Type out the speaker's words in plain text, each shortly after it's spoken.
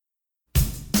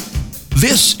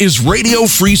This is Radio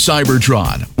Free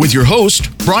Cybertron with your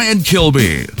host, Brian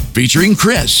Kilby, featuring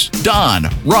Chris, Don,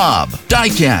 Rob,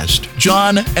 Diecast,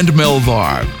 John, and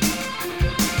Melvar.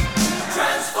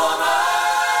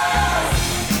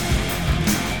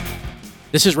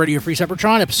 This is Radio Free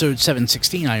Cybertron, episode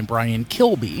 716. I'm Brian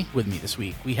Kilby. With me this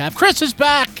week, we have Chris is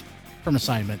back from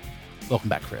assignment. Welcome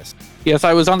back, Chris. Yes,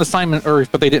 I was on assignment Earth,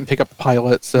 but they didn't pick up the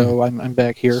pilot, so I'm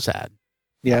back here. Sad.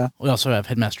 Yeah. We also have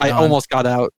Headmaster I Don. almost got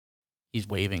out. He's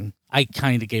waving. I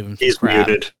kind of gave him some He's crap.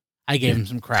 muted. I gave him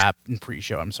some crap in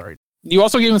pre-show. I'm sorry. You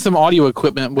also gave him some audio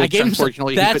equipment, which I gave him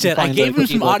unfortunately that's he it. couldn't I find gave the him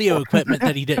some cable audio for. equipment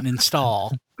that he didn't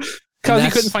install. Because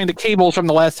he couldn't find the cables from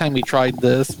the last time we tried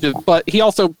this. But he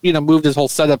also, moved his whole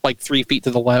setup like 3 feet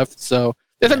to the left. So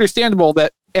it's understandable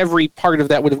that every part of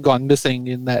that would have gone missing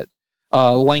in that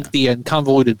lengthy and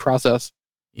convoluted process.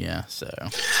 Yeah, so.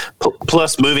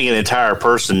 Plus, moving an entire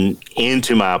person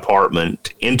into my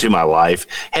apartment, into my life,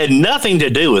 had nothing to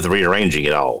do with rearranging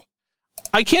it all.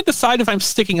 I can't decide if I'm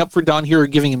sticking up for Don here or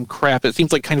giving him crap. It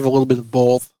seems like kind of a little bit of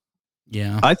both.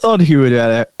 Yeah. I thought he would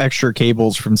add extra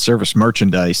cables from service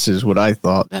merchandise is what I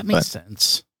thought. That makes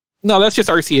sense. No, that's just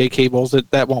RCA cables.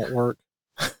 That won't work.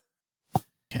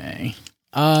 Okay.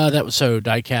 That was so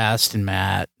Diecast and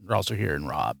Matt. We're also here, and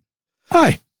Rob.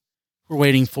 Hi. We're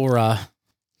waiting for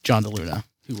John DeLuna,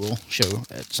 who will show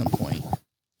at some point.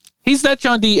 He's that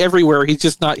John D everywhere. He's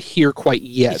just not here quite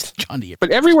yet. He's John D.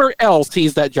 But everywhere else,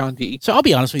 he's that John D. So I'll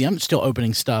be honest with you, I'm still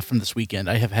opening stuff from this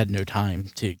weekend. I have had no time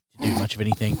to do much of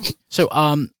anything. So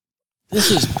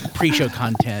this is pre-show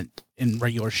content in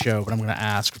regular show, but I'm going to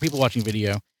ask for people watching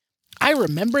video. I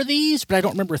remember these, but I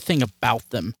don't remember a thing about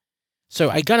them.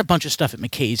 So I got a bunch of stuff at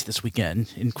McKay's this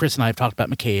weekend, and Chris and I have talked about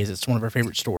McKay's. It's one of our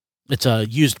favorite stores. It's a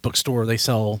used bookstore. They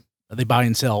buy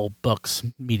and sell books,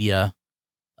 media,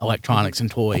 electronics, and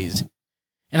toys.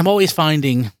 And I'm always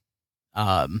finding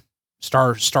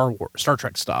Star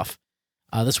Trek stuff.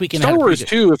 This weekend, Star Wars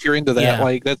too, if you're into that. Yeah.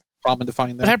 Like that's common to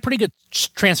find that. But I had a pretty good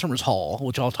Transformers haul,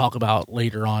 which I'll talk about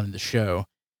later on in the show.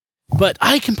 But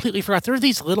I completely forgot there are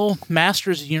these little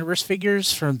Masters of the Universe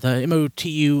figures from the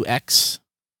MOTUX.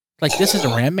 Like this is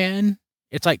a Ram Man.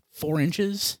 It's like 4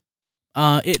 inches.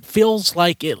 It feels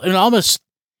like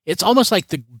it's almost like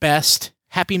the best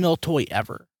Happy Meal toy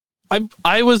ever.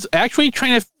 I was actually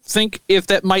trying to think if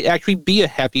that might actually be a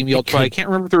Happy Meal toy. I can't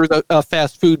remember if there was a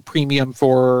fast food premium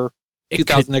for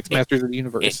 2000X Masters of the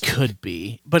Universe. It could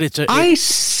be, but I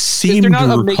seem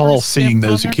to recall seeing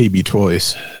those at KB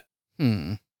Toys.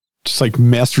 Just like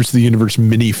Masters of the Universe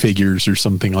minifigures or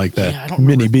something like that. Yeah, I don't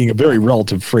Mini remember. being a very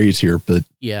relative phrase here, but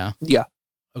yeah.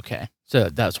 Okay. So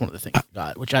that's one of the things I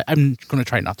got, which I'm going to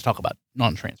try not to talk about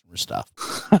non-Transformer stuff.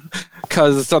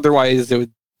 Because otherwise it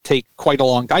would take quite a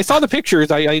long time. I saw the pictures.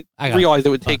 I realized it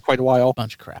would take quite a while.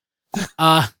 Bunch of crap.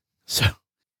 So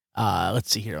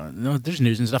let's see here. No, there's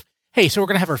news and stuff. Hey, so we're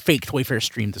going to have our fake Toy Fair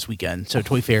stream this weekend. So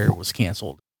Toy Fair was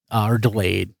canceled or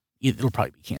delayed. It'll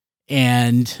probably be canceled.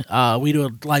 And we do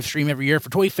a live stream every year for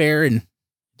Toy Fair, and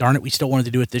darn it, we still wanted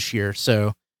to do it this year.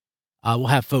 So we'll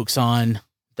have folks on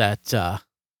that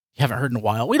you haven't heard in a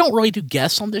while. We don't really do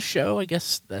guests on this show. I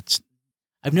guess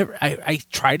I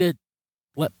try to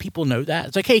let people know that.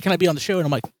 It's like, hey, can I be on the show? And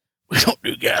I'm like, we don't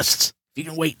do guests. If you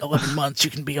can wait 11 months, you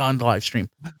can be on the live stream.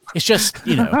 It's just,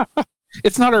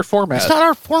 It's not our format. It's not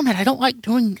our format. I don't like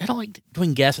doing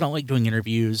guests. I don't like doing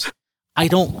interviews. I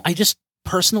just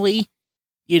personally,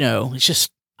 it's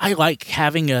just, I like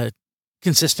having a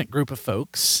consistent group of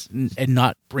folks and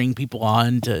not bring people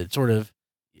on to sort of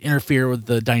interfere with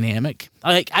the dynamic.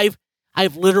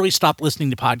 I've literally stopped listening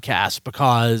to podcasts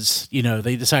because,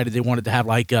 they decided they wanted to have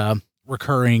like a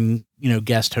recurring,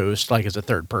 guest host, like as a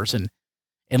third person.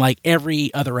 And like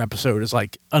every other episode is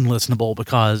like unlistenable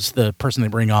because the person they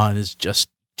bring on is just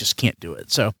can't do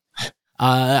it. So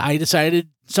I decided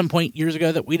some point years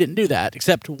ago that we didn't do that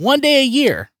except one day a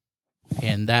year.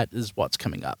 And that is what's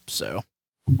coming up. So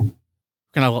we're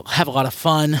going to have a lot of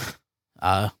fun,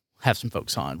 have some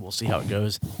folks on. We'll see how it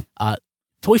goes.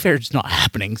 Toy Fair is not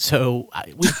happening, so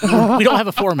we don't have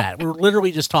a format. We're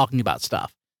literally just talking about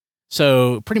stuff.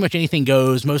 So pretty much anything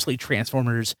goes, mostly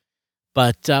Transformers,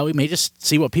 but we may just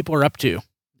see what people are up to,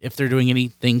 if they're doing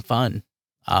anything fun.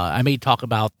 I may talk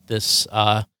about this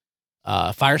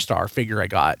Firestar figure I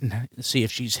got and see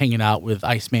if she's hanging out with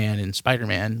Iceman and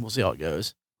Spider-Man. We'll see how it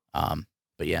goes.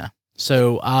 But yeah.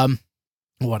 So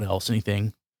what else?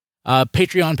 Anything?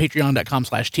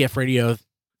 patreon.com/tfradio.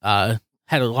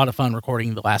 Had a lot of fun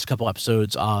recording the last couple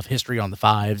episodes of History on the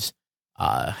Fives.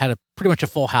 Had pretty much a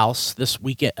full house this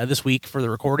week for the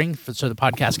recording. So the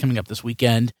podcast coming up this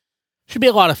weekend should be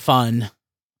a lot of fun.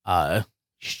 You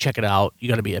should check it out. You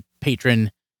got to be a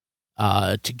patron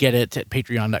To get it at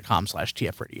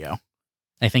patreon.com/tfradio.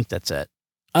 I think that's it.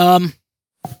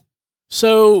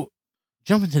 So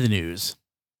jump into the news.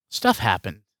 Stuff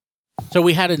happened. So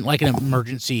we had an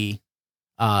emergency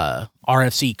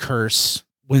RFC curse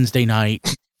Wednesday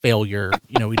night failure.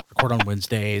 We record on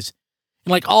Wednesdays.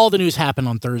 And all the news happened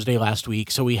on Thursday last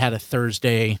week. So we had a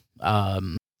Thursday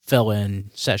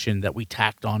fill-in session that we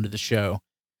tacked onto the show.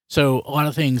 So a lot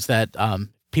of things that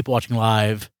people watching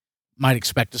live might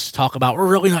expect us to talk about, we're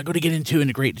really not going to get into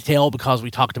great detail because we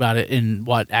talked about it in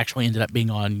what actually ended up being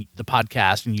on the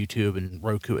podcast and YouTube and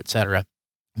Roku, etc.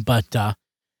 But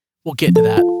we'll get to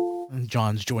that. And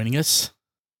John's joining us.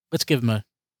 Let's give him a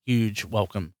huge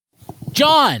welcome.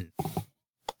 John!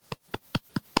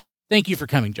 Thank you for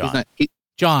coming, John.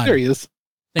 John. There he is.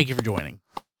 Thank you for joining.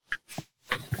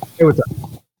 Hey, what's up?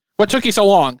 What took you so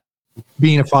long?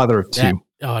 Being a father of two.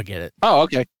 I get it. Oh,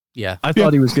 okay. Yeah. I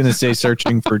thought he was going to say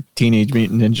searching for Teenage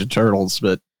Mutant Ninja Turtles,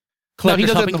 but collectors does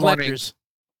it in helping the morning. collectors.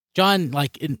 John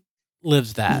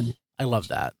lives that. I love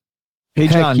that. hey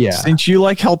Heck John, yeah. since you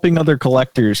like helping other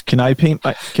collectors, can I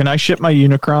ship my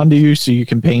Unicron to you so you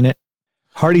can paint it?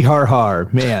 Hardy har har,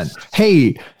 man.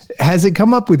 Hey, has it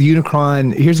come up with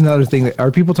Unicron? Here's another thing.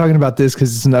 Are people talking about this?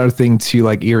 Because it's another thing to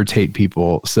irritate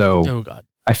people. So Oh God.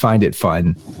 I find it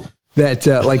fun that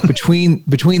between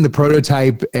the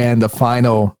prototype and the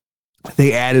final,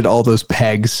 they added all those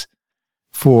pegs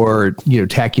for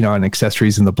tacking on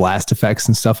accessories and the blast effects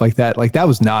and stuff like that. That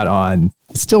was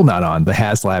still not on the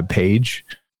HasLab page,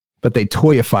 but they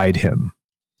toyified him.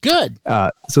 Good.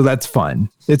 So that's fun.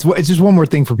 It's just one more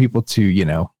thing for people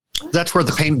to That's where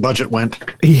the paint budget went.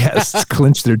 yes,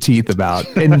 clench their teeth about,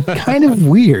 and kind of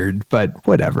weird, but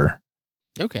whatever.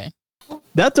 Okay.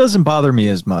 That doesn't bother me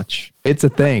as much. It's a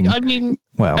thing. I mean,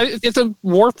 Well, it's a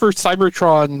War for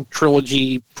Cybertron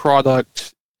trilogy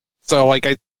product. So, I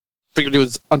figured it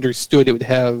was understood it would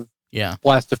have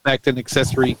blast effect and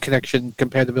accessory connection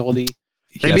compatibility.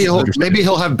 Maybe yes,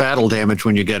 he'll have battle damage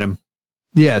when you get him.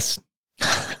 yes.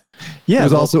 Yeah,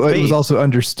 it was also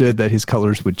understood that his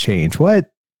colors would change.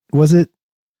 What was it?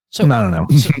 So I don't know.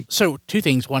 so two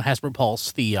things. One, Hasbro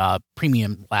Pulse, the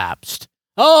premium lapsed.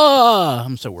 Oh,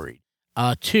 I'm so worried.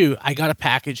 Two, I got a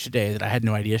package today that I had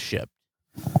no idea shipped.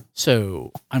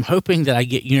 So I'm hoping that I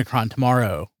get Unicron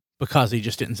tomorrow because they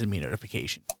just didn't send me a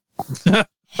notification.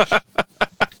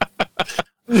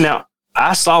 Now,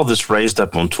 I saw this raised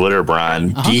up on Twitter,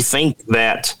 Brian. Do you think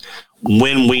that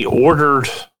when we ordered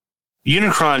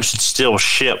Unicron should still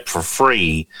ship for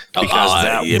free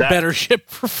because it better ship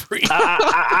for free?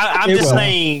 I'm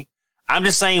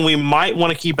just saying we might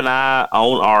want to keep an eye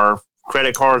on our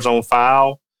credit cards on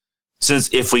file,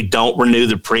 since if we don't renew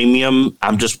the premium,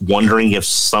 I'm just wondering if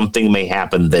something may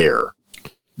happen there.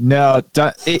 No,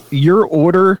 your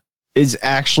order is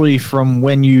actually from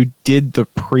when you did the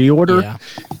pre-order,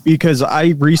 because I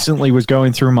recently was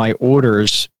going through my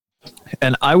orders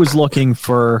and I was looking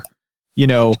for,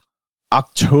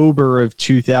 October of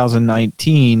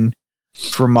 2019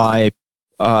 for my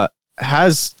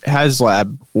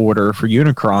HasLab order for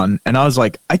Unicron, and I was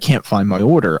like, I can't find my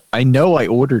order. I know I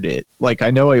ordered it.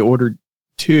 I know I ordered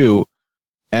 2,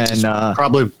 and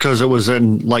Probably because it was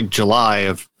in July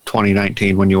of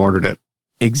 2019 when you ordered it.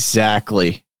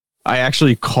 Exactly. I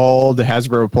actually called the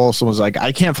Hasbro Pulse and was like,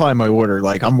 I can't find my order.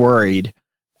 I'm worried.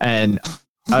 And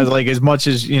I was like, as much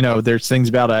as, there's things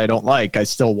about it I don't like, I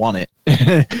still want it.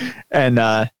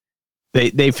 And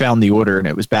they found the order, and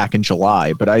it was back in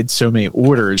July. But I had so many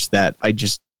orders that I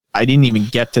didn't even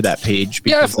get to that page.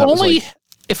 Because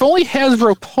if only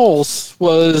Hasbro Pulse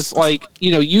was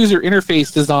user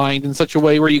interface designed in such a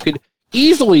way where you could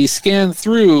easily scan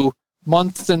through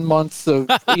months and months of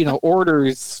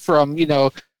orders from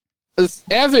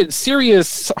avid,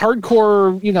 serious,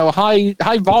 hardcore,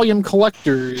 high volume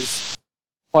collectors.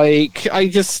 I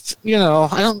guess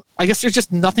there's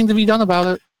just nothing to be done about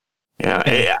it.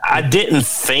 Yeah, I didn't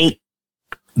think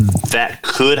that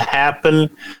could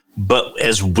happen, but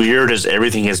as weird as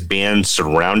everything has been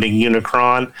surrounding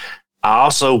Unicron, I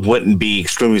also wouldn't be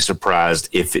extremely surprised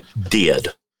if it did.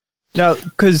 No,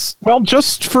 because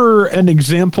just for an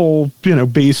example,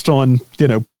 based on,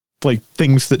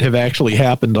 things that have actually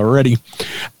happened already,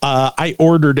 I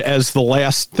ordered as the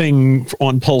last thing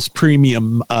on Pulse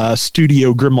Premium,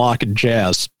 Studio Grimlock and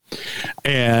Jazz.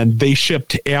 And they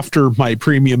shipped after my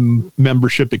premium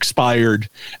membership expired,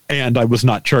 and I was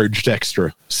not charged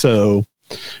extra. So,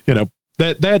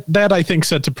 that I think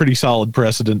sets a pretty solid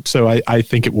precedent. So I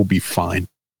think it will be fine.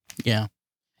 Yeah,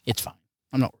 it's fine.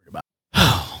 I'm not worried about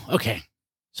it. Okay.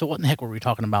 So what in the heck were we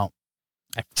talking about?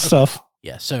 Stuff.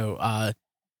 Yeah. So, okay.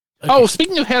 Oh,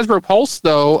 speaking of Hasbro Pulse,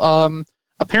 though,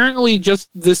 Apparently, just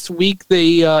this week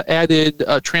they added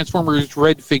Transformers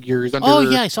Red figures. Under,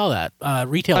 I saw that.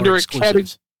 Retailer under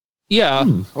exclusives.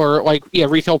 Or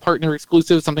retail partner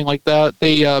exclusive, something like that.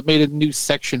 They made a new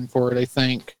section for it, I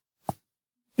think.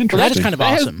 So that is kind of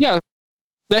awesome.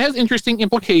 That has interesting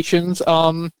implications.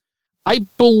 I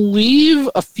believe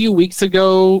a few weeks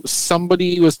ago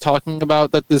somebody was talking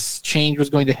about that this change was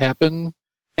going to happen,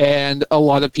 and a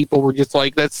lot of people were just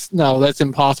like, that's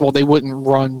impossible. They wouldn't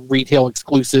run retail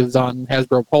exclusives on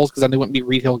Hasbro Pulse because then they wouldn't be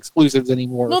retail exclusives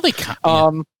anymore. Well, they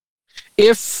can't.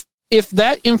 If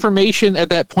that information at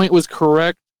that point was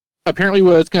correct, apparently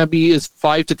what it's going to be is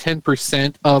 5 to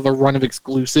 10% of a run of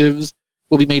exclusives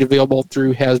will be made available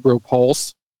through Hasbro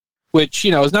Pulse, which,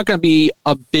 is not going to be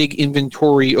a big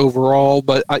inventory overall,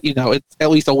 but, it's at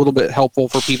least a little bit helpful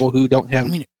for people who don't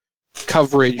have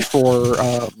coverage for,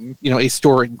 a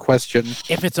store in question.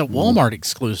 If it's a Walmart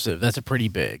exclusive, that's a pretty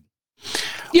big.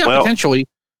 Yeah, potentially.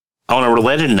 On a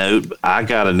related note, I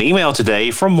got an email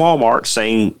today from Walmart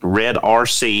saying Red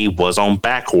RC was on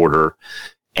back order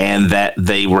and that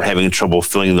they were having trouble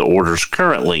filling the orders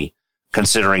currently,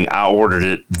 considering I ordered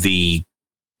it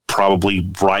probably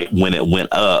right when it went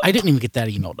up. I didn't even get that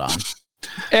email, Don.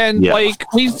 And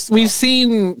we've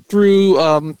seen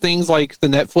through things like the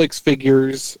Netflix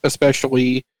figures,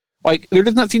 especially, there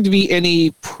does not seem to be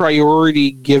any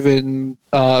priority given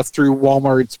through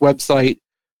Walmart's website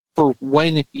for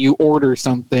when you order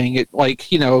something. It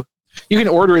you can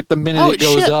order it the minute it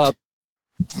goes up.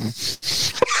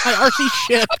 My RC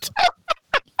shipped.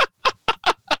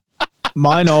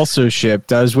 Mine also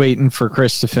shipped. I was waiting for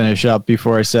Chris to finish up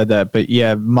before I said that, but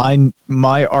yeah, my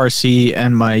RC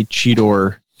and my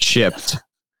Cheetor shipped.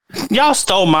 Y'all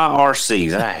stole my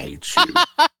RCs. I hate you.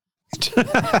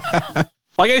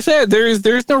 Like I said,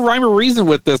 there's no rhyme or reason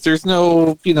with this. There's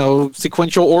no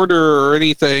sequential order or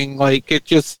anything.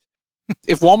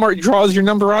 If Walmart draws your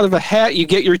number out of a hat, you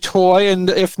get your toy, and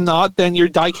if not, then you're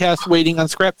die-cast waiting on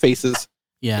scrap faces.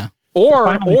 Yeah.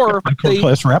 Or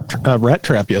Class Rat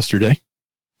Trap yesterday.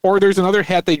 Or there's another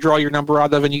hat they draw your number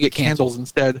out of, and you get candles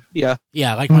instead. Yeah.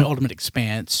 Yeah, like my Ultimate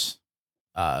Expanse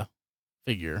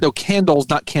figure. No, candles,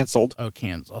 not canceled. Oh,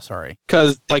 candles. Oh, sorry.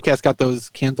 Because Diecast got those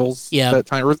candles that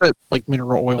time. Or was that like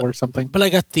mineral oil or something? But I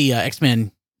got the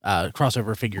X-Men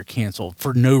crossover figure canceled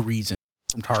for no reason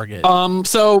from Target.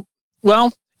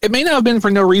 Well, it may not have been for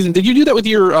no reason. Did you do that with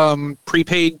your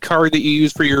prepaid card that you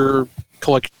use for your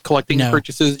collecting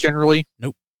purchases generally?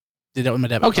 Nope. Did that with my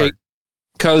debit card.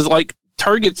 Because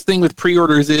Target's thing with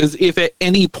pre-orders is if at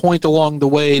any point along the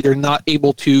way they're not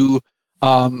able to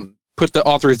put the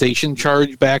authorization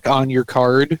charge back on your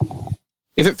card,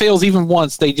 if it fails even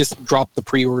once, they just drop the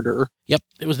pre-order. Yep,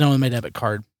 it was done with my debit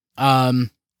card. I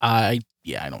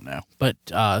don't know, but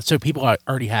so people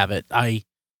already have it.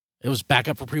 It was back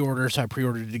up for pre-order, so I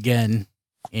pre-ordered it again,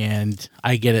 and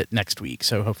I get it next week.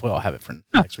 So hopefully I'll have it for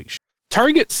next week.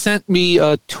 Target sent me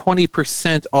a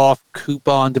 20% off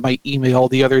coupon to my email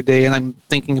the other day, and I'm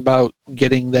thinking about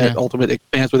getting that Ultimate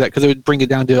Expanse with that because it would bring it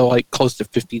down to close to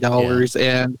 $50.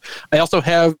 Yeah. And I also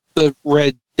have the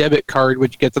red debit card,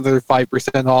 which gets another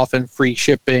 5% off and free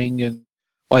shipping. And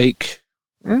I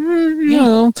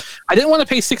didn't want to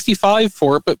pay $65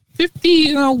 for it, but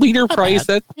 $50, leader price.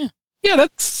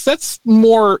 That's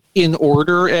more in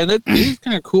order, and it's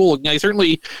kind of cool. I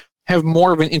certainly have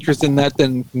more of an interest in that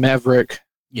than Maverick.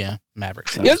 Yeah, Maverick.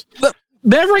 Yes,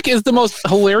 Maverick is the most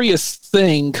hilarious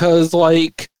thing because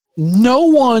no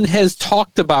one has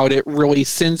talked about it really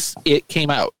since it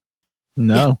came out.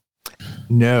 No,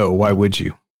 why would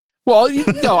you? Well,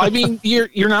 no, I mean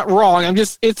you're not wrong.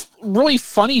 It's really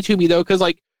funny to me though because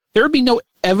there would be no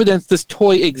evidence this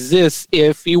toy exists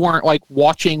if you weren't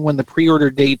watching when the pre-order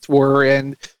dates were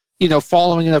and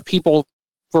following enough people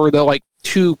for the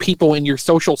 2 people in your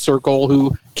social circle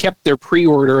who kept their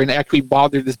pre-order and actually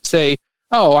bothered to say,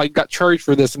 oh, I got charged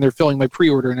for this and they're filling my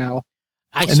pre-order now.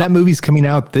 That movie's coming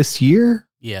out this year?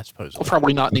 Yeah, supposedly. Well,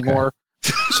 probably not anymore.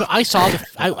 So I saw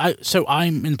so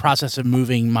I'm in the process of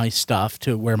moving my stuff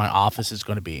to where my office is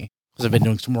going to be because I've been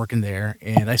doing some work in there,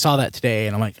 and I saw that today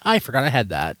and I'm like, I forgot I had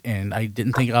that and I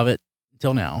didn't think of it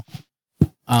until now.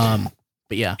 But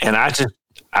yeah. And I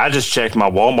just checked my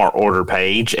Walmart order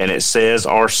page, and it says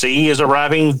RC is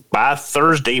arriving by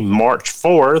Thursday, March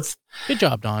 4th. Good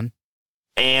job, Don.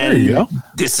 And there you go.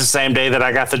 It's the same day that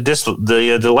I got the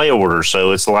delay order,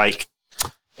 so it's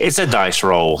it's a dice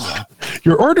roll. Yeah.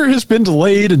 Your order has been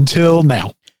delayed until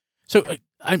now. So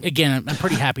I'm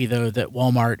pretty happy though that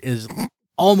Walmart is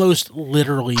almost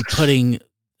literally putting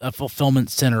a fulfillment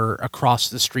center across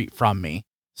the street from me.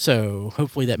 So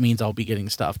hopefully that means I'll be getting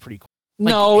stuff pretty quick.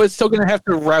 No, it's still going to have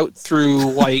to route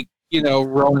through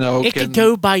Roanoke. It could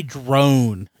go by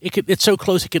drone. It's so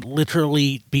close it could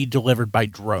literally be delivered by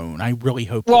drone. I really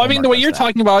hope. Well, I mean, the way you're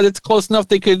talking about, it's close enough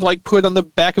they could put it on the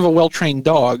back of a well-trained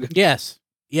dog. Yes.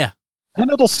 Yeah.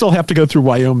 And it'll still have to go through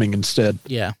Wyoming instead.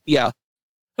 Yeah. Yeah.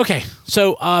 Okay.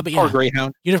 So, but yeah, or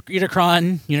Greyhound.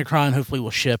 Unicron hopefully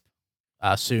will ship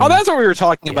soon. Oh, that's what we were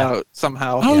talking about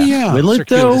somehow. Oh yeah. Will it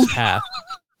though? Path.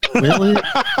 Will it?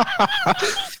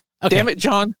 Okay. Damn it,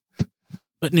 John.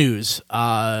 But news.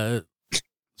 So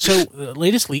the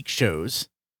latest leak shows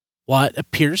what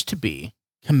appears to be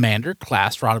Commander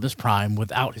Class Rodimus Prime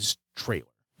without his trailer,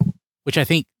 which I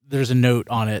think there's a note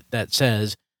on it that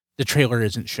says the trailer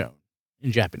isn't shown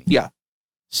in Japanese. Yeah.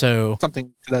 So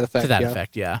something to that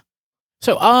effect. Yeah.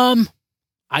 So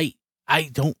I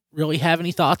don't really have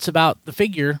any thoughts about the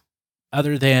figure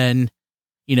other than,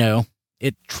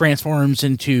 it transforms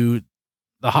into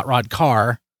the hot rod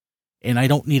car, and I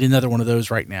don't need another one of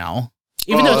those right now.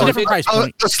 Even though it's a different price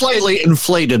point. A slightly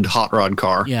inflated hot rod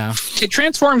car. Yeah. It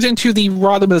transforms into the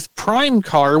Rodimus Prime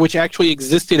car, which actually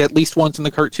existed at least once in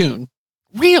the cartoon.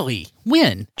 Really?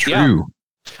 When? True.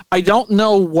 Yeah. I don't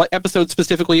know what episode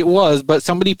specifically it was, but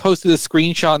somebody posted a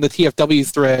screenshot in the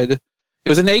TFW thread. It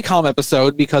was an ACOM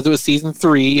episode because it was season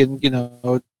 3, and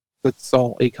it's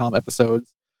all ACOM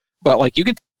episodes. But you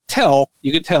could tell,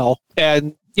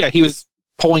 and yeah, he was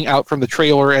pulling out from the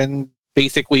trailer and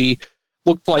basically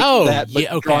looked like that,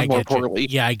 but drawn more poorly.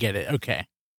 Yeah, I get it. Okay.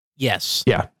 Yes.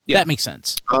 Yeah. That makes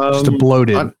sense. Just a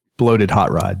bloated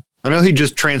hot rod. I know he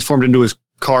just transformed into his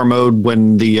car mode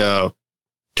when the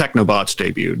Technobots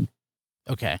debuted.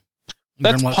 Okay.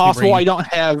 That's possible. I don't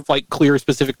have clear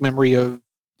specific memory of.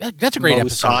 That's a great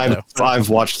episode. I've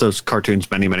watched those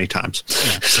cartoons many, many times.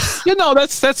 Yeah.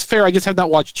 That's fair. I just have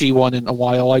not watched G1 in a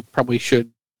while. I probably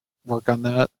should work on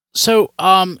that. So,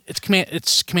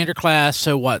 it's Commander Class.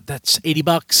 So what? That's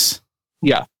 $80.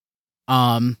 Yeah.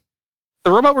 The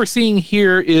robot we're seeing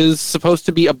here is supposed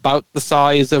to be about the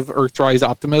size of Earthrise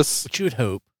Optimus. Which you would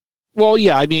hope. Well,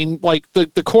 yeah. I mean,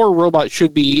 the core robot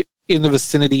should be in the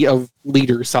vicinity of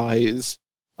leader size.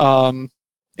 And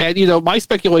my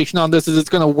speculation on this is it's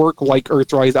going to work like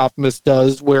Earthrise Optimus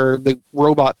does, where the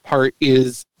robot part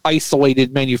is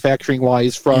isolated manufacturing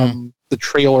wise from the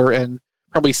trailer and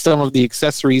probably some of the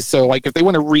accessories. So if they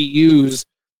want to reuse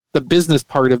the business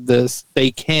part of this,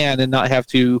 they can and not have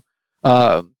to,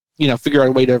 figure out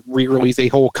a way to re-release a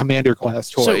whole Commander Class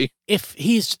toy. So if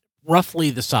he's roughly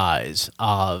the size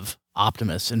of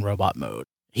Optimus in robot mode,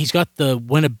 he's got the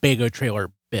Winnebago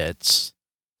trailer bits.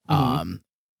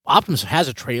 Optimus has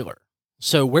a trailer.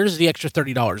 So where does the extra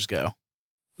 $30 go?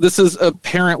 This is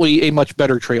apparently a much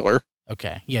better trailer.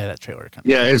 Okay. Yeah, that trailer.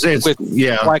 Yeah, it's with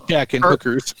blackjack and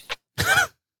hookers.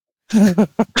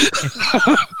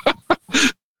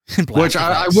 Which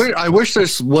I wish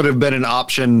this would have been an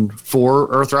option for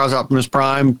Earthrise Optimus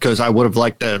Prime, because I would have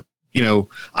liked to,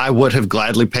 I would have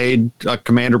gladly paid a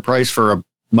commander price for a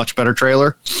much better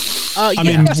trailer. I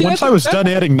mean, once I was done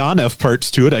adding non-F parts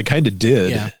to it, I kind of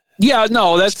did. Yeah,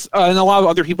 no, that's and a lot of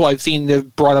other people I've seen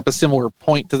have brought up a similar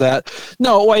point to that.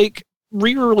 No,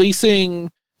 re-releasing.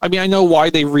 I mean, I know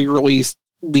why they re-released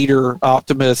Leader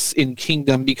Optimus in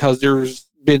Kingdom, because there's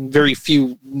been very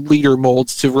few leader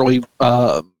molds to really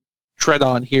tread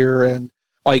on here, and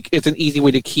it's an easy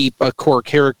way to keep a core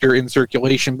character in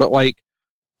circulation. But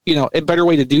a better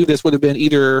way to do this would have been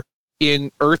either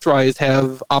in Earthrise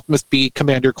have Optimus be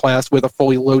Commander Class with a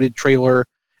fully loaded trailer,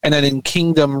 and then in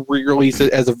Kingdom re-release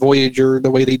it as a Voyager,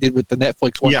 the way they did with the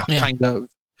Netflix one, kind of.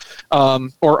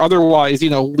 Or otherwise,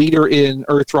 Leader in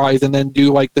Earthrise, and then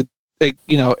do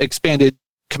the expanded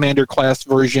Commander Class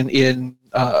version in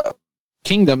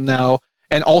Kingdom now,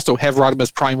 and also have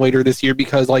Rodimus Prime later this year,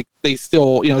 because they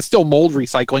still, it's still mold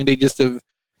recycling. They just have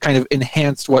kind of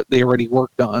enhanced what they already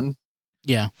worked on.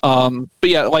 Yeah. But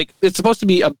yeah, it's supposed to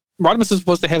be Rodimus is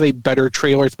supposed to have a better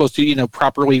trailer. It's supposed to,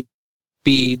 properly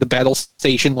be the battle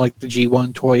station like the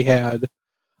G1 toy had.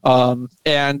 And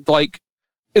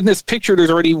in this picture,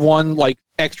 there's already one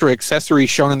extra accessory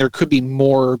shown, and there could be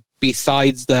more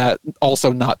besides that,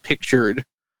 also not pictured.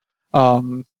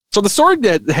 So the sword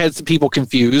that had some people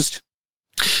confused.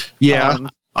 Yeah,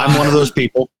 I'm one of those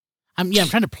people. I'm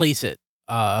trying to place it.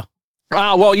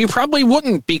 Well, you probably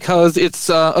wouldn't, because it's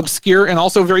obscure and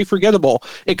also very forgettable.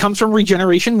 It comes from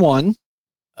Regeneration 1.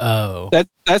 Oh.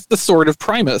 That's the sword of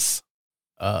Primus.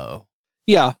 Oh.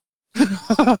 Yeah.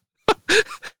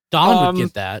 Don would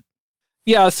get that.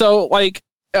 Yeah, so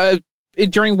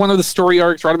during one of the story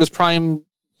arcs, Rodimus Prime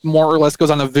more or less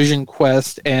goes on a vision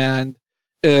quest and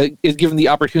is given the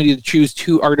opportunity to choose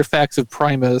 2 artifacts of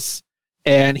Primus,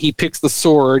 and he picks the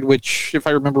sword, which, if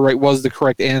I remember right, was the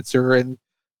correct answer. And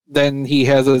then he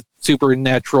has a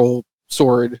supernatural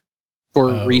sword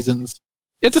for reasons.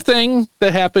 It's a thing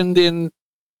that happened in,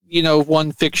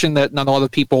 one fiction that not a lot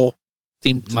of people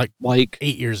seem to like.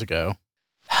 8 years ago.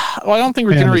 Well, I don't think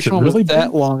Regeneration was really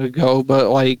that long ago, but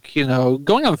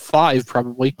going on 5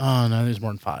 probably. Oh no, there's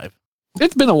more than 5.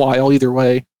 It's been a while either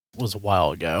way. It was a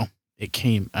while ago. It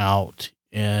came out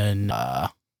in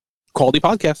Quality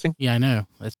Podcasting. Yeah, I know.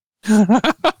 That's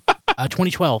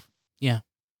 2012. Yeah.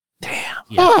 Damn.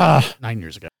 Yeah. 9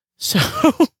 years ago. So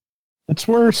it's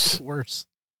worse. Worse.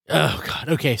 Oh god.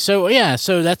 Okay. So yeah.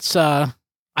 So that's I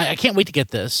can't wait to get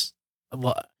this.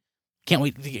 Can't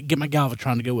wait to get my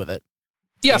Galvatron to go with it.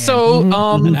 Yeah. And, so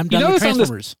and I'm done with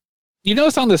Transformers. You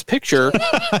notice on this picture.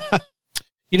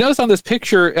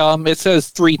 It says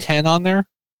 310 on there,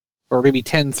 or maybe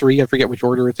 10-3. I forget which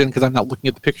order it's in because I'm not looking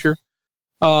at the picture.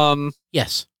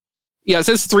 Yes. Yeah, it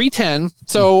says 310.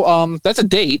 So that's a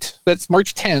date. That's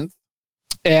March 10th.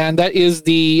 And that is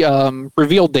the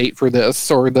reveal date for this,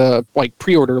 or the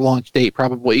pre-order launch date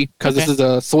probably, because this is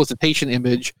a solicitation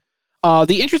image.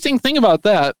 The interesting thing about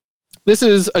that, this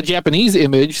is a Japanese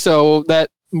image, so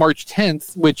that March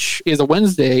 10th, which is a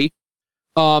Wednesday,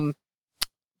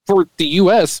 for the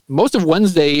US, most of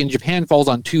Wednesday in Japan falls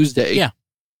on Tuesday. Yeah.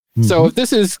 So if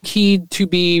this is keyed to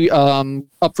be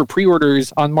up for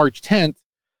pre-orders on March 10th,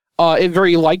 it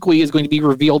very likely is going to be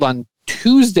revealed on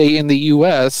Tuesday in the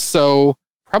US. So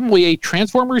probably a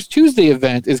Transformers Tuesday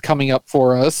event is coming up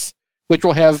for us, which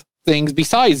will have things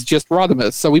besides just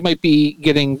Rodimus. So we might be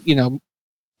getting,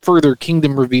 further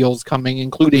Kingdom reveals coming,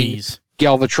 including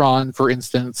Galvatron, for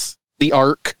instance, the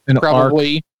Ark,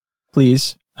 probably. Ark,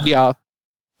 please. Yeah.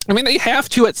 I mean, they have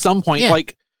to at some point. Yeah.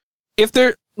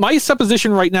 My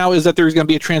supposition right now is that there's going to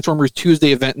be a Transformers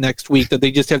Tuesday event next week that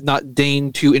they just have not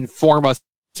deigned to inform us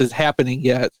is happening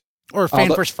yet. Or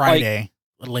Fan First Friday,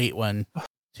 a late one,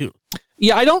 too.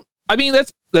 Yeah,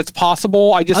 that's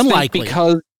possible. I just Unlikely.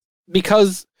 think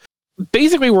because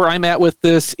basically where I'm at with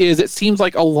this is it seems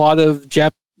like a lot of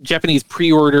Japanese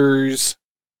pre-orders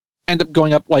end up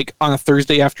going up on a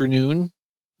Thursday afternoon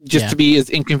just to be as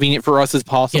inconvenient for us as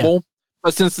possible. Yeah.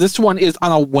 But since this one is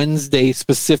on a Wednesday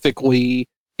specifically,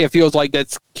 it feels like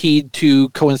that's keyed to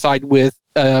coincide with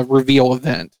a reveal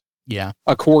event. Yeah.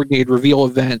 A coordinated reveal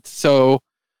event. So,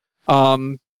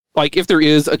 if there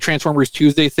is a Transformers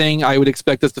Tuesday thing, I would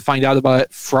expect us to find out about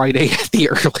it Friday at the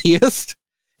earliest.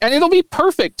 And it'll be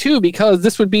perfect, too, because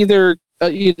this would be their,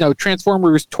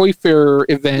 Transformers Toy Fair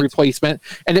event replacement,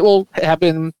 and it will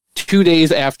happen 2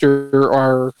 days after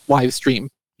our live stream.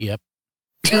 Yep.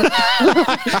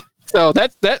 So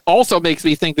that also makes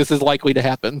me think this is likely to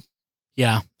happen.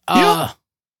 Yeah.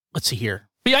 Let's see here.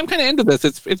 But yeah, I'm kind of into this.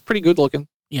 It's pretty good looking.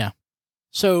 Yeah.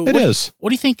 So it is. What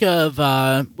do you think of?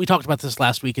 We talked about this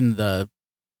last week in the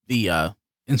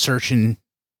insertion.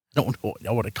 I don't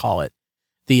know what to call it.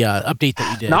 The update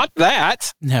that we did. Not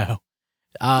that. No.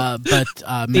 But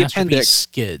Masterpiece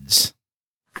Skids.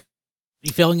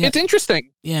 You feeling it? It's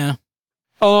interesting. Yeah.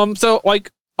 So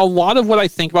a lot of what I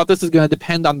think about this is going to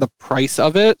depend on the price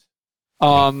of it.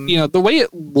 The way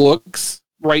it looks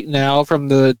right now from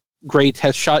the gray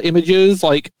test shot images,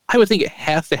 I would think it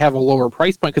has to have a lower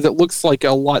price point because it looks like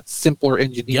a lot simpler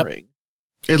engineering.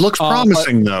 It looks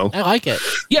promising, though. I like it.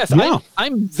 Yes, yeah.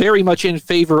 I'm very much in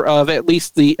favor of at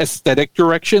least the aesthetic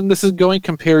direction this is going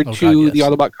compared to the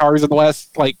Autobot cars in the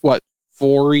last,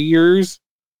 4 years.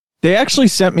 They actually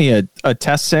sent me a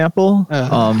test sample.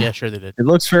 Yeah, sure they did. It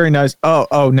looks very nice.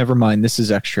 Oh, never mind. This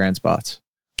is X-Transbots.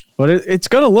 But it's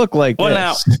going to look like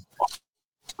this.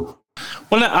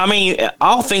 I mean,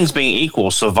 all things being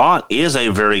equal, Savant is a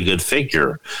very good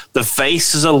figure. The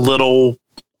face is a little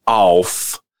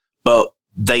off, but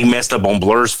they messed up on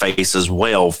Blur's face as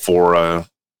well for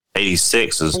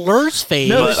 86's. Blur's face?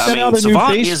 No, they sent out a new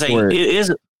face for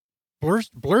it.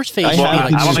 Blur's face. I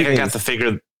don't think I got the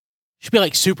figure. Should be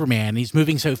like Superman. He's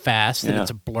moving so fast that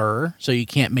it's a blur, so you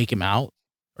can't make him out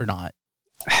or not.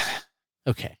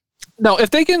 Okay. No,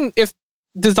 if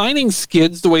designing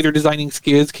skids the way they're designing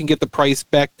skids can get the price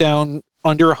back down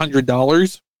under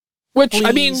 $100, which Please.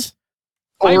 I mean,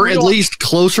 or at least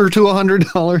closer to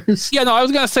 $100. Yeah, no, I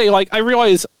was gonna say I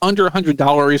realize under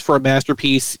 $100 for a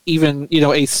masterpiece, even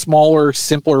a smaller,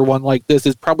 simpler one like this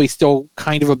is probably still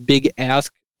kind of a big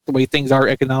ask the way things are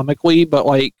economically, but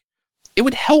it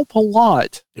would help a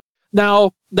lot.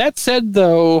 Now, that said,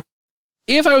 though,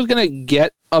 if I was going to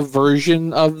get a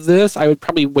version of this, I would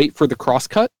probably wait for the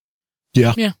crosscut.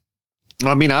 Yeah. Yeah.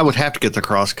 I mean, I would have to get the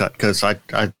crosscut because I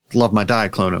love my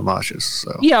Diaclone homages.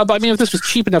 So. Yeah, but I mean, if this was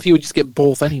cheap enough, you would just get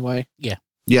both anyway. Yeah.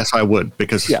 Yes, I would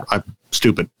because I'm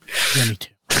stupid. Yeah, me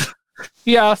too.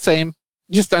 Yeah, same.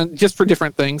 Just for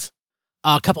different things.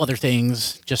 A couple other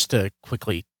things just to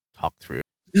quickly talk through.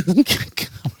 I'm going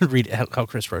to read how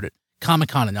Chris wrote it.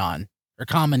 Comic-Con Anon. Or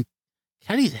Common...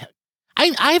 How do you...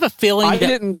 I have a feeling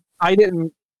I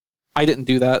didn't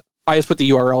do that. I just put the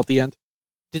URL at the end.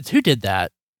 Who did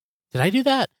that? Did I do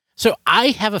that? So I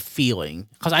have a feeling,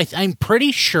 because I'm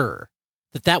pretty sure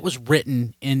that was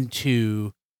written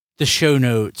into the show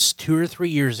notes 2 or 3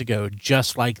 years ago,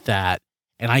 just like that,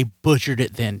 and I butchered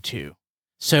it then too.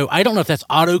 So I don't know if that's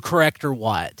autocorrect or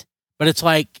what, but it's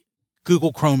like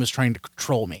Google Chrome is trying to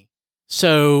control me.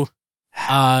 So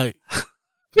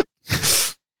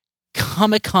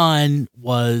Comic-Con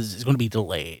is going to be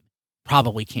delayed,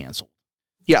 probably canceled.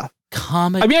 Yeah.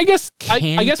 I guess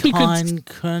we could.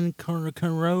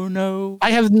 Corona. I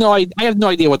have no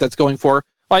idea what that's going for.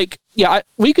 Like, yeah,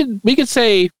 we could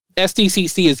say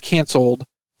SDCC is canceled.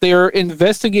 They're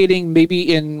investigating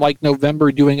maybe in like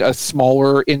November doing a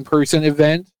smaller in-person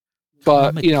event,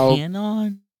 but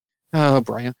Canon? Oh,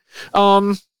 Brian.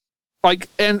 Like,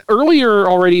 and earlier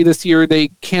already this year they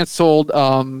canceled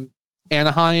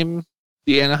Anaheim,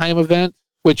 the Anaheim event,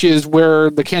 which is where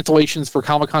the cancellations for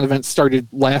Comic-Con events started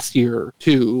last year,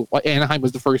 too. Anaheim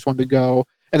was the first one to go,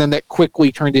 and then that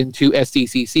quickly turned into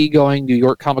SDCC going, New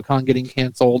York Comic-Con getting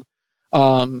canceled.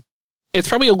 It's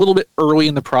probably a little bit early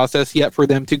in the process yet for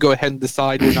them to go ahead and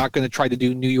decide we're not going to try to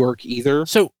do New York either.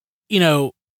 So,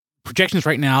 projections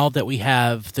right now that we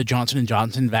have the Johnson &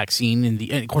 Johnson vaccine, and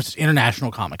of course, it's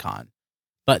International Comic-Con.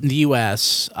 But in the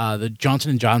U.S., the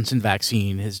Johnson & Johnson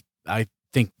vaccine has, I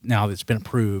think now that's been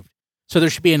approved. So there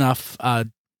should be enough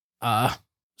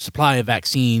supply of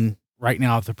vaccine right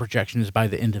now. The projection is by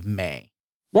the end of May.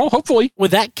 Well, hopefully.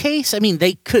 With that case, I mean,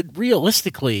 they could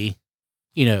realistically,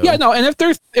 Yeah, no, and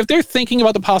if they're thinking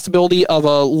about the possibility of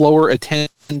a lower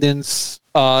attendance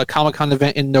Comic-Con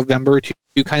event in November to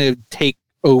kind of take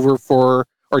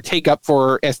up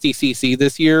for SDCC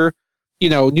this year,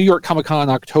 New York Comic-Con in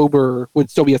October would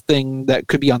still be a thing that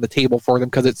could be on the table for them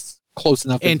because it's close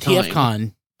enough. And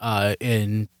TFCon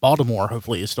in Baltimore,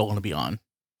 hopefully, is still going to be on.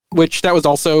 Which that was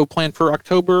also planned for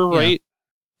October, right?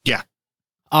 Yeah.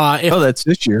 That's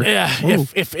this year. Yeah.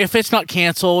 If it's not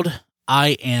canceled, I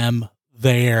am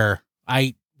there.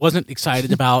 I wasn't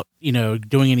excited about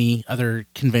doing any other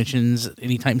conventions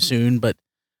anytime soon, but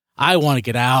I want to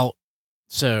get out.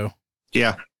 So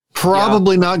yeah,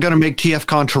 probably not going to make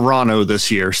TFCon Toronto this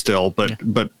year still, but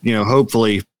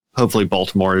hopefully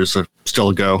Baltimore is still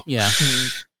a go. Yeah.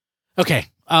 Okay.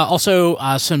 Also,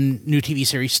 some new TV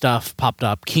series stuff popped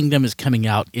up. Kingdom is coming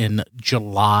out in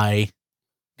July,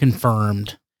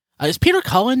 confirmed. Is Peter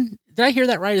Cullen? Did I hear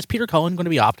that right? Is Peter Cullen going to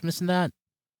be Optimus in that?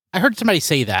 I heard somebody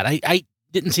say that. I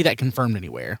didn't see that confirmed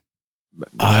anywhere.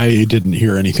 I didn't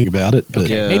hear anything about it, but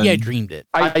okay, maybe I dreamed it.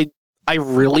 I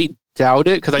really doubt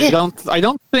it because I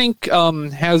don't think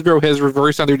Hasbro has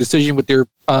reversed on their decision with their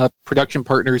production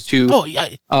partners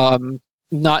to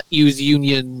not use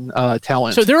union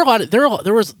talent. So there were a lot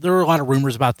of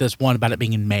rumors about this one, about it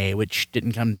being in May, which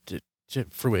didn't come to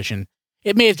fruition.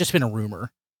 It may have just been a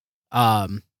rumor.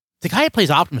 The guy who plays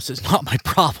Optimus is not my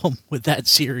problem with that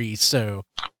series. So,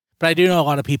 but I do know a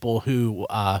lot of people who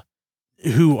are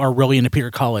really into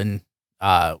Peter Cullen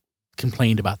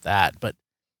complained about that. But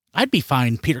I'd be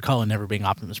fine Peter Cullen never being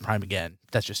Optimus Prime again.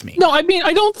 That's just me. No, I mean,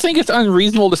 I don't think it's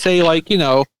unreasonable to say,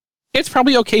 it's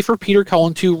probably okay for Peter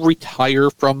Cullen to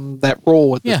retire from that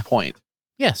role at this point.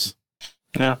 Yes.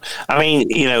 Yeah. I mean,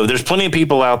 there's plenty of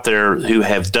people out there who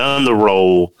have done the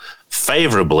role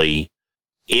favorably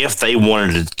if they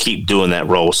wanted to keep doing that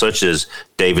role, such as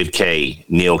David Kay,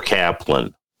 Neil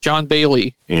Kaplan, John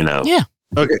Bailey. Yeah.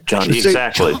 Okay. John,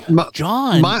 exactly.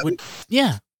 John.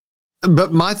 Yeah.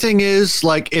 But my thing is,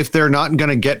 if they're not going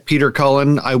to get Peter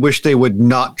Cullen, I wish they would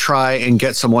not try and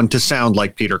get someone to sound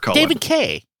like Peter Cullen. David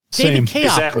Kay. David Kay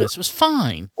Optimus was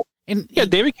fine. And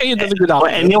David Kay does a good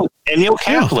Optimus. And Neil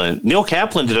Kaplan. Yeah. Neil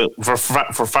Kaplan did it for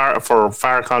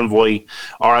Fire Convoy.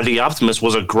 RID Optimus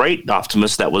was a great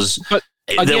Optimus. That was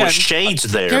there were shades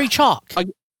there. Gary Chalk.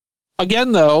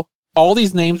 Again, though, all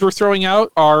these names we're throwing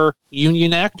out are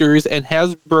union actors, and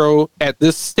Hasbro at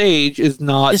this stage is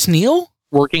not. Is Neil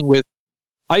working with?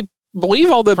 I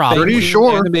believe all the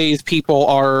animes people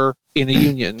are in a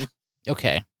union.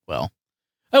 Okay. Well.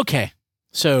 Okay.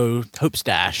 So hope's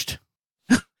dashed.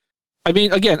 I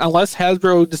mean, again, unless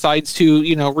Hasbro decides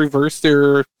to, reverse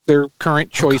their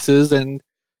current choices and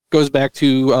goes back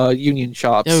to union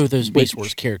shops. Oh, those Beast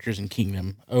Wars characters in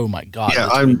Kingdom. Oh my God. Yeah,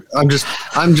 I'm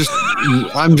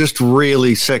just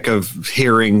really sick of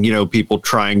hearing, people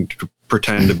trying to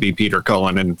pretend to be Peter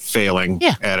Cullen and failing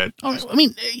at it. I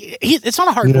mean, it's not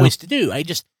a hard voice to do.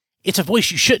 It's a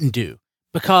voice you shouldn't do,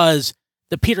 because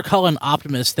the Peter Cullen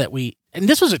Optimus that we and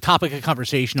this was a topic of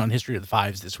conversation on History of the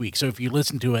Fives this week. So if you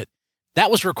listen to it, that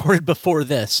was recorded before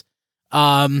this.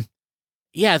 Peter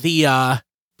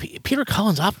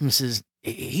Cullen's Optimus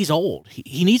he's old.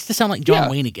 He needs to sound like John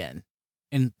Wayne again.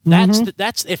 And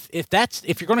that's if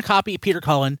you're going to copy Peter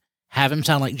Cullen, have him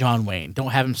sound like John Wayne.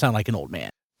 Don't have him sound like an old man.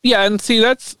 Yeah, and see,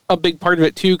 that's a big part of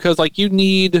it too, because like you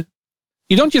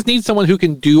don't just need someone who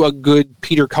can do a good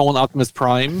Peter Cullen Optimus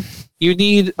Prime. You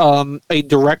need a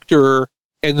director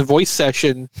and the voice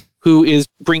session who is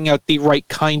bringing out the right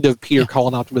kind of Peter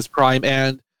Cullen Optimus Prime.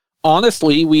 And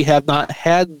honestly, we have not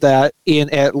had that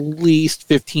in at least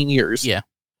 15 years. Yeah.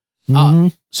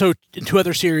 So in 2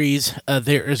 other series,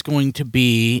 there is going to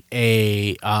be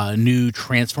a new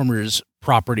Transformers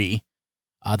property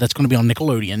that's going to be on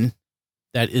Nickelodeon.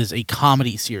 That is a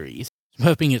comedy series. I'm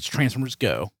hoping it's Transformers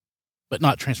Go, but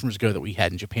not Transformers Go that we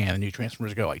had in Japan. The new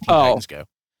Transformers Go, like Teen Titans Go.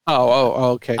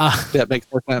 Okay. That makes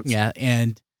more sense. Yeah,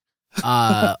 and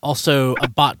also a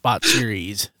BotBot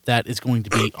series that is going to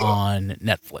be on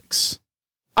Netflix.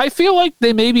 I feel like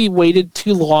they maybe waited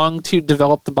too long to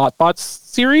develop the BotBots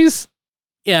series.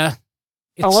 Yeah.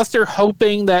 Unless they're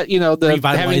hoping that,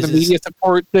 having the media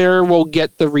support there will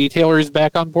get the retailers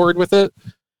back on board with it.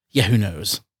 Yeah, who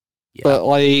knows? Yeah. But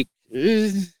I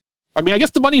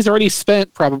guess the money's already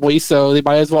spent probably, so they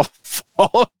might as well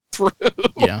follow through.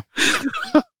 Yeah.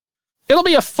 It'll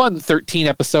be a fun 13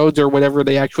 episodes or whatever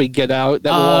they actually get out.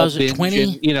 That will all binge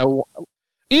 20?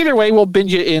 Either way, we'll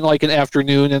binge it in like an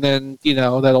afternoon, and then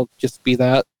that'll just be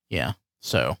that. Yeah.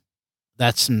 So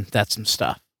that's some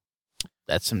stuff.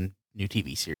 That's some new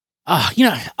TV series.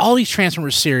 All these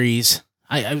Transformers series.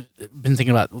 I've been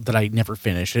thinking about that I never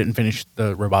finished. I didn't finish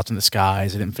the Robots in the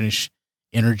Skies. I didn't finish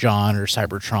Energon or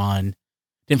Cybertron.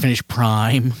 Didn't finish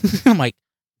Prime. I'm like,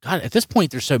 God, at this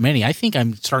point, there's so many. I think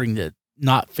I'm starting to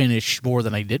not finish more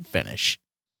than I did finish.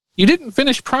 You didn't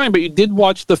finish Prime, but you did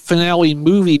watch the finale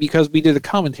movie because we did a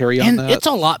commentary on that. It's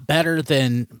a lot better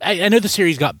than... I know the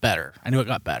series got better. I know it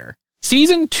got better.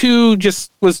 Season 2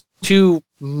 just was too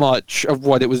much of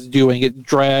what it was doing. It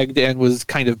dragged and was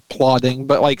kind of plodding,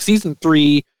 but like Season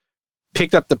 3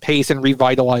 picked up the pace and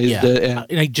revitalized it.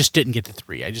 And I just didn't get to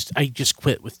 3. I just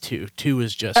quit with 2. 2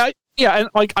 is just... and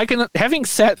like having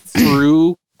sat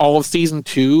through all of Season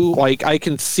 2, like I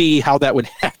can see how that would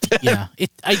happen. Yeah,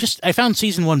 I found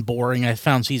Season 1 boring. I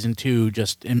found Season 2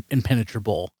 just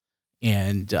impenetrable,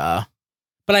 and but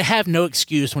I have no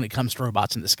excuse when it comes to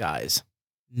Robots in Disguise.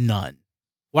 None.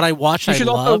 What I watched, you should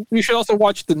also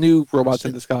watch the new Robots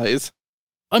in Disguise.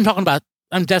 That's what I'm talking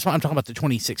about, the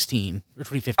 2016 or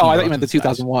 2015. Oh, I thought you meant the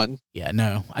 2001. Yeah,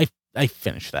 no, I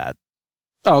finished that.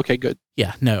 Oh, okay, good.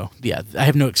 Yeah, no, yeah, I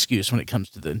have no excuse when it comes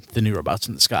to the new Robots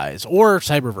in Disguise or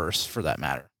Cyberverse for that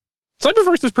matter.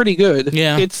 Cyberverse is pretty good.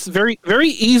 Yeah, it's very, very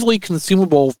easily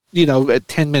consumable. At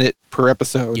 10 minutes per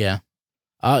episode. Yeah,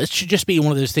 it should just be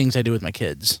one of those things I do with my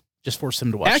kids. Just force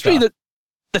them to watch. Actually,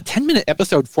 the 10-minute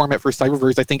episode format for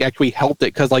Cyberverse, I think, actually helped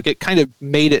it because like it kind of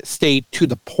made it stay to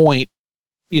the point,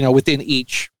 within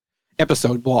each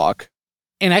episode block.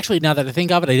 And actually, now that I think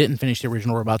of it, I didn't finish the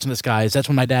original Robots in Disguise. That's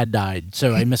when my dad died,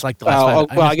 so I missed like the last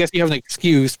 5. I guess you have an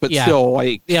excuse, but still,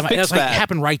 like, yeah, it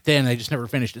happened right then. I just never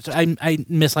finished it. So I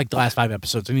missed like the last 5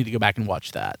 episodes. I need to go back and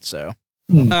watch that. So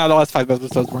the last 5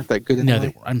 episodes weren't that good. Anyway. No, they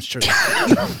were. I'm sure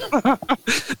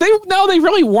they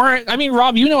really weren't. I mean,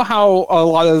 Rob, you know how a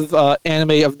lot of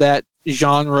anime of that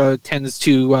genre tends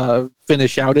to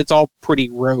finish out. It's all pretty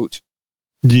rote.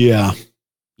 Yeah.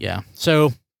 Yeah.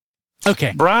 So.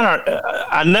 Okay, Brian,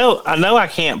 I know I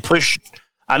can't push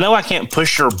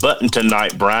your button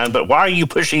tonight, Brian, but why are you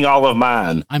pushing all of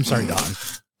mine? I'm sorry, Don.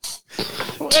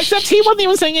 Except he wasn't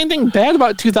even saying anything bad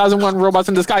about 2001 Robots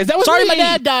in Disguise. That was sorry, me. My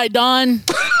dad died, Don.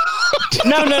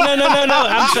 No.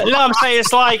 I'm saying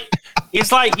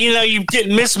it's like you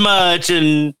didn't miss much,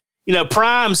 and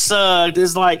Prime sucked.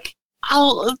 It's like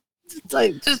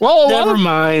never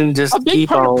mind. Just a big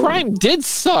part of Prime did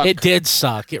suck. It did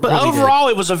suck. But really overall,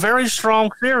 it was a very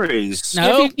strong series.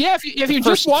 No, if you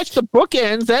just watch the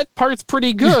bookends, that part's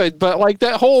pretty good. But like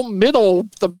that whole middle,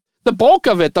 the bulk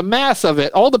of it, the mass of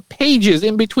it, all the pages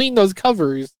in between those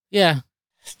covers,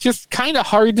 it's just kind of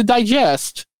hard to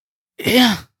digest.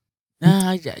 Yeah.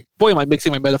 Boy, am I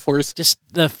mixing my metaphors. Just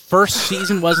the first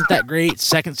season wasn't that great.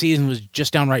 Second season was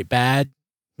just downright bad.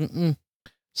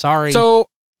 Sorry. So.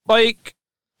 Like,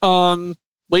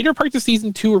 later parts of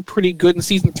season 2 were pretty good, and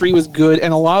season 3 was good,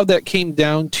 and a lot of that came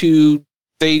down to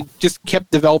they just kept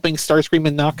developing Starscream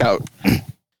and Knockout.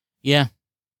 Yeah.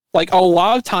 Like, a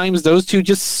lot of times, those two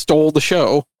just stole the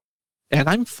show, and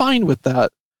I'm fine with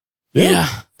that. Yeah.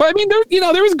 But I mean,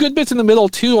 there was good bits in the middle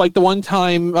too. Like the one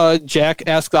time Jack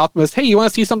asked Optimus, "Hey, you want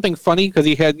to see something funny?" Because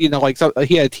he had, he had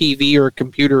a TV or a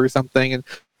computer or something, and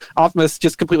Optimus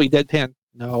just completely deadpan.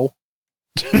 No.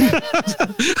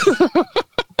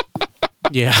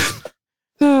 Yeah.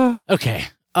 Okay.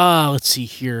 Let's see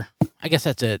here. I guess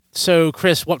that's it. So,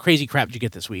 Chris, what crazy crap did you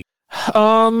get this week?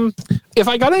 If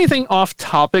I got anything off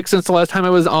topic since the last time I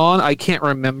was on, I can't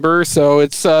remember. So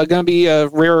it's gonna be a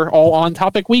rare all on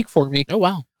topic week for me. Oh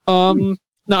wow.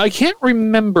 Now I can't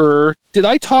remember. Did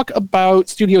I talk about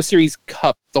Studio Series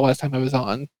Cup the last time I was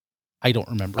on? I don't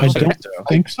remember. I don't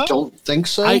think so. Don't think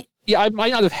so. I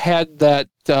might not have had that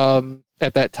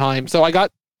at that time. So I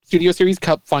got Studio Series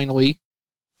Cup finally.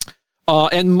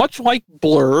 And much like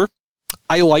Blur,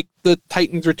 I like the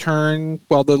Titans Return,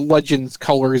 the Legends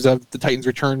colors of the Titans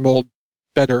Return mold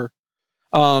better.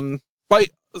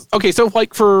 Okay, so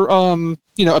like for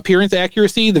appearance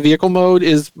accuracy, the vehicle mode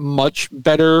is much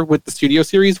better with the Studio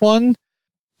Series one,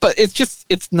 but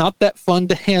it's not that fun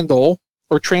to handle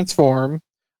or transform.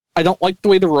 I don't like the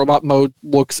way the robot mode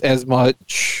looks as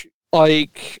much.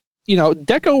 Like,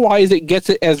 deco wise, it gets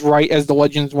it as right as the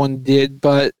Legends one did,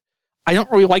 but I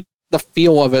don't really like the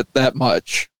feel of it that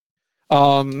much.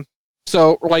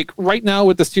 So like right now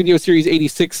with the Studio Series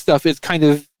 86 stuff, it's kind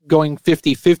of going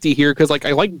 50-50 here because like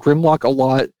I like Grimlock a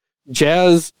lot.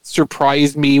 Jazz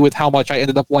surprised me with how much I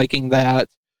ended up liking that,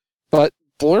 but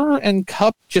Blur and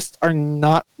Cup just are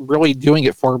not really doing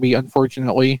it for me,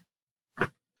 unfortunately.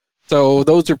 So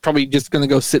those are probably just going to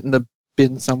go sit in the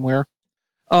bin somewhere.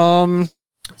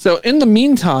 So in the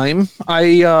meantime,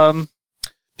 I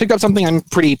picked up something I'm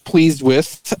pretty pleased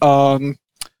with.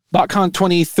 BotCon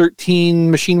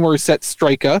 2013 Machine Wars set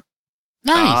Strika.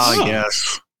 Nice.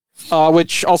 Yes.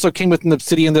 Which also came with an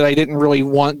Obsidian that I didn't really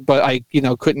want, but I,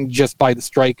 couldn't just buy the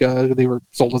Strika. They were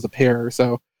sold as a pair.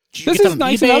 So Did you this get is them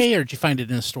nice on eBay enough. or did you find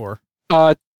it in a store?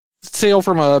 Sale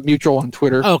from a mutual on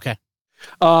Twitter. Oh, okay.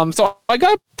 So I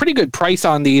got a pretty good price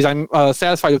on these. I'm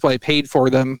satisfied with what I paid for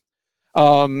them.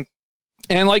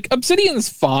 And like Obsidian's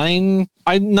fine.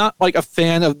 I'm not like a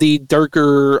fan of the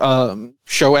darker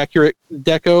show accurate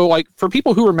deco. Like for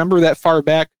people who remember that far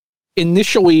back,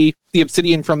 initially the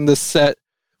Obsidian from this set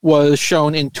was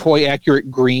shown in toy accurate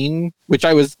green, which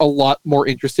I was a lot more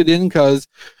interested in because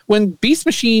when Beast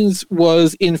Machines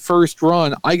was in first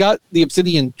run, I got the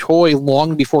Obsidian toy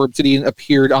long before Obsidian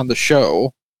appeared on the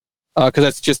show. Because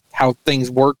that's just how things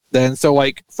work then. So,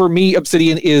 like, for me,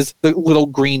 Obsidian is the little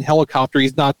green helicopter.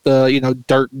 He's not the,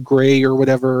 dark gray or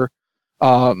whatever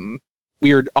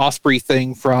weird Osprey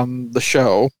thing from the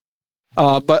show.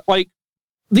 But, like,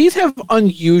 these have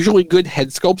unusually good head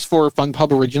sculpts for a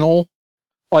FunPub original.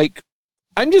 Like,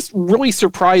 I'm just really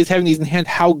surprised having these in hand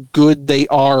how good they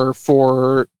are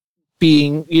for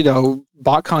being,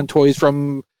 BotCon toys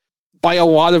from, by a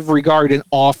lot of regard, an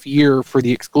off year for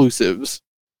the exclusives.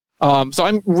 So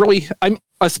I'm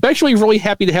especially really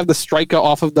happy to have the Strika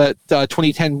off of that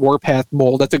 2010 Warpath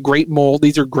mold. That's a great mold.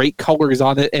 These are great colors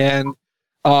on it. And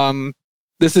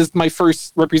this is my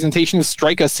first representation of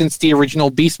Strika since the original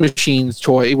Beast Machines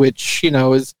toy, which,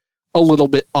 is a little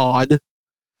bit odd.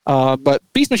 But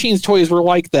Beast Machines toys were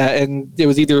like that, and it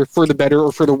was either for the better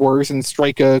or for the worse, and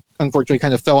Strika, unfortunately,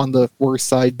 kind of fell on the worse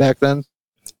side back then.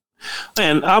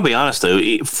 And I'll be honest,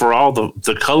 though, for all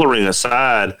the coloring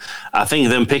aside, I think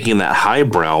them picking that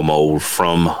highbrow mold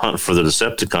from Hunt for the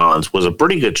Decepticons was a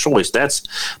pretty good choice. That's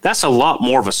a lot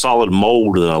more of a solid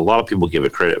mold than a lot of people give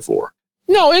it credit for.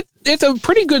 No, it's a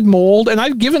pretty good mold, and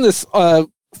I've given this a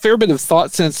fair bit of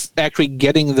thought since actually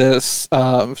getting this,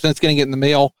 since getting it in the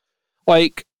mail.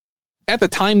 Like, at the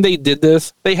time they did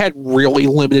this, they had really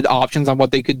limited options on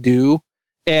what they could do.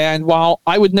 And while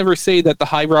I would never say that the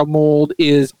highbrow mold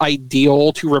is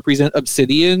ideal to represent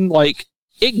Obsidian, like,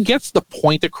 it gets the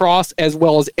point across as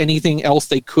well as anything else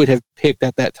they could have picked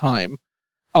at that time.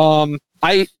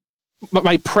 My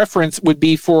preference would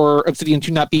be for Obsidian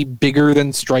to not be bigger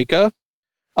than Strika.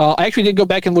 I actually did go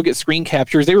back and look at screen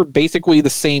captures. They were basically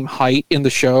the same height in the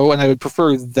show, and I would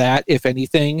prefer that, if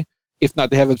anything, if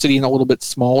not to have Obsidian a little bit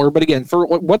smaller. But again, for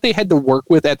what they had to work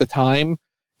with at the time,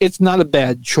 it's not a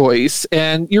bad choice.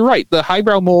 And you're right, the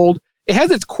highbrow mold, it has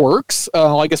its quirks,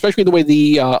 like especially the way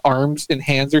the arms and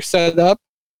hands are set up.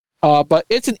 But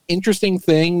it's an interesting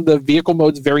thing. The vehicle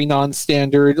mode's very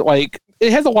non-standard. Like,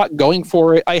 it has a lot going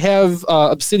for it. I have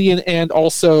Obsidian, and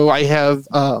also I have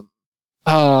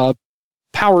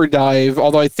Power Dive,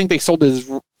 although I think they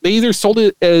either sold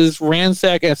it as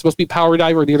Ransack and it's supposed to be Power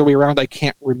Dive, or the other way around. I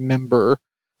can't remember.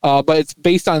 But it's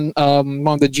based on one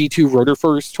of the G2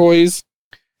 Rotorforce toys.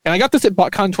 And I got this at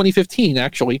BotCon 2015,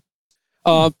 actually.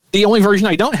 The only version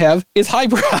I don't have is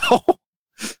highbrow.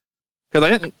 because I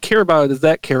didn't care about it as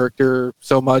that character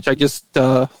so much. I just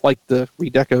liked the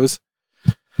redecos.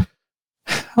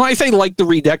 When I say like the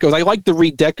redecos, I like the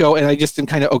redeco, and I just am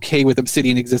kind of okay with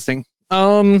Obsidian existing.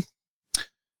 So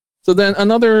then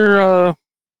another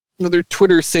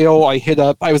Twitter sale I hit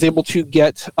up. I was able to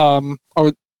get an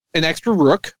extra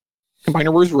Rook,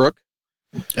 Combiner Wars Rook.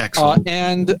 Excellent.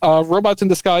 And Robots in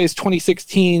Disguise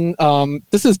 2016.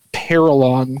 This is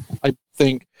Paralon, I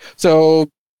think. So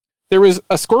there was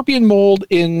a Scorpion mold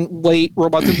in late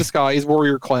Robots in Disguise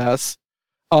Warrior class.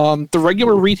 The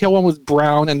regular retail one was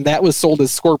brown, and that was sold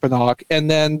as Scorponok. And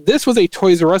then this was a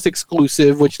Toys R Us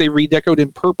exclusive, which they redecoed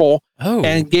in purple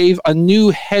and gave a new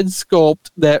head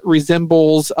sculpt that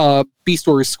resembles Beast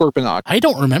Wars Scorponok. I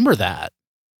don't remember that.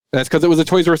 That's because it was a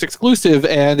Toys R Us exclusive,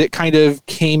 and it kind of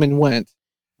came and went.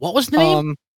 What was the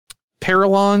name?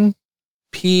 Paralon,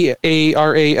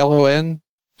 Paralon.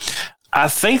 I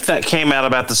think that came out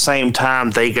about the same time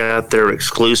they got their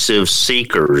exclusive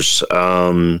Seekers.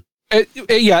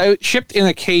 It shipped in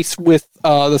a case with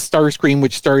the Starscream,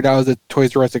 which started out as a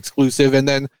Toys R Us exclusive, and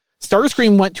then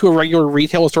Starscream went to a regular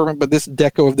retail assortment, but this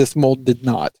deco of this mold did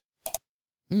not.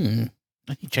 I can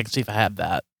check and see if I have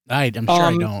that. I'm sure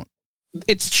I don't.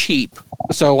 It's cheap,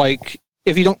 so like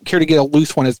if you don't care to get a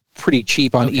loose one, it's pretty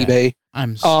cheap on eBay.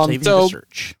 I'm saving the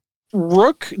search.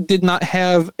 Rook did not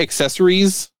have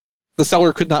accessories. The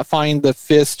seller could not find the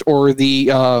fist or the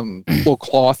little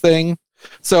claw thing.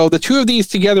 So the two of these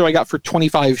together I got for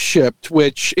 $25 shipped,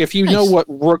 which if you know what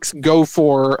Rooks go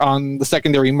for on the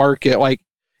secondary market, like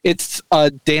it's a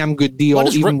damn good deal. What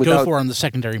does even Rook go for on the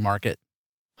secondary market?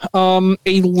 A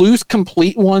loose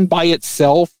complete one by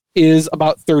itself is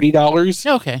about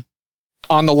 $30. Okay.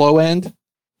 On the low end.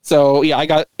 So yeah, I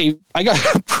got a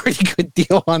pretty good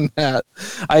deal on that.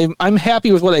 I'm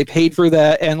happy with what I paid for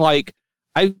that, and like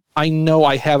I know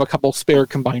I have a couple spare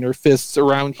combiner fists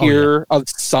around here of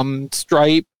some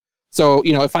stripe. So,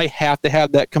 you know, if I have to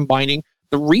have that combining,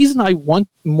 the reason I want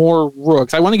more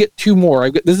Rooks, I want to get two more.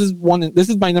 This is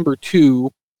my number 2.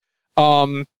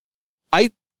 I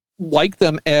like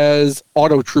them as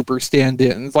auto trooper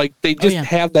stand-ins. Like they just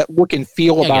have that look and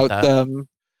feel about them.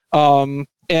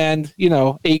 And, you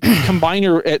know, a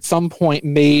combiner at some point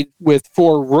made with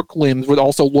 4 Rook limbs would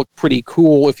also look pretty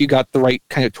cool if you got the right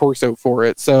kind of torso for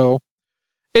it. So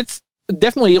it's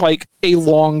definitely like a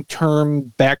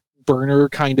long-term back burner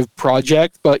kind of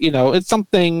project, but, you know, it's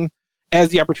something as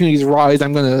the opportunities rise,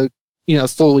 I'm going to, you know,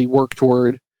 slowly work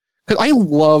toward. Because I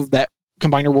love that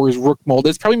Combiner Wars Rook mold.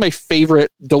 It's probably my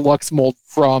favorite deluxe mold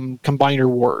from Combiner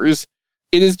Wars.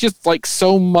 It is just like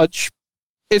so much.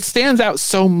 It stands out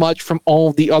so much from all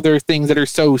of the other things that are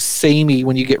so samey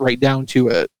when you get right down to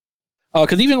it.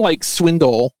 Because even like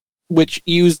Swindle, which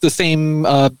used the same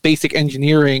basic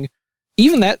engineering,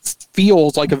 even that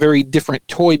feels like a very different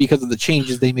toy because of the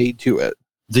changes they made to it.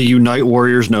 The Unite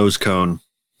Warriors nose cone.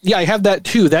 Yeah, I have that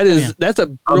too. That's a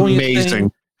brilliant amazing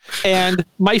thing. And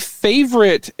my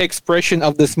favorite expression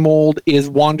of this mold is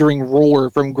Wandering Roller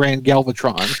from Grand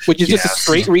Galvatron, which is just a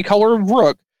straight recolor of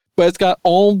Rook. But it's got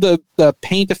all the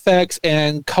paint effects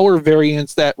and color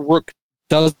variants that Rook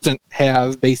doesn't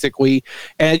have, basically.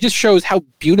 And it just shows how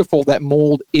beautiful that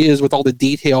mold is with all the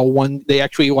detail when they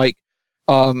actually, like,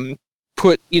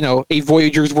 put, you know, a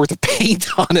Voyager's worth of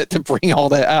paint on it to bring all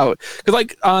that out. Because,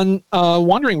 like, on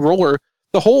Wandering Roller,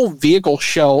 the whole vehicle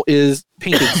shell is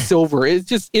painted silver. It's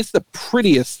the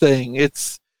prettiest thing.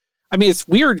 It's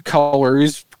weird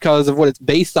colors because of what it's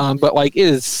based on, but, like, it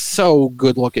is so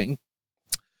good looking.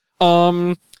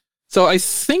 So I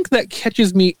think that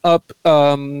catches me up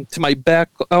to my back.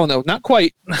 Oh no, not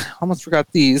quite. Almost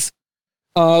forgot these.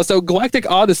 So Galactic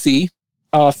Odyssey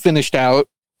finished out,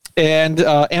 and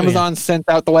Amazon sent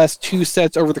out the last 2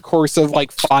 sets over the course of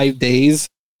like 5 days,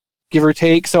 give or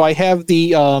take. So I have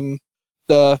the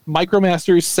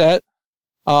Micromasters set.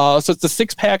 So it's the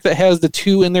 6-pack that has the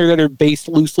 2 in there that are based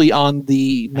loosely on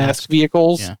the mask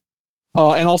vehicles. Yeah.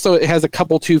 And also it has a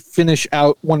couple to finish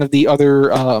out one of the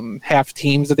other half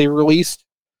teams that they released.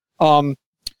 You'll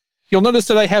notice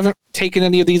that I haven't taken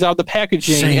any of these out of the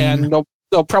packaging, and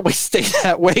they'll probably stay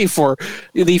that way for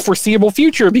the foreseeable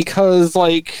future because,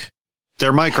 like,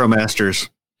 they're Micromasters.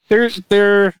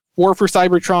 They're War for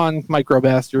Cybertron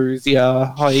Micromasters.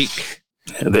 Yeah, like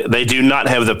they do not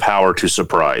have the power to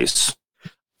surprise.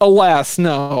 Alas,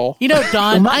 no. You know,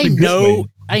 Don,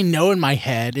 I know in my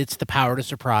head it's the power to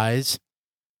surprise,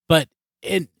 but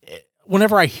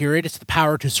whenever I hear it, it's the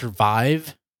power to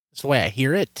survive. That's the way I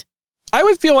hear it. I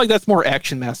would feel like that's more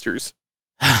Action Masters.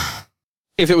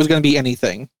 If it was going to be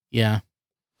anything. Yeah.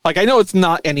 Like, I know it's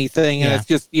not anything, and it's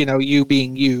just, you know, you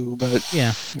being you, but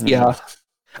yeah.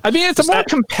 I mean, it's a more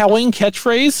compelling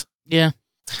catchphrase. Yeah.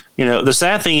 You know, the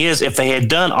sad thing is, if they had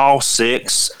done all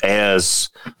 6 as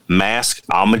mask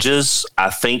homages, I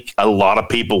think a lot of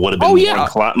people would have been more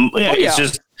inclined. Yeah, it's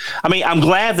just, I mean, I'm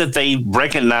glad that they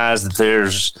recognize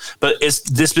that but it's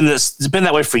been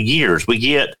that way for years. We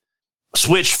get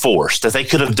Switch Force that they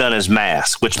could have done as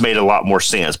mask, which made a lot more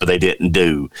sense, but they didn't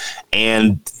do.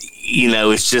 And, you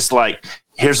know, it's just like,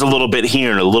 here's a little bit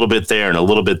here and a little bit there and a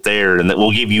little bit there, and that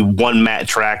we'll give you one Matt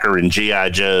Tracker and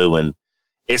G.I. Joe, and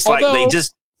it's like they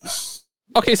just.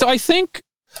 Okay, so I think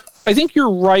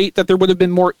you're right that there would have been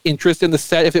more interest in the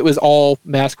set if it was all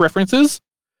mask references,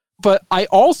 but I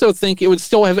also think it would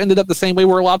still have ended up the same way,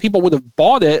 where a lot of people would have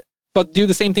bought it, but do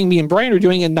the same thing me and Brian are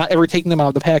doing and not ever taking them out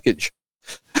of the package.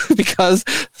 Because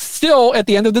still, at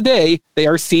the end of the day, they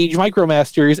are Siege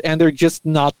Micromasters, and they're just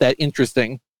not that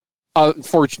interesting.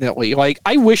 Unfortunately, like,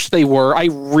 I wish they were. I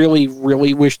really,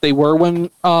 really wish they were. When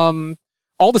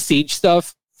all the Siege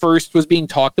stuff first was being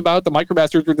talked about, the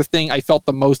Micromasters were the thing I felt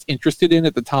the most interested in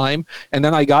at the time. And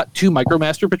then I got 2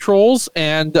 Micromaster patrols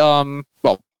and, 2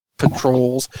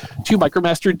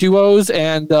 Micromaster duos,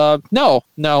 and no.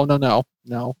 The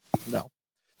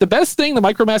best thing the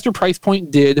Micromaster price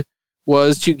point did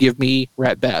was to give me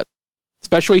Rat Bat,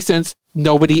 especially since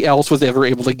nobody else was ever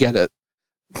able to get it.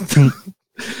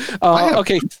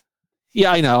 Okay.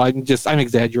 Yeah, I know. I'm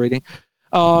exaggerating.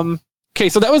 Okay,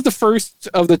 so that was the first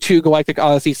of the 2 Galactic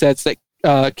Odyssey sets that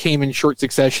came in short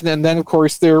succession. And then, of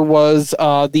course, there was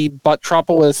the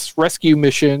Botropolis Rescue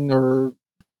Mission or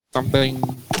something.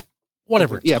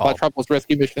 Whatever it's called. Botropolis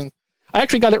Rescue Mission. I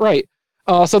actually got it right.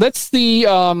 So that's the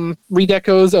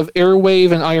redecos of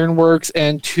Airwave and Ironworks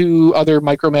and 2 other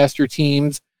Micromaster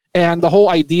teams. And the whole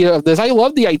idea of this, I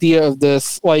love the idea of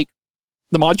this. Like,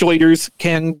 the modulators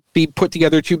can be put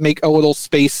together to make a little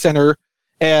space center.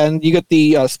 And you get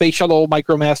the Space Shuttle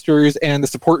Micromasters and the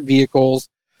support vehicles.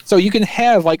 So you can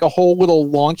have like a whole little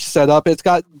launch setup. It's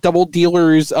got Double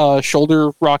Dealer's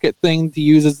shoulder rocket thing to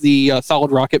use as the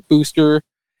solid rocket booster.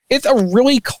 It's a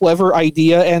really clever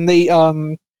idea. And they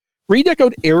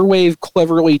redecoed Airwave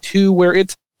cleverly too, where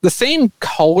it's the same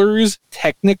colors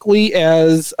technically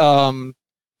as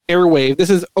Airwave. This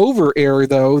is Over Air,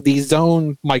 though, the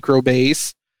Zone micro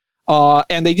base.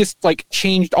 And they just like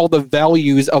changed all the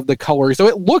values of the color. So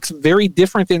it looks very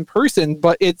different in person,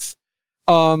 but it's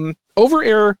Over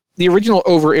Air, the original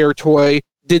Over Air toy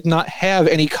did not have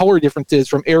any color differences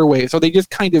from Airwave. So they just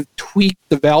kind of tweaked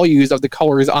the values of the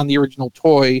colors on the original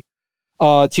toy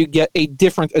to get a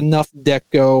different enough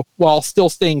deco while still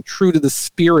staying true to the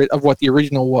spirit of what the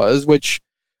original was, which,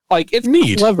 like, it's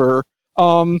neat. Clever.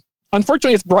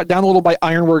 Unfortunately, it's brought down a little by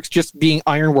Ironworks just being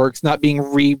Ironworks, not being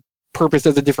repurposed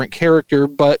as a different character.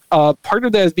 But part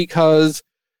of that is because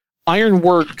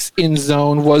Ironworks in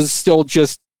Zone was still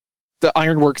just the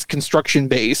Ironworks construction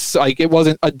base. Like, it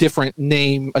wasn't a different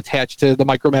name attached to the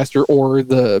Micromaster or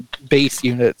the base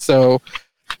unit. So,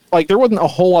 like, there wasn't a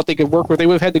whole lot they could work with. They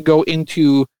would have had to go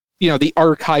into, the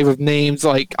archive of names.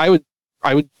 Like, I would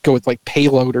go with like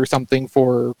Payload or something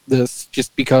for this,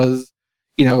 just because,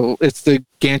 it's the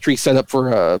gantry setup for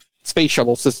a space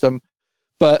shuttle system.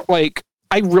 But like,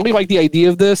 I really like the idea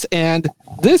of this, and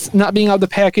this not being out of the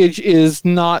package is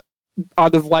not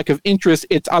out of lack of interest.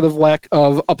 It's out of lack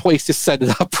of a place to set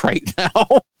it up right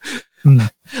now.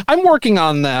 I'm working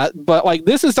on that, but like,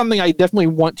 this is something I definitely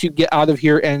want to get out of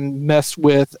here and mess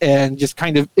with and just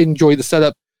kind of enjoy the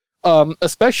setup,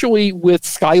 especially with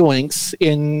Skylynx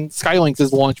in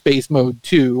Skylynx's launch base mode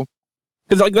too,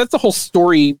 because like, that's the whole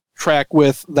story track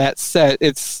with that set.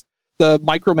 It's the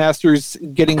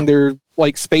Micromasters getting their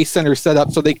like space center set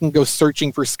up so they can go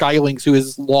searching for Skylynx, who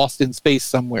is lost in space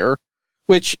somewhere,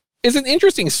 which is an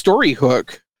interesting story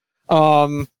hook,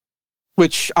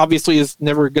 which obviously is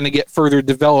never going to get further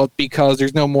developed because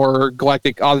there's no more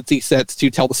Galactic Odyssey sets to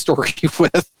tell the story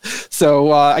with.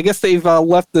 So I guess they've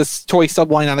left this toy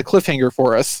subline on a cliffhanger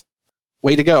for us.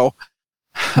 Way to go.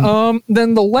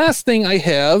 Then the last thing I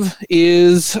have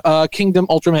is Kingdom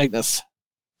Ultra Magnus.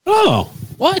 Oh,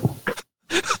 what?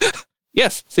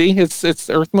 Yes, see, it's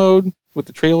Earth mode with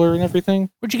the trailer and everything.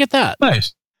 Where'd you get that?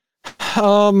 Nice.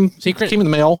 Secret. It came in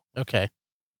the mail. Okay.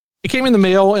 It came in the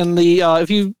mail, and the if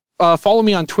you follow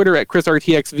me on Twitter at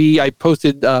ChrisRTXV, I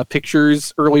posted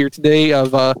pictures earlier today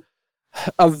of a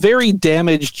very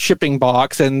damaged shipping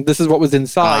box, and this is what was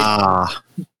inside.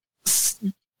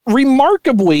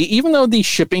 Remarkably, even though the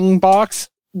shipping box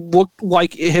looked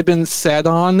like it had been sat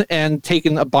on and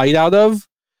taken a bite out of,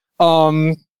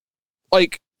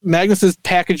 like, Magnus's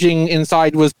packaging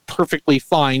inside was perfectly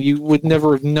fine. You would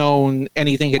never have known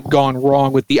anything had gone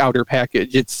wrong with the outer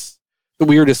package. It's the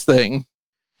weirdest thing.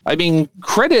 I mean,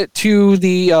 credit to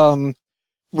the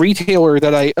retailer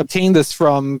that I obtained this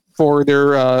from for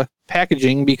their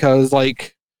packaging, because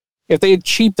like if they had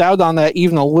cheaped out on that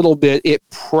even a little bit, it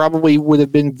probably would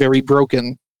have been very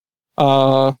broken.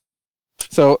 So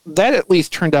that at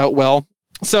least turned out well.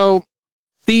 So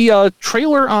the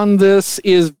trailer on this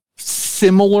is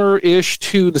similar-ish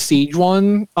to the Siege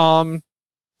one.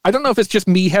 I don't know if it's just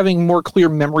me having more clear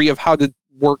memory of how to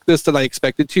work this than I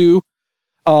expected to,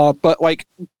 but like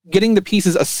getting the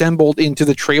pieces assembled into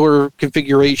the trailer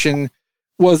configuration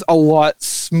was a lot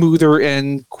smoother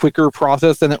and quicker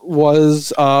process than it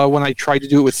was when I tried to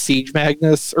do it with Siege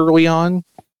Magnus early on.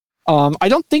 I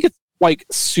don't think it's like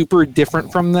super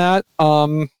different from that.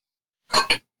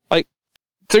 Like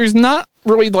there's not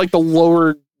really like the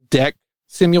lower deck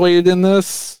simulated in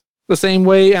this the same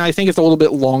way, and I think it's a little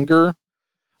bit longer.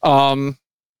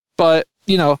 But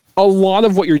you know, a lot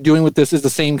of what you're doing with this is the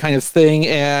same kind of thing,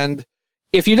 and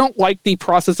if you don't like the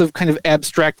process of kind of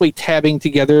abstractly tabbing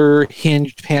together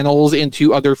hinged panels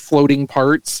into other floating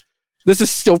parts, this is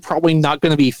still probably not going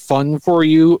to be fun for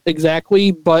you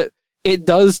exactly, but it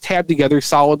does tab together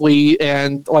solidly,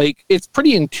 and like it's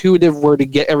pretty intuitive where to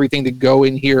get everything to go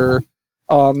in here.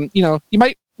 You know, you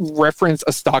might reference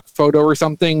a stock photo or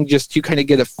something just to kind of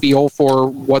get a feel for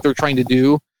what they're trying to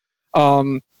do.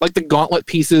 Like the gauntlet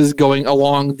pieces going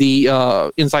along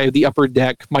the inside of the upper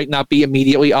deck might not be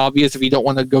immediately obvious if you don't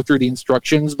want to go through the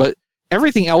instructions, but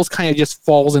everything else kind of just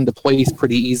falls into place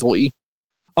pretty easily.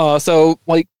 So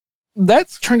like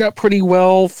that's turned out pretty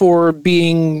well for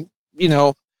being, you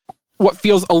know, what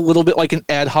feels a little bit like an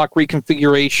ad hoc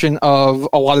reconfiguration of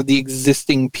a lot of the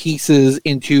existing pieces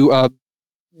into a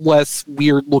less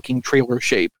weird looking trailer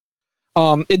shape.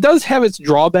 It does have its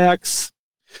drawbacks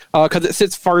because it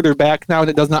sits farther back now and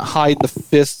it does not hide the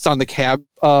fists on the cab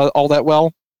all that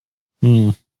well,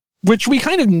 which we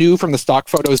kind of knew from the stock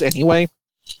photos anyway.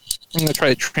 I'm going to try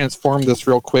to transform this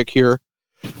real quick here.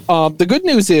 The good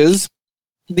news is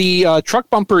the truck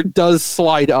bumper does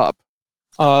slide up.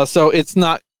 So it's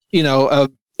not, you know,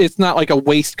 it's not like a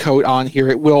waistcoat on here.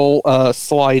 It will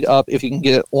slide up if you can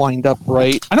get it lined up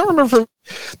right. I don't remember,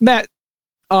 Matt,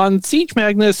 on Siege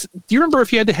Magnus, do you remember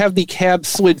if you had to have the cab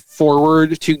slid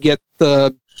forward to get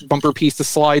the bumper piece to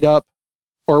slide up?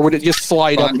 Or would it just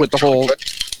slide up with the whole...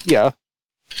 Yeah.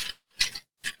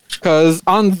 Because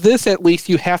on this, at least,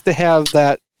 you have to have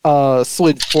that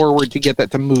slid forward to get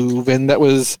that to move, and that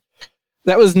was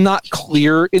not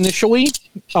clear initially,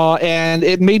 and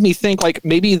it made me think like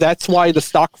maybe that's why the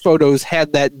stock photos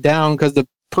had that down, because the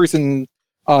person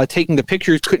taking the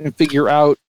pictures couldn't figure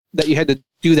out that you had to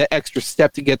do that extra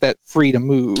step to get that free to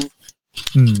move.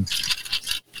 Let's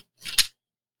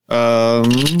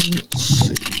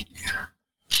see.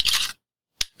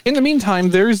 In the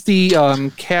meantime, there's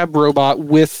the cab robot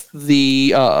with the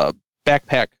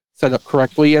backpack set up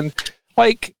correctly, and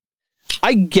like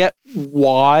I get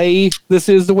why this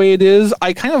is the way it is.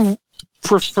 I kind of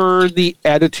prefer the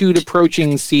attitude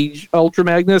approaching Siege Ultra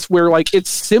Magnus, where like it's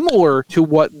similar to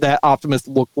what that Optimus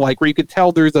looked like, where you could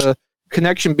tell there's a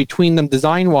connection between them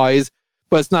design-wise,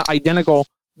 but it's not identical.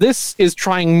 This is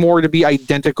trying more to be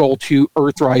identical to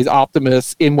Earthrise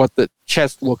Optimus in what the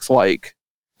chest looks like.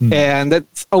 And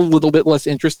that's a little bit less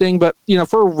interesting, but you know,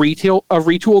 for a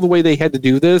retool the way they had to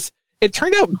do this, it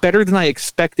turned out better than I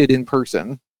expected in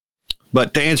person.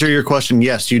 But to answer your question,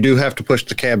 yes, you do have to push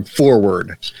the cab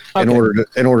forward in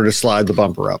order to slide the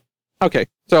bumper up. Okay,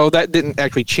 so that didn't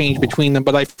actually change between them,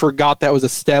 but I forgot that was a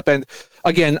step. And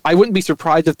again, I wouldn't be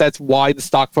surprised if that's why the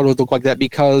stock photos look like that,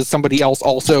 because somebody else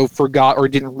also forgot or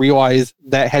didn't realize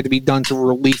that had to be done to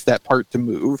release that part to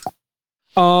move.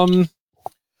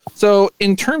 So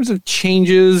in terms of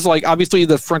changes, like obviously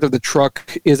the front of the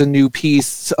truck is a new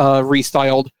piece,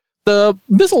 restyled. The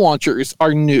missile launchers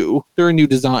are new. They're a new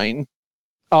design.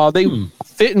 They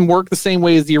fit and work the same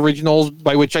way as the originals,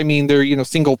 by which I mean they're, you know,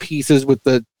 single pieces with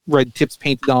the red tips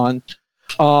painted on.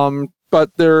 But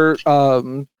they're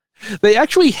they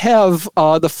actually have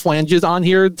the flanges on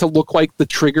here to look like the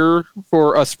trigger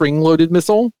for a spring-loaded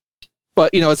missile.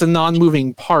 But, you know, it's a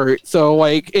non-moving part. So,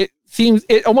 like, it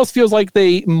almost feels like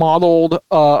they modeled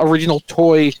original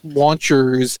toy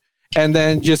launchers and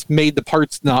then just made the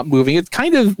parts not moving. It's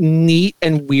kind of neat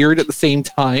and weird at the same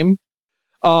time.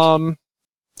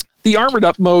 The armored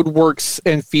up mode works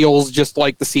and feels just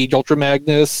like the Siege Ultra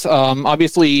Magnus.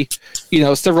 Obviously, you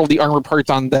know, several of the armor parts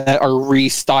on that are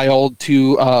restyled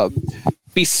to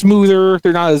be smoother.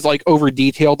 They're not as like over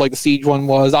detailed like the Siege one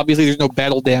was. Obviously, there's no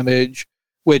battle damage,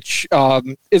 which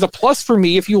is a plus for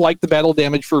me if you like the battle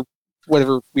damage for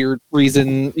whatever weird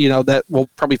reason. You know, that will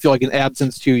probably feel like an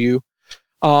absence to you.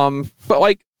 But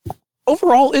like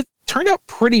overall, it turned out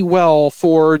pretty well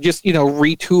for just, you know,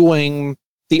 retooling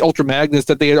the Ultra Magnus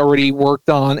that they had already worked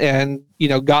on and,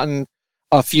 gotten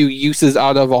a few uses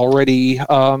out of already.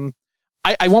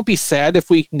 I won't be sad if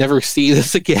we never see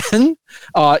this again,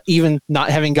 even not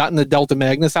having gotten the Delta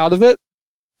Magnus out of it.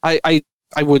 I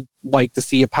would like to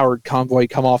see a powered convoy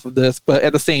come off of this, but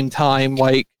at the same time,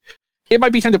 it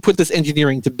might be time to put this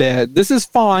engineering to bed. This is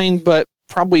fine, but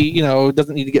probably,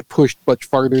 doesn't need to get pushed much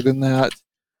farther than that.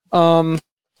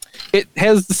 It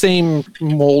has the same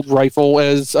mold rifle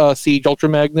as Siege Ultra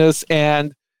Magnus,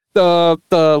 and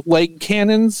the leg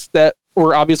cannons that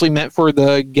were obviously meant for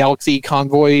the Galaxy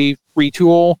Convoy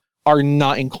retool are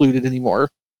not included anymore.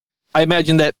 I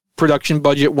imagine that production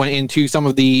budget went into some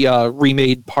of the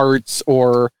remade parts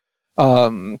or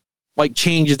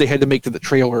changes they had to make to the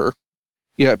trailer.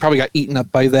 It probably got eaten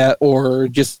up by that, or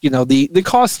just, the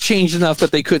cost changed enough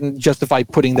that they couldn't justify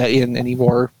putting that in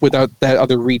anymore without that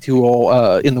other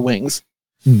retool in the wings.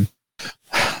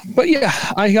 But yeah,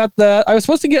 I got that. I was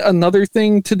supposed to get another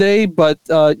thing today, but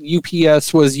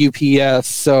UPS was UPS,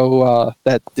 so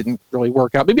that didn't really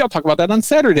work out. Maybe I'll talk about that on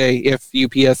Saturday if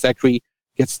UPS actually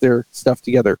gets their stuff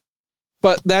together.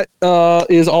 But that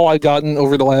is all I've gotten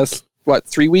over the last,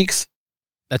 3 weeks?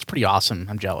 That's pretty awesome.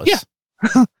 I'm jealous. Yeah.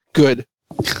 Good.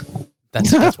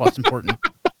 That's what's important.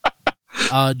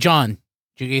 John,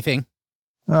 did you get anything?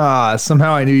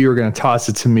 Somehow I knew you were going to toss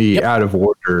it to me out of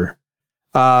order.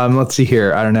 Let's see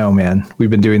here. I don't know, man. We've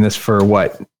been doing this for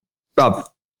about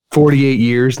 48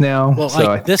 years now. Well,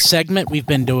 so this segment we've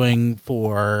been doing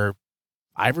for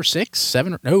 5 or 6,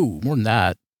 7, no, more than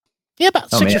that. Yeah, about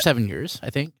 6 or 7 years, I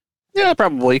think. Yeah,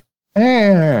 probably. All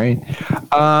right.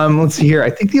 Let's see here. I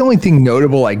think the only thing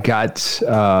notable I got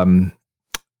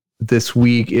this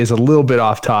week is a little bit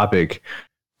off topic,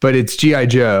 but it's G.I.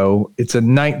 Joe. It's a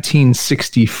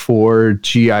 1964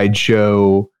 G.I.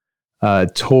 Joe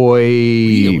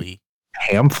toy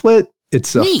pamphlet.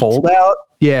 It's a fold out.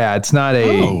 Yeah, it's not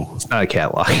a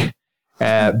catalog.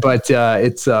 But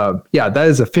it's that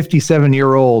is a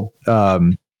 57-year-old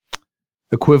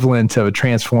equivalent of a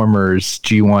Transformers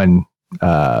G1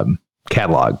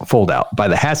 catalog fold out by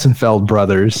the Hassenfeld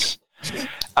brothers.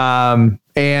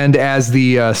 And as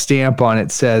the stamp on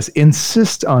it says,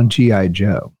 insist on G.I.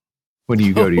 Joe when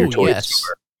you go to your toy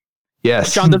store.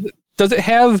 Yes. John, does it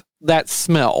have that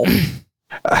smell? You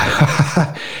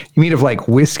mean of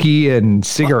whiskey and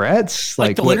cigarettes?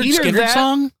 Like the Leonard Skinner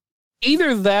song?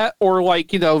 Either that or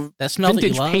that smell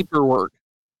vintage that you paperwork.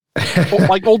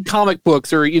 Like old comic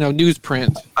books or,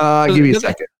 newsprint. Give me a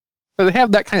second. Does it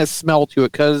have that kind of smell to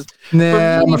it? Because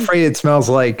I'm afraid it smells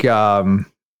like the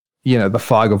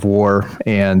fog of war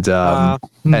and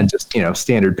just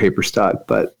standard paper stock,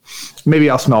 but maybe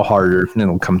I'll smell harder and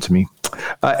it'll come to me.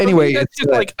 Anyway, it's just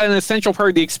an essential part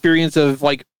of the experience of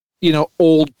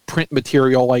old print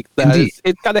material like that. Indeed.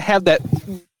 It's got to have that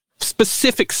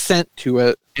specific scent to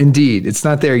it. Indeed, it's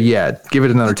not there yet. Give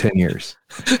it another 10 years.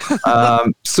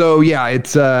 So yeah,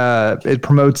 it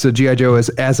promotes G.I. Joe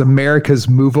as America's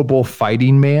movable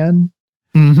fighting man.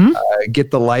 Mm-hmm.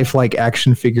 Get the lifelike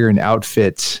action figure and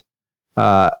outfit.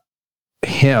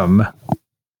 Him.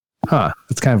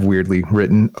 That's kind of weirdly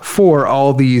written for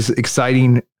all these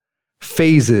exciting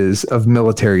phases of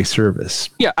military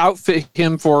service. Yeah, outfit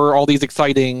him for all these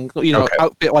exciting,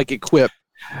 outfit like equip.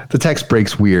 The text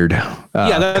breaks weird.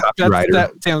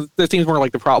 That seems more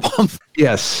like the problem.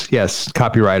 Yes.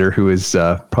 Copywriter who is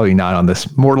probably not on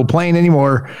this mortal plane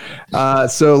anymore.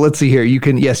 So let's see here. You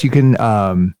can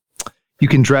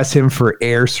dress him for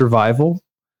air survival.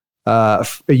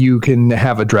 You can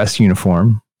have a dress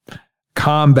uniform,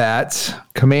 combat,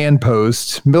 command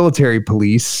post, military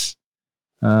police.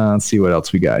 Let's see what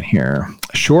else we got here.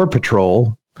 Shore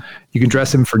patrol. You can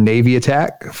dress him for Navy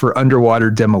attack, for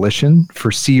underwater demolition,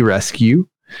 for sea rescue.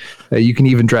 You can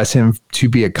even dress him to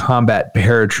be a combat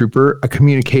paratrooper, a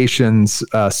communications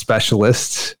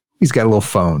specialist. He's got a little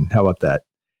phone. How about that?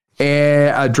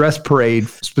 And a dress parade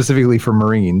specifically for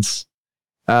Marines,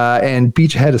 and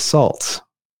beachhead assault.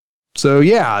 So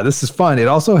yeah, this is fun. It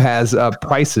also has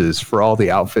prices for all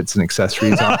the outfits and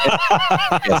accessories on it.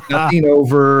 It's nothing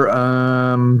over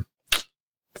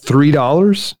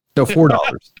 $3. No, $4.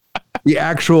 The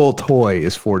actual toy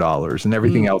is $4, and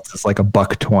everything else is like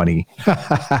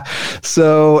 $1.20.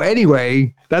 So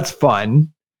anyway, that's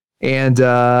fun, and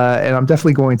I'm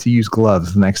definitely going to use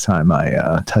gloves the next time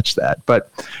I touch that.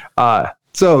 But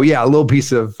so yeah, a little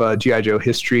piece of G.I. Joe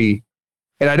history.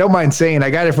 And I don't mind saying I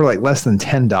got it for less than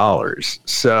 $10.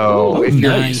 So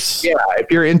if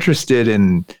you're interested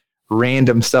in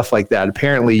random stuff like that,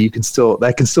 apparently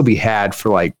that can still be had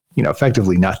for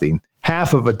effectively nothing.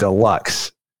 Half of a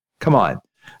deluxe. Come on.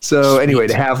 So anyway,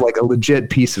 to have like a legit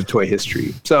piece of toy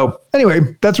history. So anyway,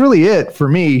 that's really it for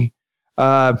me.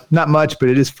 Not much, but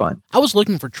it is fun. I was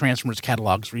looking for Transformers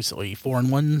catalogs recently, foreign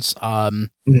ones.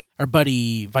 Our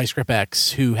buddy Vice Grip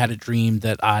X, who had a dream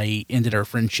that I ended our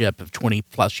friendship of 20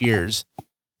 plus years a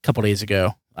couple days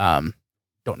ago.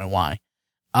 Don't know why.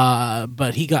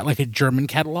 But he got like a German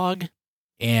catalog,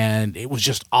 and it was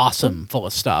just awesome, full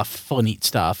of neat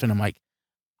stuff. And I'm like,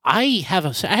 I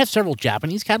have several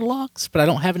Japanese catalogs, but I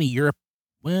don't have any Europe.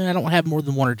 Well, I don't have more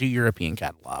than one or two European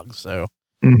catalogs. So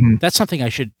that's something I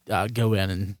should go in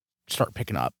and start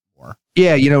picking up more.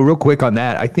 Yeah, real quick on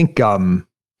that, I think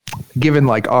given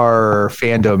like our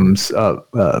fandom's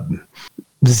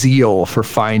zeal for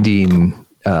finding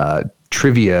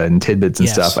trivia and tidbits and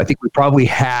stuff, I think we probably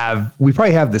have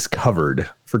this covered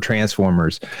for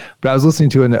Transformers. But I was listening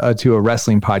to a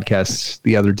wrestling podcast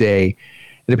the other day,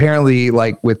 and apparently,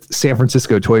 like with San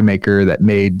Francisco toy maker that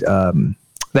made that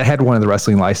had one of the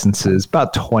wrestling licenses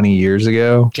about 20 years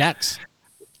ago. Jax.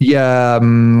 Yeah,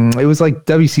 it was like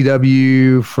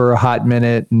WCW for a hot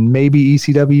minute, and maybe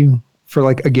ECW for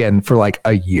like a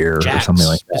year or something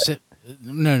like that.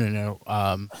 No.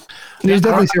 It was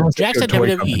definitely San Francisco Jax at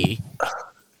WWE.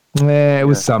 It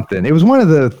was something. It was one of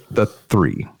the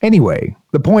three. Anyway,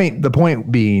 the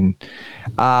point being,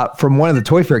 from one of the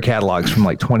Toy Fair catalogs from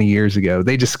like 20 years ago,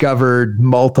 they discovered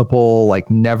multiple like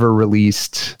never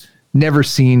released, never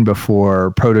seen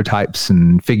before prototypes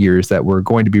and figures that were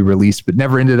going to be released but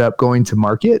never ended up going to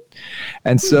market.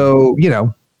 And so,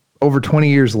 over 20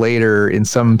 years later, in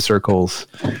some circles,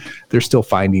 they're still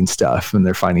finding stuff, and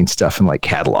they're finding stuff in like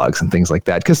catalogs and things like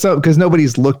that. Because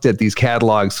nobody's looked at these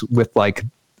catalogs with like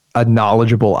a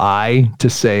knowledgeable eye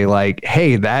to say like,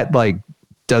 hey, that like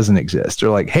doesn't exist, or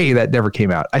like, hey, that never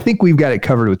came out. I think we've got it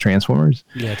covered with Transformers.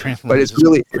 Yeah, Transformers. But it's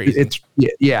really crazy.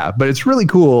 But it's really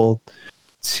cool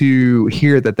to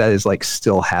hear that is like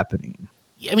still happening.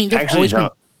 I mean, there's always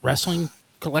been wrestling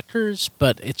collectors,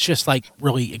 but it's just like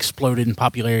really exploded in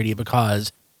popularity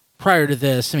because prior to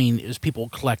this, I mean, it was people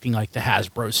collecting like the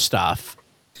Hasbro stuff,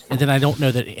 and then I don't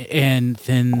know that, and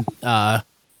then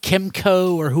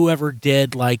Kimco or whoever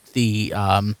did like the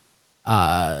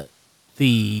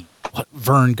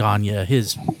Vern Gagne,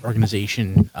 his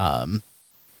organization, AWA,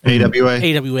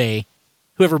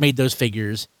 whoever made those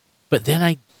figures, but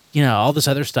then all this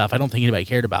other stuff I don't think anybody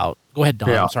cared about. Go ahead, Don.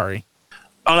 Yeah. I'm sorry.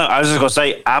 Oh no, I was just going to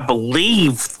say, I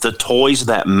believe the Toys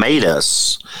That Made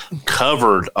Us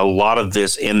covered a lot of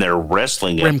this in their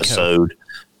wrestling episode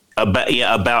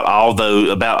about all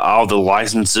the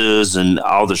licenses and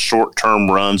all the short-term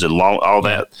runs and all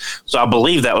that. So I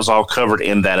believe that was all covered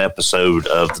in that episode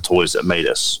of the Toys That Made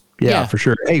Us. Yeah, for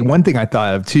sure. Hey, one thing I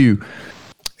thought of too,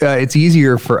 it's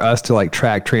easier for us to like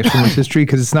track Transformers history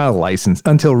because it's not a license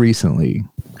until recently.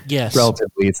 Yes.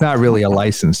 Relatively. It's not really a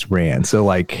licensed brand. So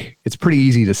like it's pretty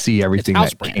easy to see everything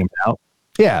that came out.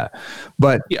 Yeah.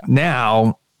 But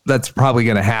now that's probably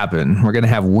going to happen. We're going to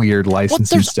have weird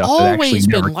licensing stuff that actually there's always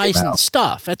never been licensed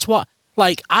stuff. That's what,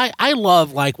 like, I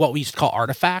love like what we used to call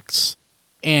artifacts.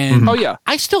 And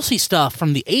I still see stuff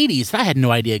from the 80s that I had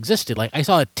no idea existed. Like I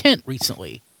saw a tent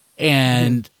recently,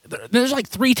 and there's like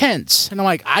 3 tents, and I'm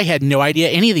like, I had no idea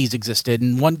any of these existed.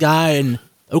 And one guy in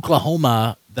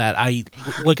Oklahoma that I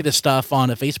look at his stuff on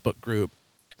a Facebook group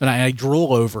that I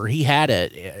drool over, he had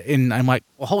it, and I'm like,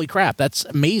 well, holy crap, that's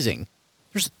amazing.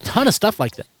 There's a ton of stuff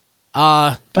like that.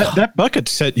 That bucket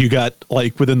set you got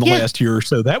like within the last year or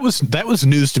so, that was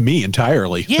news to me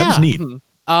entirely. Yeah. That was neat.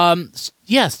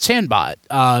 Sandbot.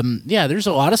 There's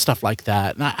a lot of stuff like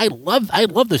that, and I love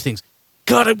those things.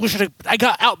 God, I wish I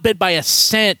got outbid by a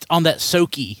cent on that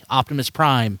Soki Optimus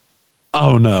Prime.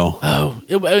 Oh no!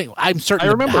 I'm certain.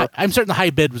 I remember. I'm certain the high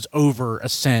bid was over a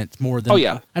cent more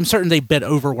than. I'm certain they bid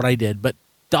over what I did, but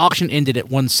the auction ended at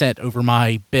 1 cent over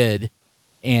my bid,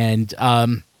 and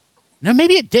no,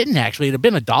 maybe it didn't actually. It'd have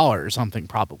been $1 or something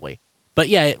probably. But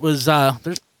yeah, it was.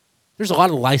 There's a lot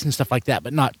of licensed stuff like that,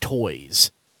 but not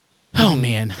toys. Oh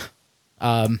man.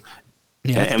 And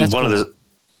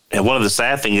one of the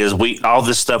sad things is all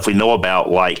this stuff we know about,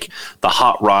 like the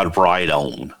hot rod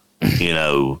ride-on,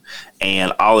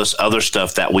 and all this other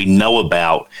stuff that we know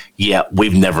about, yet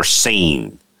we've never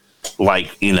seen,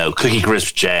 like Cookie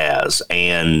Crisp Jazz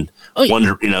and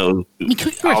Wonder,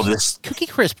 all this Cookie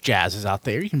Crisp Jazz is out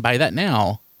there. You can buy that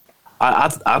now. I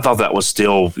thought that was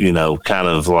still kind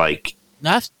of like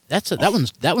that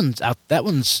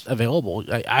one's available.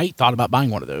 I thought about buying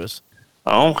one of those.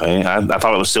 Okay, I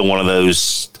thought it was still one of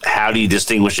those. How do you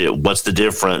distinguish it? What's the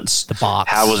difference? The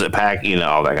box. How was it packed?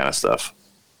 All that kind of stuff.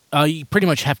 You pretty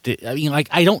much have to. I mean, like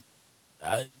I don't.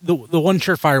 The one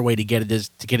surefire way to get it is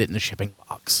to get it in the shipping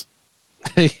box.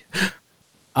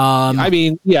 I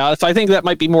mean, yeah. So I think that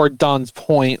might be more Don's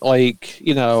point. Like,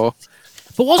 you know,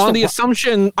 but on the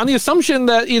assumption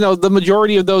that, you know, the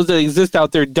majority of those that exist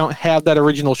out there don't have that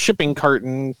original shipping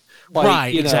carton. Like,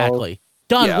 right, you know, exactly.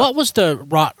 Don, yeah. what was the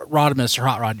Rodimus or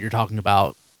Hot Rod you're talking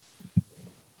about?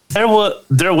 There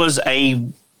was a.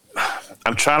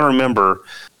 I'm trying to remember.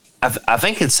 I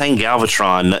think it's saying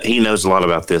Galvatron. He knows a lot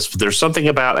about this, but there's something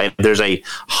about there's a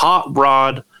hot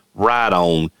rod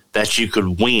ride-on that you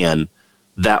could win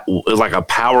that was like a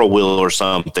Power Wheel or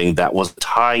something that was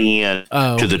tie-in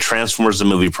to the Transformers the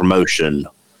movie promotion.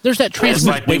 There's that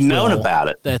Transformers. Like we've known about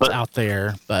it. That's out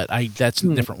there, but that's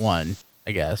a different one,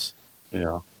 I guess.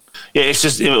 Yeah. Yeah, it's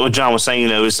just what John was saying. You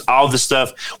know, is all this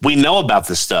stuff we know about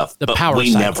this stuff, but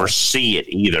we never see it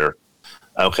either.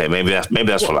 Okay, maybe that's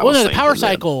what I was saying. The power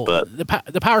cycle, but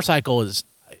the power cycle is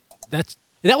that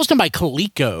was done by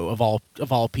Coleco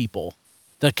of all people,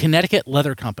 the Connecticut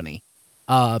Leather Company.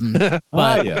 But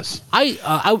yes,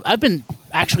 I've been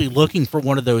actually looking for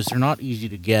one of those. They're not easy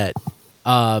to get.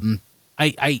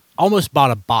 I almost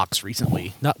bought a box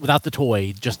recently, not without the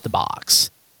toy, just the box,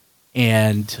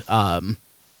 and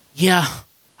yeah.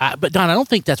 But Don, I don't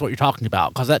think that's what you're talking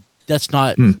about, because that's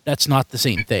not the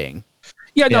same thing.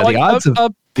 Yeah, no, like the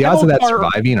odds of that car,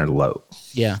 surviving are low.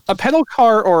 Yeah, a pedal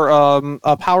car or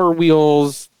a Power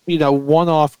Wheels, you know,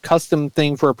 one-off custom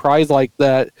thing for a prize like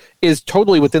that is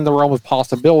totally within the realm of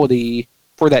possibility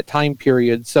for that time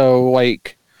period. So,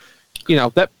 like, you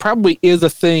know, that probably is a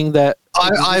thing that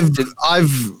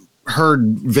I've heard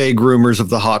vague rumors of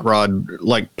the hot rod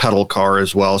like pedal car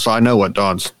as well, so I know what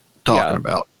Don's talking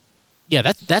about. Yeah,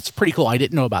 that's pretty cool. I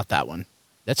didn't know about that one.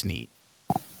 That's neat.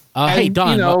 And, hey,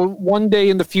 Don. You know, one day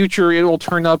in the future, it will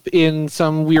turn up in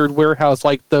some weird warehouse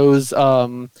like those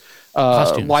live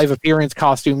appearance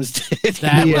costumes did.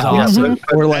 That was awesome.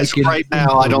 Or like right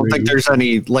now, I don't think there's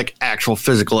any like actual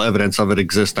physical evidence of it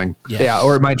existing. Yeah,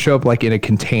 or it might show up like in a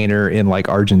container in like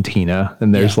Argentina,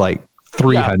 and there's like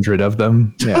 300 of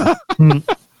them. Yeah.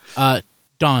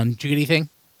 Don, did you get anything?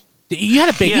 You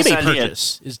had a big eBay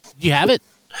purchase. Do you have it?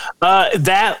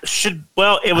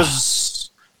 It was.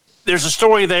 There's a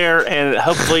story there, and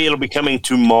hopefully it'll be coming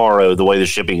tomorrow. The way the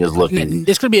shipping is looking,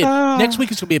 it's going to be next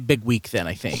week. It's going to be a big week then,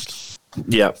 I think.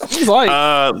 Yeah.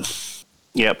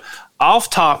 Yep. Off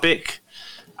topic.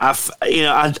 I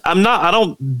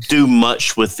don't do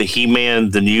much with the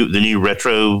He-Man, the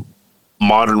new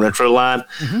modern retro line,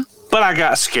 but I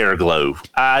got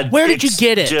Scareglow. Where did you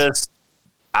get it?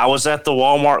 I was at the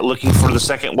Walmart looking for the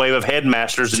second wave of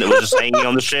Headmasters, and it was just hanging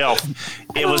on the shelf.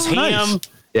 It was him. Nice.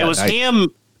 It was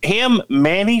him. Him,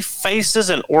 Manny, Faces,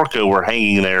 and Orko were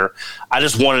hanging there. I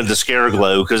just wanted the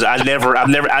Scareglow because I've never had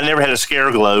a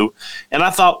Scareglow, and I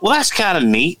thought, well, that's kind of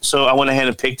neat. So I went ahead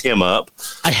and picked him up.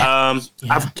 I've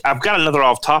got another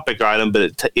off-topic item,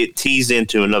 but it tees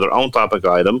into another on-topic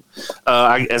item.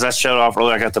 As I showed off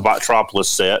earlier, I got the Botropolis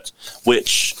set,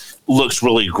 which looks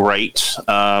really great.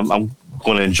 I'm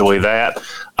going to enjoy that.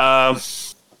 I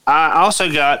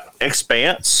also got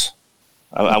Expanse.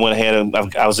 I went ahead and I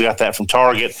got that from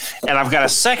Target, and I've got a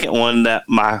second one that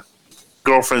my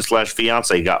girlfriend /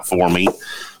 fiance got for me.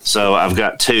 So I've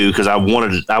got two because I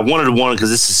wanted one because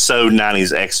this is so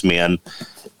 90s X-Men,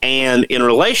 and in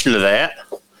relation to that,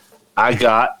 I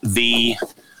got the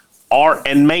art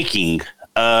and making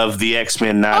of the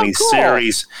X-Men 90s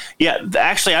series. Yeah,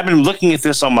 actually, I've been looking at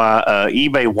this on my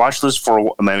eBay watch list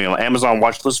Amazon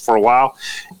watch list for a while.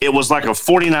 It was like a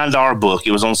 $49 book.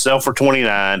 It was on sale for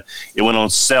 $29. It went on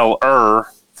sale for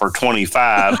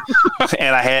 $25,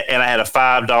 and I had a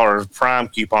 $5 Prime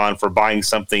coupon for buying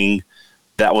something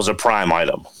that was a Prime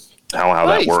item. How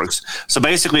that works. So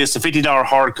basically, it's a $50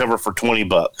 hardcover for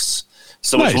 $20.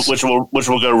 So nice. which will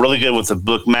go really good with the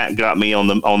book Matt got me on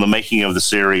the making of the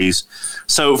series.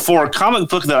 So for a comic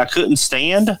book that I couldn't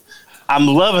stand, I'm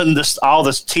loving all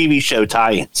this TV show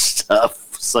tie-in stuff.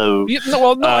 So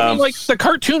I mean, like the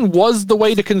cartoon was the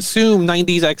way to consume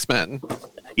 90s X-Men.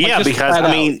 Yeah, because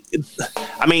I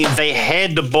mean they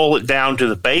had to boil it down to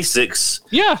the basics.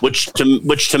 Yeah, which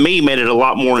to me made it a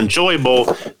lot more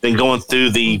enjoyable than going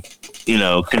through the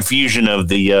confusion of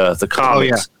the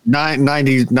comics. Oh yeah,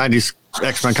 90s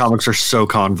X-Men comics are so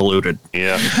convoluted.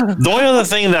 Yeah. The only other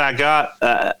thing that I got,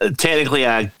 technically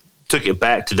I took it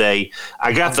back today.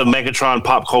 I got the Megatron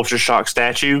Pop Culture Shock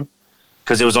statue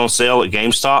because it was on sale at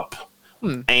GameStop.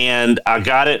 And I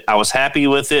got it. I was happy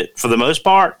with it for the most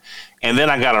part. And then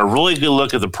I got a really good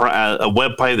look at a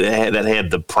web page that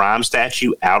had the Prime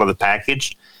statue out of the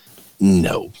package.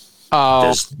 No.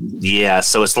 Oh.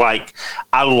 So it's like,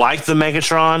 I like the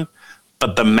Megatron,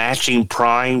 but the matching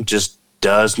Prime just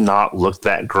does not look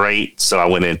that great. So I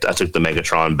took the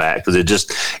Megatron back because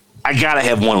I gotta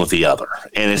have one with the other,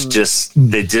 and it's just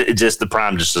the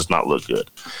Prime just does not look good.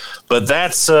 But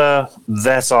that's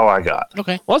all I got.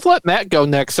 Okay. Let's let Matt go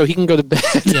next so he can go to bed.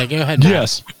 Yeah, go ahead, Matt.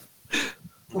 Yes.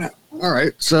 All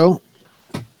right, so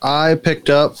I picked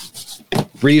up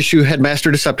reissue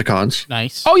Headmaster Decepticons.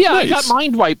 Nice. Oh yeah, Nice. I got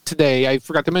Mind Wipe today. I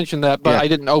forgot to mention that, but Yeah. I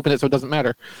didn't open it, so it doesn't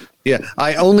matter. Yeah,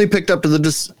 I only picked up the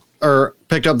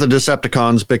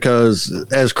Decepticons because,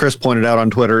 as Chris pointed out on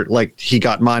Twitter, like he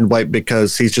got Mind Wipe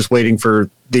because he's just waiting for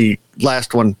the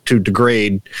last one to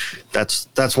degrade. That's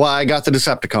why I got the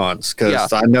Decepticons,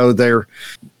 because I know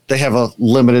they have a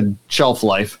limited shelf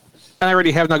life. And I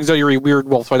already have an auxiliary Weird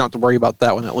Wolf, so I don't have to worry about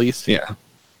that one at least. Yeah.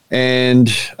 And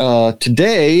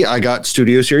today I got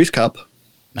Studio Series Cup.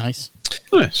 Nice.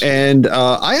 Nice. And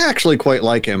I actually quite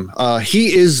like him.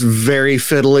 He is very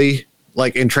fiddly,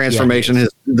 like in transformation.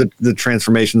 The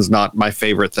transformation is not my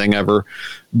favorite thing ever,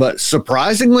 but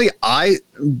surprisingly, I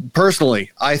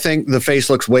think the face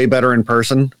looks way better in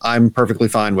person. I'm perfectly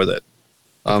fine with it.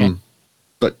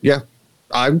 But yeah,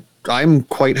 I'm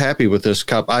quite happy with this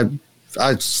cup.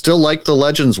 I still like the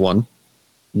Legends one,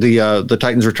 the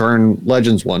Titans Return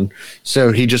Legends one.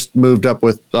 So he just moved up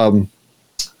with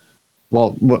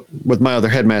with my other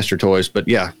Headmaster toys. But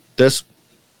yeah, this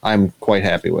I'm quite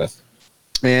happy with.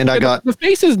 And I got the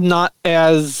face is not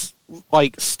as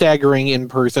like staggering in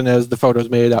person as the photos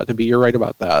made it out to be. You're right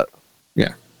about that.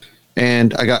 Yeah.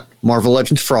 And I got Marvel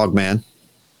Legends Frogman.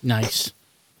 Nice.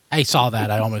 I saw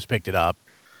that. I almost picked it up.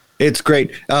 It's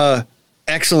great.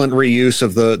 Excellent reuse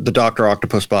of the Dr.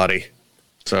 Octopus body.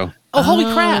 So Oh, holy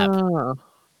crap.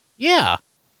 Yeah.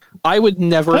 I would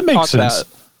never That have makes thought sense.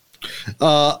 that.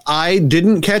 I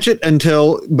didn't catch it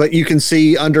but you can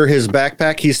see under his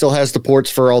backpack, he still has the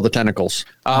ports for all the tentacles.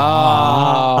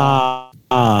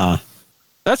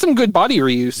 That's some good body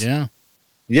reuse. Yeah.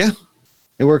 Yeah,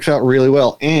 it works out really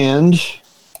well. And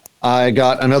I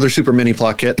got another super mini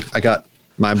plot kit. I got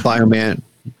my Bioman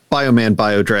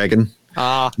Bio Dragon.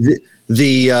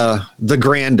 The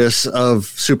grandest of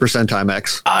Super Sentai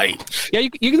mechs. Yeah,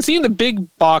 you can see in the big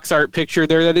box art picture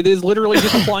there that it is literally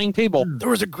just a flying table. There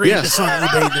was a Grandis on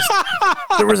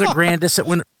eBay there was a Grandis that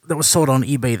was sold on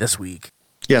eBay this week.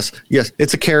 Yes.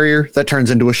 It's a carrier that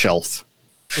turns into a shelf.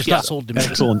 It's not sold to me.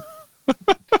 Excellent.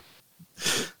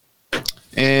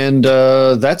 And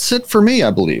that's it for me,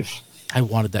 I believe. I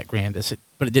wanted that Grandis,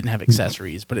 but it didn't have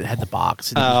accessories, but it had the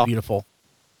box and it was beautiful.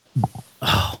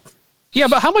 Oh. Yeah,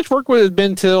 but how much work would it have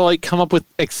been to like come up with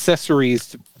accessories?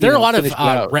 To, There are a lot of finish it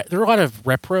out? there are a lot of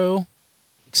repro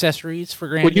accessories for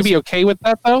Grandis. Would you be okay with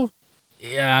that though?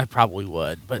 Yeah, I probably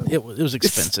would, but it was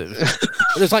expensive.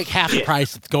 It was like half the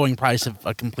price, the going price of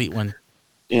a complete one.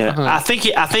 Yeah, I think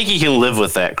he can live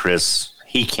with that, Chris.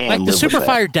 He can. Like the live with that.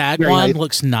 Superfire Dag Very one nice.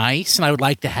 looks nice, and I would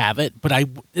like to have it, but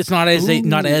it's not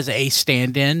as a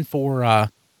stand-in for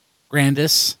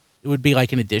Grandis. It would be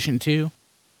like an addition to.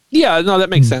 Yeah, no, that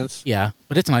makes sense. Yeah,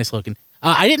 but it's nice looking.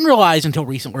 I didn't realize until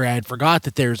recently I had forgot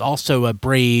that there's also a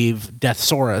Brave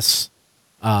Deathsaurus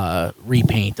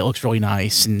repaint that looks really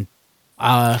nice, and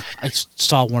I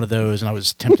saw one of those and I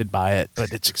was tempted by it,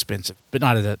 but it's expensive, but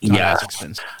not as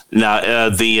expensive. Now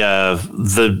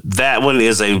that one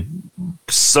is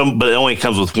but it only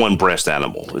comes with one breast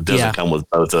animal. It doesn't come with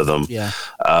both of them. Yeah.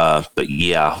 But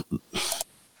yeah.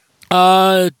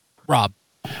 Rob.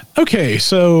 Okay,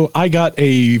 so I got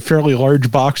a fairly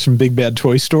large box from Big Bad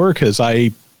Toy Store because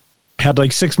I had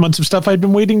like 6 months of stuff I'd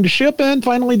been waiting to ship and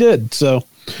finally did. So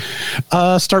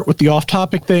start with the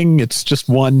off-topic thing. It's just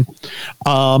one.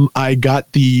 I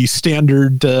got the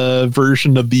standard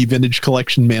version of the Vintage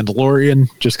Collection Mandalorian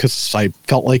just because I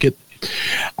felt like it.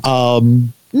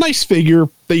 Nice figure.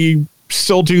 They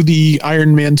still do the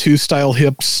Iron Man 2 style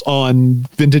hips on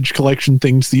Vintage Collection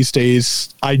things these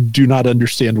days. I do not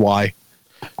understand why.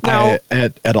 Now,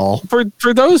 at all.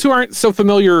 For those who aren't so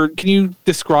familiar, can you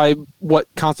describe what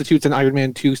constitutes an Iron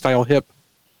Man 2 style hip?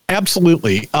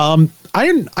 Absolutely.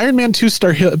 Iron Man 2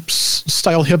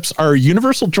 style hips are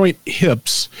universal joint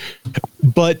hips,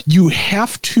 but you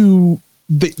have to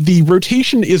the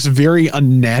rotation is very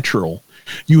unnatural.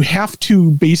 You have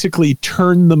to basically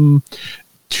turn them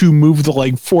to move the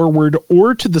leg forward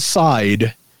or to the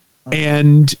side,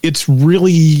 and it's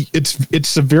really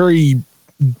it's a very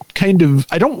kind of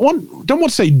I don't want to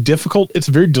say difficult. It's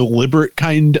a very deliberate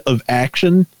kind of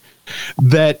action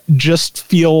that just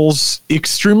feels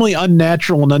extremely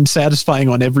unnatural and unsatisfying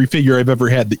on every figure I've ever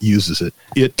had that uses it.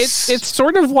 It's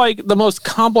sort of like the most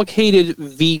complicated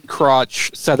V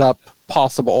crotch setup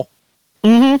possible.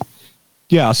 Mm-hmm.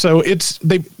 Yeah, so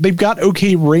they've got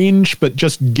okay range, but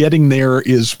just getting there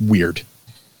is weird.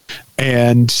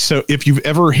 And so if you've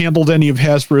ever handled any of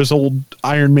Hasbro's old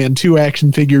Iron Man 2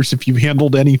 action figures, if you've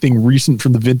handled anything recent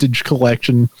from the vintage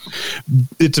collection,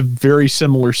 it's a very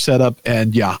similar setup.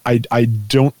 And yeah, I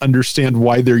don't understand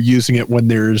why they're using it when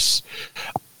there's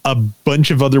a bunch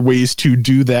of other ways to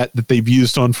do that they've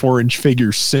used on 4-inch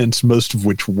figures since, most of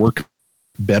which work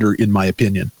better in my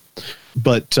opinion.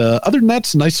 But other than that,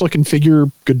 it's a nice looking figure,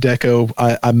 good deco.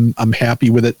 I'm happy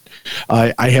with it.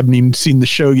 I haven't even seen the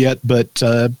show yet, but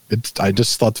I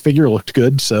just thought the figure looked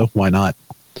good, so why not?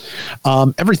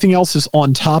 Everything else is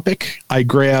on topic. I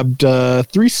grabbed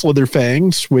 3 Slither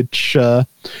Fangs, which I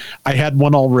had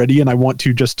one already, and I want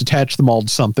to just attach them all to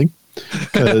something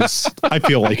because I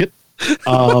feel like it.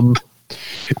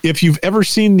 If you've ever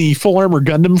seen the Full Armor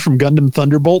Gundam from Gundam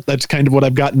Thunderbolt, that's kind of what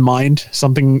I've got in mind.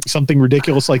 Something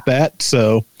ridiculous like that.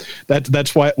 So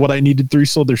that's what I needed 3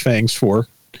 Slither Fangs for,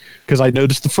 because I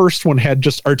noticed the first one had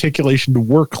just articulation to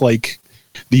work like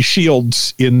the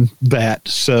shields in that.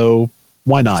 So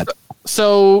why not?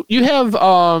 So you have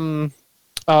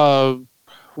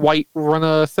White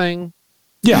Runner thing.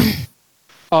 Yeah.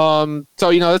 So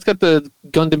it's got the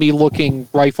Gundam-y looking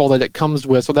rifle that it comes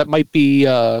with, so that might be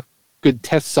good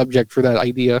test subject for that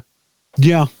idea.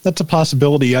 Yeah, that's a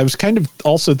possibility. I was kind of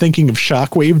also thinking of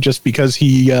Shockwave just because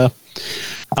he is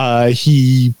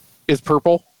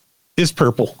purple. Is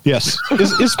purple, yes.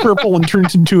 is purple and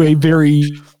turns into a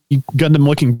very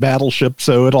Gundam-looking battleship,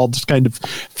 so it all just kind of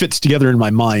fits together in my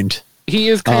mind. He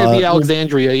is kind of the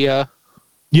Alexandria, yeah.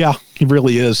 Yeah, he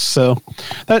really is. So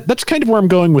that's kind of where I'm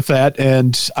going with that,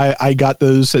 and I got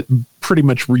those at pretty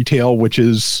much retail, which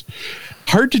is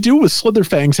hard to do with Slither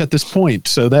Fangs at this point.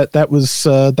 So that was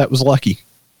lucky.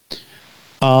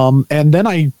 And then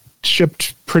I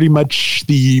shipped pretty much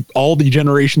all the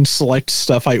Generation Select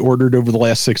stuff I ordered over the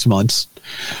last 6 months.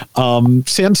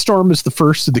 Sandstorm is the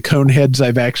first of the cone heads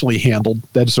I've actually handled.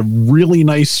 That's a really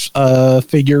nice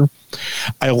figure.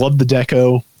 I love the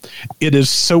deco. It is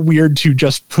so weird to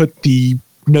just put the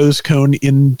nose cone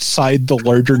inside the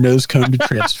larger nose cone to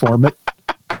transform it.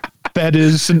 That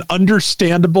is an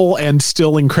understandable and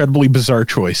still incredibly bizarre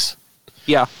choice.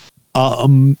 Yeah.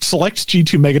 Select's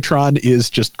G2 Megatron is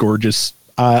just gorgeous.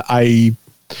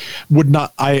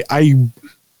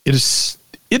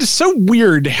 It is so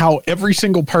weird how every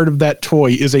single part of that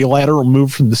toy is a lateral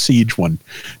move from the Siege one.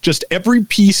 Just every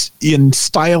piece in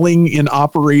styling, in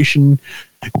operation,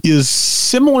 is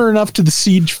similar enough to the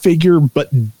Siege figure, but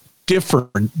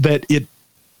different that it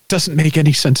doesn't make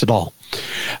any sense at all.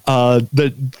 I'm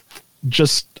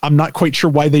not quite sure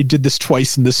why they did this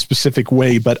twice in this specific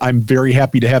way, but I'm very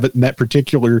happy to have it in that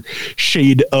particular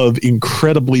shade of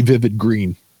incredibly vivid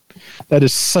green. That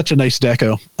is such a nice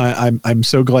deco. I'm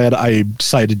so glad I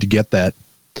decided to get that.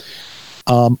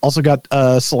 Also got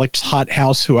Select's Hot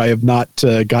House, who I have not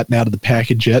gotten out of the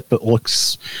package yet, but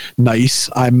looks nice.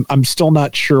 I'm still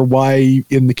not sure why,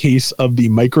 in the case of the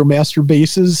Micromaster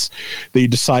bases, they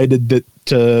decided that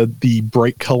the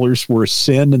bright colors were a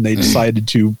sin, and they decided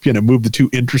to move the 2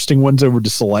 interesting ones over to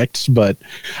Selects. But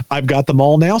I've got them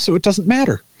all now, so it doesn't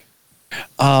matter.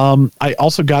 I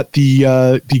also got the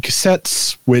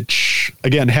cassettes, which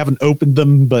again haven't opened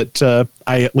them, but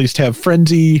I at least have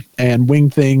Frenzy and Wing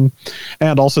Thing,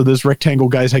 and also those rectangle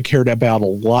guys I cared about a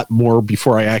lot more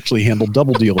before I actually handled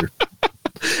Double Dealer.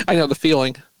 I know the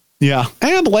feeling. Yeah,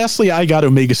 and lastly, I got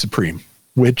Omega Supreme,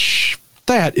 which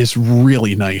that is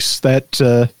really nice.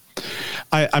 That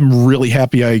I'm really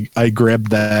happy I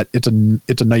grabbed that. It's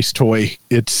a nice toy.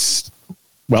 It's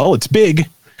big.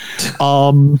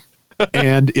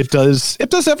 And it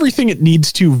does everything it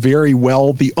needs to very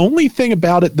well. The only thing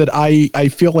about it that I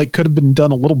feel like could have been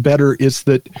done a little better is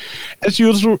that, as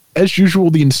usual,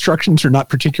 the instructions are not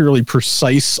particularly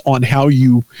precise on how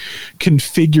you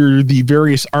configure the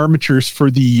various armatures for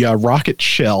the rocket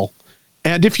shell.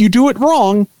 And if you do it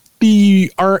wrong, the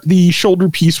shoulder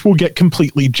piece will get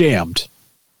completely jammed.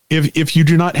 If you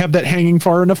do not have that hanging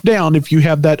far enough down, if you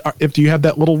have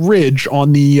that little ridge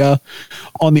on the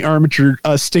armature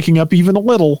sticking up even a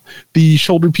little, the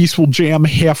shoulder piece will jam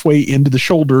halfway into the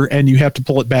shoulder, and you have to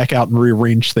pull it back out and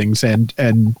rearrange things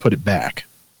and put it back.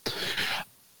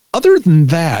 Other than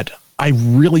that, I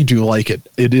really do like it.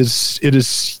 It is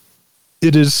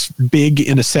big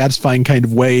in a satisfying kind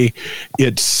of way.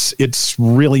 It's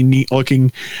really neat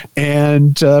looking,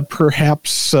 and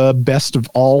perhaps best of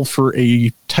all for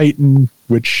a Titan,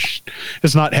 which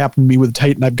has not happened to me with a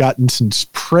Titan I've gotten since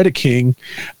Predaking.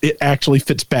 It actually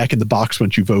fits back in the box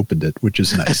once you've opened it, which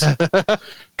is nice.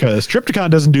 Because Trypticon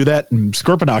doesn't do that, and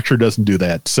Scorponok doesn't do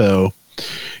that. So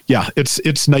yeah,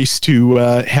 it's nice to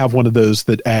have one of those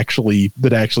that actually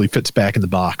fits back in the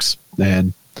box.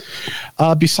 And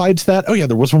Besides that,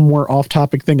 there was one more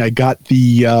off-topic thing. I got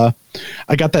that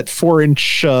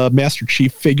 4-inch Master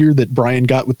Chief figure that Brian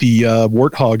got with the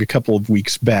Warthog a couple of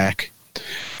weeks back,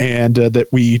 and that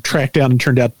we tracked down and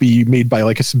turned out to be made by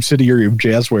like a subsidiary of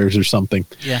Jazzwares or something.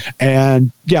 Yeah,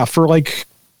 and for like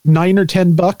 $9 or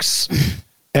 $10.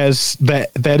 As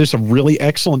that is a really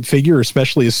excellent figure,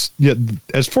 especially as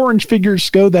 4-inch figures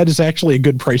go. That is actually a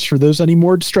good price for those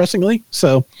anymore, distressingly.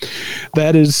 So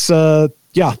that is that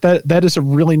is a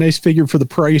really nice figure for the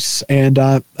price, and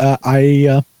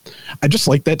I just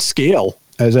like that scale,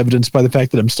 as evidenced by the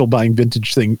fact that I'm still buying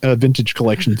vintage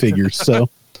collection figures. So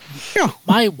yeah,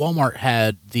 my Walmart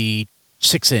had the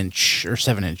 6-inch or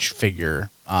 7-inch figure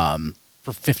for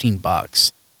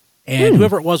 $15, and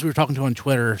whoever it was we were talking to on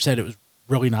Twitter said it was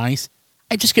really nice.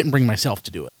 I just couldn't bring myself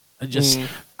to do it.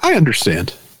 I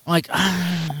understand. Like,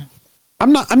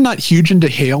 I'm not huge into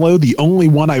Halo. The only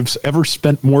one I've ever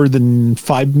spent more than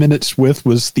 5 minutes with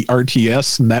was the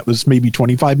RTS, and that was maybe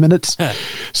 25 minutes.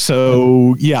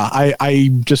 So yeah, I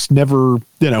just never,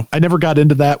 I never got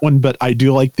into that one, but I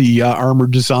do like the armor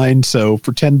design. So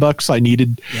for $10, I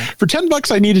needed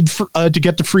to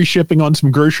get the free shipping on some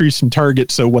groceries from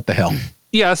Target. So what the hell?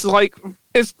 Yeah,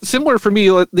 it's similar for me.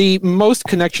 The most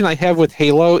connection I have with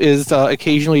Halo is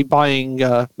occasionally buying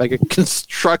Mega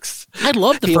Constructs. I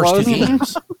love the Halos. first 2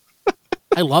 games.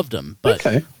 I loved them, but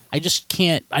Okay. I just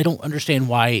can't. I don't understand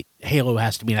why Halo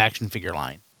has to be an action figure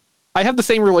line. I have the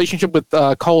same relationship with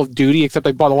Call of Duty, except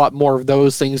I bought a lot more of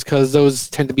those things because those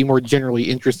tend to be more generally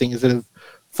interesting instead of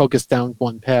focused down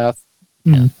one path.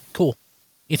 Yeah, cool.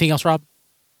 Anything else, Rob?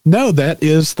 No, that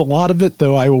is the lot of it,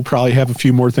 though I will probably have a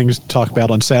few more things to talk about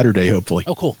on Saturday, hopefully.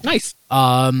 Oh, cool. Nice.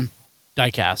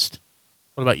 Diecast.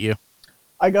 What about you?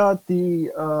 I got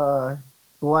the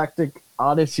Galactic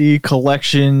Odyssey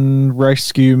Collection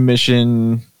Rescue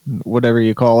Mission, whatever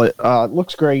you call it.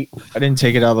 Looks great. I didn't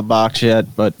take it out of the box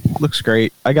yet, but looks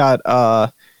great. I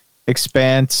got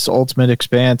Expanse, Ultimate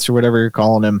Expanse, or whatever you're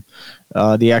calling him,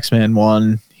 the X-Men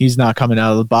one. He's not coming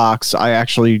out of the box.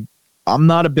 I'm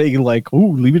not a big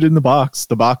leave it in the box.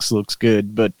 The box looks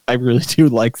good, but I really do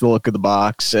like the look of the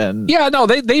box. And Yeah, no,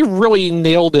 they really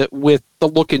nailed it with the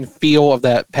look and feel of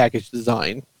that package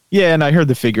design. yeah, and I heard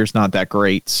the figure's not that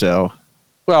great, so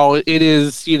Well, it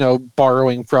is,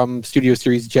 borrowing from Studio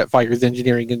Series Jetfire's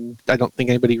engineering, and I don't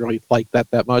think anybody really liked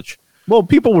that much. well,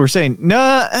 people were saying,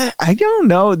 nah, I don't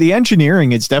know. The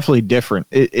engineering is definitely different.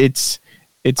 It's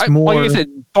more. Like I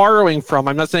said, borrowing from.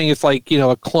 I'm not saying it's like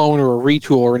a clone or a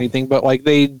retool or anything, but like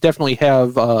they definitely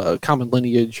have a common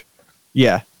lineage.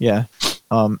 Yeah.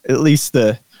 At least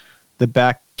the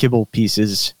back kibble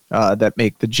pieces that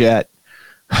make the jet.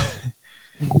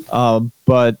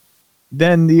 But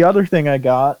then the other thing I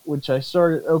got, which I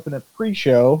started open at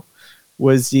pre-show,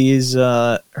 was these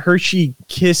Hershey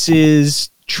Kisses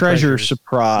Treasure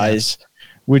Surprise,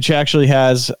 which actually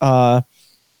has. I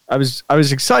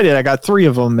was excited. I got 3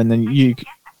 of them, and then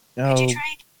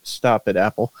stop it,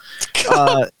 Apple.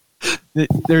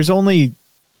 There's only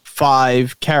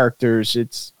 5 characters.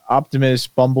 It's Optimus,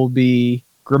 Bumblebee,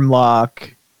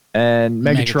 Grimlock, and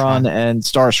Megatron and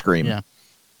Starscream. Yeah.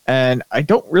 And I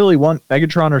don't really want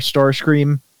Megatron or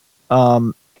Starscream.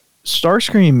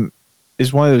 Starscream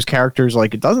is one of those characters,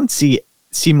 like, it doesn't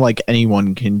seem like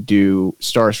anyone can do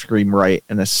Starscream right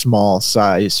in a small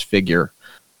size figure.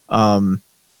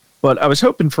 But I was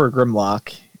hoping for a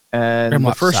Grimlock, and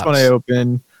the first one I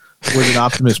opened was an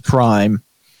Optimus Prime,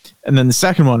 and then the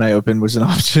second one I opened was an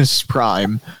Optimus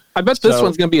Prime. I bet this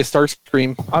one's going to be a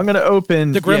Starscream. I'm going to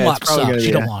open... The Grimlock sucks.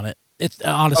 You don't want it. It's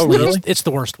honestly, really? it's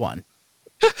the worst one.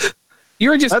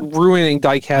 You're just ruining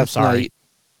Diecast sorry. night.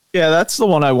 Yeah, that's the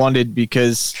one I wanted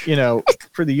because,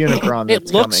 for the Unicron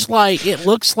that's It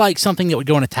looks like something that would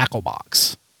go in a tackle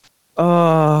box.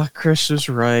 Oh, Chris was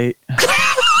right.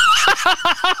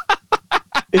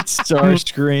 It's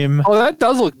Starscream. Oh, that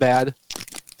does look bad.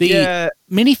 The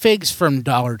minifigs from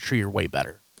Dollar Tree are way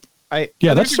better. That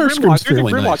Starscream's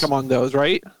fairly Grimlock nice. among those,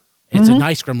 right? It's a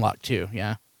nice Grimlock too.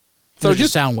 Yeah. So There's a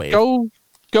just sound wave.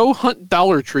 go hunt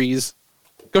Dollar Trees.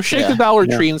 Go shake the Dollar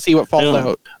Tree and see what falls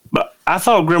out. But I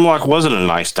thought Grimlock wasn't a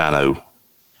nice dino.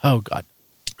 Oh God.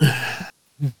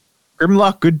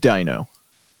 Grimlock, good dino.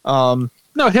 No,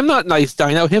 him not nice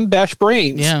dino. Him bash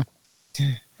brains. Yeah.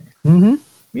 Mm-hmm.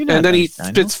 And then he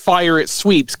spits fire at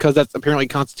sweeps because that apparently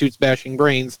constitutes bashing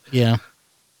brains. Yeah.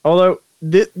 Although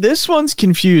this one's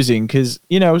confusing because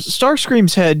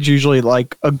Starscream's head's usually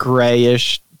like a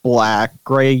grayish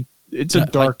gray. It's a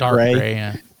dark gray.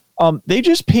 Yeah. They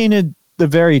just painted the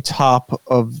very top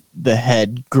of the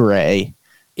head gray.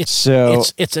 It's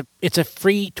a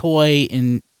free toy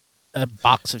in a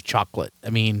box of chocolate. I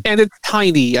mean, and it's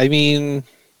tiny. I mean,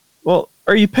 Well,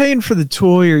 are you paying for the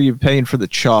toy or are you paying for the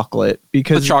chocolate?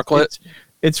 Because The chocolate.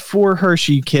 it's 4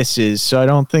 Hershey Kisses, so I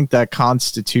don't think that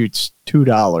constitutes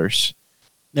 $2.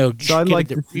 no, you, So should I'd get like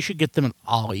them, you should get them at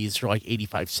Ollie's for like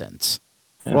 85 cents.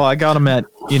 Well, I got them at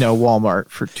Walmart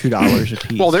for $2 a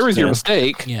piece. well, there was your Yeah.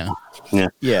 mistake. Yeah.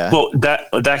 yeah. Well,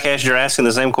 Diecast, you're asking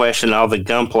the same question all the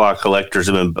Gunpla collectors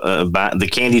have been buying, the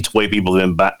candy toy people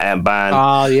have been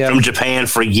buying Yeah. from Japan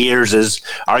for years is,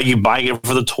 are you buying it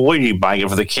for the toy or are you buying it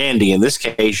for the candy? In this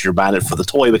case, you're buying it for the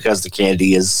toy because the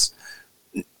candy is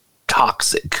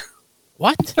toxic.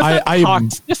 What?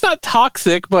 It's not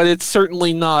toxic, but it's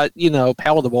certainly not,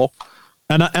 palatable.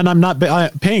 And I'm not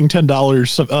paying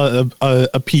 $10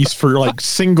 a piece for like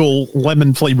single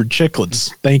lemon flavored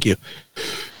chiclets. Thank you.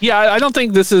 Yeah, I don't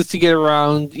think this is to get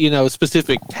around,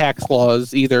 specific tax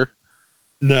laws either.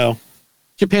 No.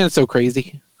 Japan's so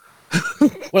crazy.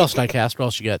 What else did I cast? What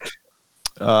else you got?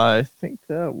 I think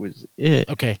that was it.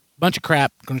 Okay. Bunch of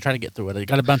crap. Going to try to get through it. I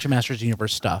got a bunch of Masters of the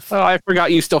Universe stuff. Oh, I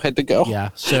forgot you still had to go. Yeah.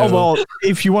 So. Oh, well,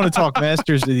 if you want to talk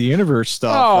Masters of the Universe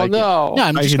stuff. Oh, no. No,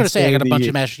 I'm I just can going to say I got a say bunch the-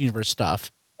 of Masters of the Universe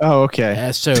stuff. Oh,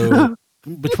 okay. So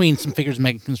between some figures and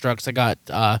Mega Constructs, I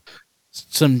got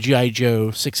some G.I. Joe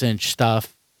 6-inch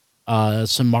stuff,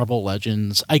 some Marvel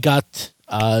Legends. I got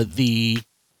the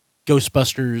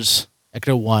Ghostbusters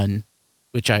Ecto 1,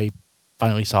 which I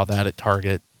finally saw that at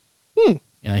Target.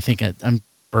 And I think I'm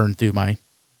burned through my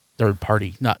third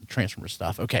party, not Transformers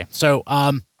stuff. Okay, so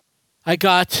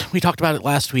we talked about it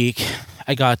last week.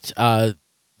 I got the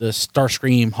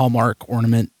Starscream Hallmark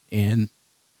ornament and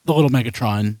the little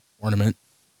Megatron ornament.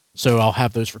 So I'll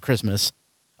have those for Christmas.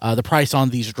 The price on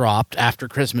these dropped after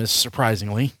Christmas,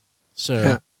 surprisingly.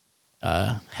 So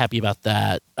happy about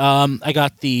that. I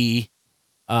got the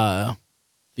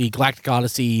Galactic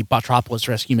Odyssey Botropolis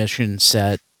Rescue Mission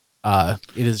set.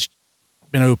 It has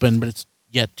been open, but it's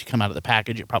yet to come out of the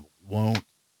package. It probably won't.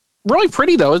 Really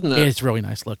pretty, though, isn't it? It's really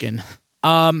nice looking.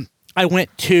 I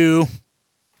went to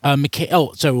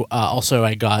also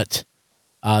I got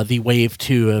the Wave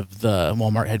 2 of the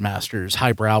Walmart Headmasters,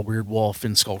 Highbrow, Weird Wolf,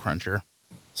 and Skullcruncher.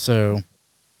 So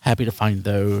happy to find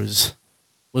those.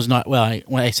 Was not when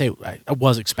I say I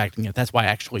was expecting it. That's why I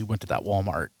actually went to that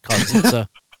Walmart, because it's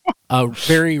a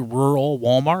very rural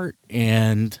Walmart,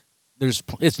 and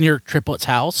it's near Triplet's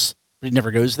house, but he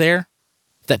never goes there.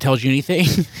 If that tells you anything.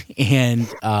 And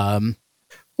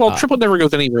Triplet never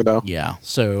goes anywhere, though. yeah,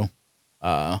 so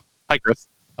Hi, Chris.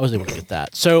 I was able to get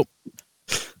that. So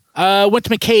went to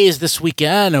McKay's this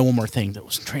weekend. One more thing that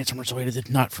was Transformers related,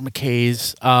 not for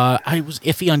McKay's. I was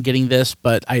iffy on getting this,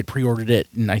 but I had pre-ordered it,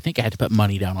 and I think I had to put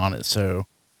money down on it, so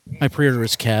my pre-order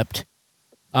was kept.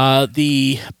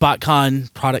 The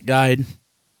BotCon product guide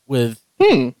with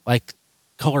like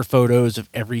color photos of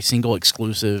every single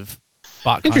exclusive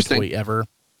BotCon toy ever.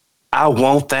 I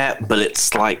want that, but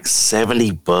it's like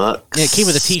 $70. Yeah, it came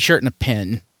with a T-shirt and a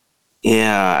pin.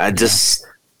 Yeah,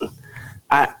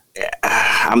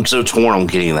 I'm so torn on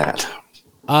getting that.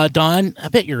 Don, I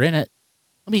bet you're in it.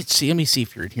 Let me see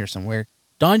if you're in here somewhere.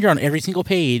 Don, you're on every single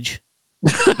page. You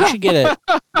should get it.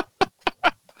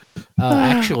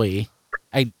 Actually,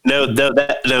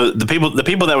 the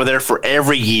people that were there for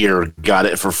every year got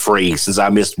it for free. Since I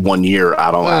missed 1 year,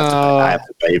 I have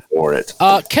to pay for it.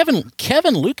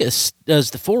 Kevin Lucas does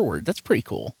the forward. That's pretty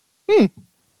cool.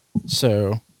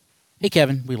 So, hey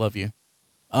Kevin, we love you.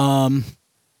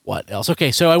 What else?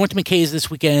 Okay, so I went to McKay's this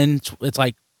weekend. It's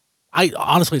like,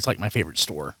 it's like my favorite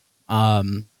store.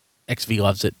 XV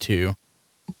loves it too.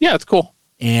 Yeah, it's cool.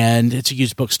 And it's a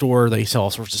used bookstore. They sell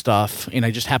all sorts of stuff. And I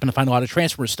just happened to find a lot of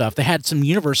Transformers stuff. They had some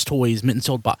Universe toys, mint and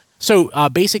sealed box. So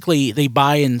basically, they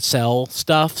buy and sell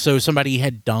stuff. So somebody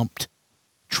had dumped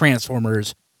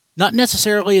Transformers, not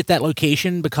necessarily at that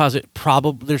location, because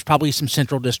there's probably some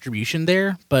central distribution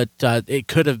there, but it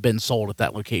could have been sold at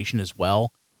that location as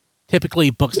well. Typically,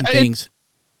 books and things.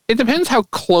 It depends how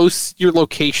close your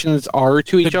locations are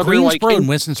to each other. Greensboro and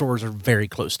Winston stores are very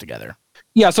close together.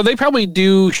 Yeah, so they probably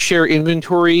do share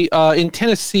inventory. In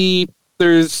Tennessee,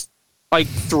 there's like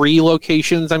 3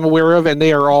 locations I'm aware of, and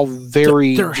they are all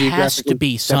very There has to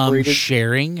be some separated.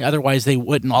 sharing, otherwise they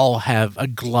wouldn't all have a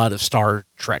glut of Star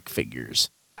Trek figures.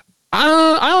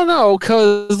 I don't know,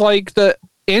 because like the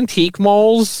antique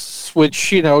malls, which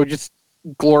just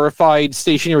glorified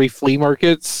stationary flea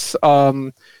markets,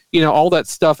 all that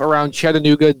stuff around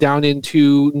Chattanooga down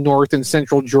into North and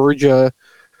Central Georgia.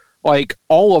 Like,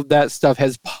 all of that stuff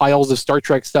has piles of Star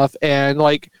Trek stuff. And,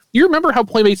 like, you remember how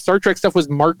Playmate Star Trek stuff was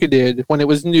marketed when it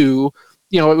was new?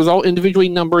 It was all individually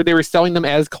numbered. They were selling them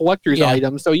as collector's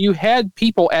items. So you had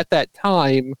people at that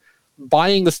time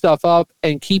buying the stuff up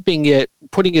and keeping it,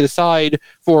 putting it aside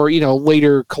for,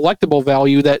 later collectible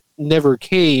value that never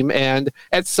came. And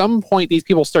at some point, these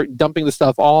people start dumping the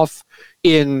stuff off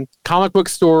in comic book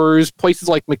stores, places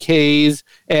like McKay's,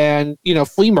 and,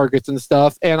 flea markets and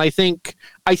stuff. And I think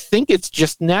it's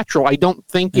just natural. I don't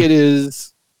think it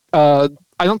is, I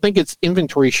don't think it's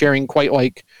inventory sharing quite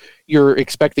like you're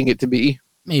expecting it to be.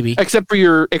 Maybe. Except for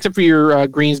your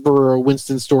Greensboro or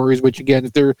Winston stores, which again,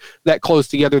 if they're that close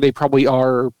together, they probably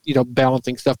are,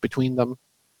 balancing stuff between them.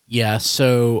 Yeah.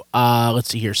 So let's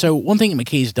see here. So one thing that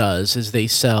McKay's does is they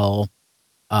sell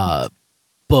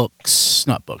books,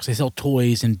 not books. They sell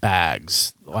toys in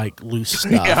bags, like loose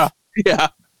stuff. Yeah.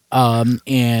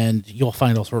 And you'll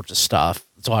find all sorts of stuff.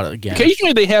 It's a lot of, again.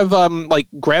 Occasionally they have like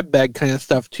grab bag kind of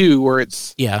stuff too, where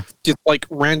it's just like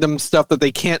random stuff that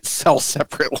they can't sell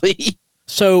separately.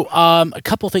 So a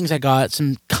couple things I got,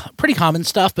 some pretty common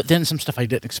stuff, but then some stuff I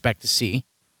didn't expect to see.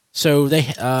 So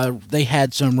they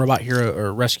had some Robot Hero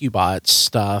or Rescue Bots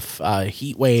stuff,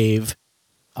 Heat Wave,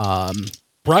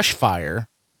 Brush Fire,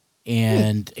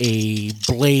 and a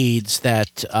Blades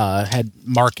that had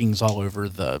markings all over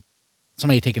the.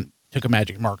 Somebody took a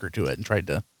magic marker to it and tried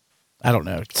to, I don't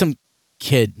know, some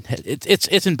kid.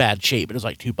 It's in bad shape. It was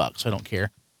like $2, so I don't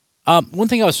care. One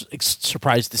thing I was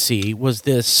surprised to see was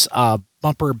this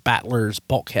Bumper Battler's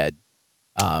bulkhead.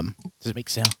 Does it make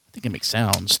sound? I think it makes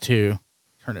sounds too.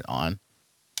 Turn it on.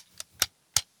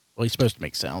 Well, he's supposed to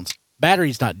make sounds.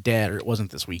 Battery's not dead, or it wasn't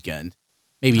this weekend.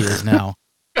 Maybe it is now.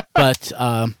 But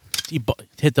he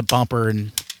hit the bumper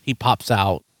and he pops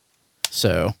out.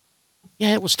 So,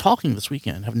 yeah, it was talking this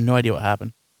weekend. I have no idea what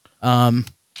happened. There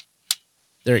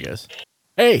he goes.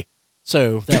 Hey!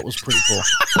 So, that was pretty cool.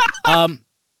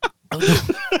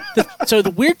 So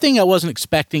the weird thing I wasn't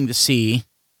expecting to see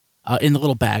in the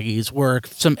little baggies were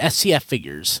some SCF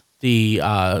figures. The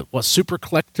super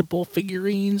collectible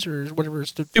figurines or whatever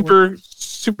it's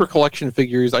super collection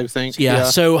figures, I think. Yeah.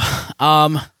 So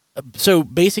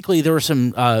basically there were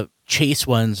some Chase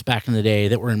ones back in the day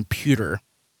that were in pewter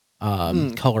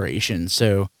coloration.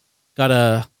 So got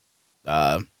a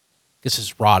this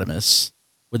is Rodimus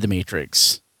with the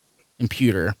Matrix in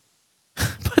pewter.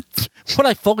 But what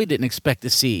I fully didn't expect to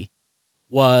see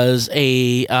was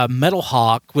a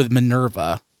Metalhawk with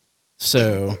Minerva.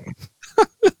 So,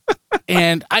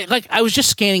 and I was just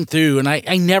scanning through, and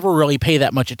I never really pay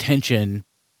that much attention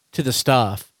to the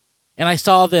stuff. And I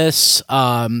saw this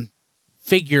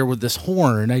figure with this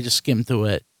horn. I just skimmed through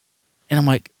it, and I'm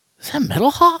like, "Is that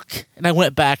Metalhawk?" And I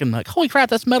went back and I'm like, "Holy crap,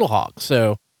 that's Metalhawk!"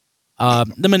 So,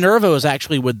 the Minerva was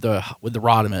actually with the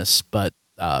Rodimus, but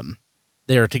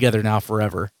they're together now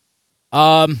forever.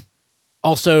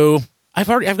 Also,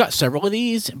 I've got several of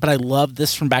these, but I love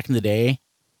this from back in the day.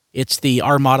 It's the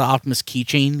Armada Optimus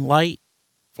keychain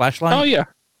flashlight. Oh yeah.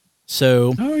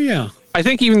 So. Oh yeah. I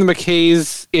think even the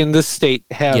McKays in this state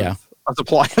have a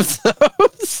supply of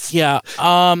those. Yeah.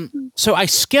 So I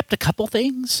skipped a couple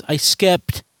things. I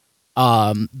skipped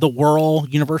the Whirl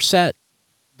Universe set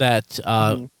that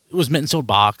it was mint and sold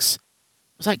box.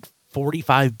 It was like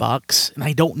 $45, and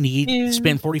I don't need to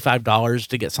spend $45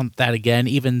 to get that again,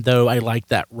 even though I like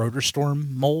that Rotor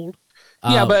Storm mold.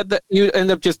 Yeah, but you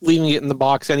end up just leaving it in the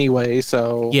box anyway,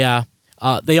 so... Yeah.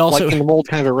 They also... Like, the mold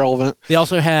kind of irrelevant. They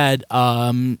also had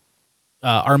Armada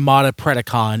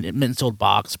Predacon mint and sold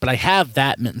box, but I have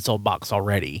that mint and sold box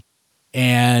already.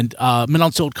 And mint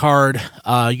and sold card,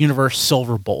 Universe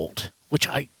Silverbolt, which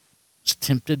I was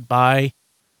tempted by.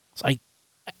 So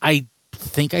I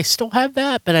think I still have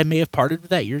that, but I may have parted with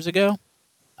that years ago.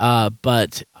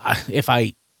 But if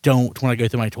I don't, when I go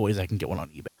through my toys, I can get one on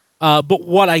eBay. But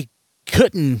what I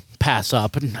couldn't pass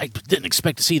up, and I didn't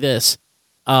expect to see this,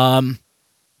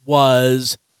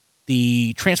 was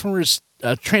the Transformers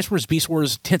Beast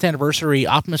Wars 10th anniversary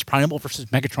Optimus Primal versus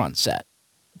Megatron set.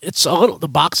 The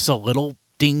box is a little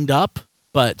dinged up,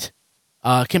 but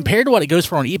compared to what it goes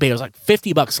for on eBay, it was like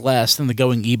 $50 less than the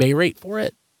going eBay rate for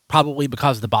it. Probably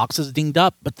because the box is dinged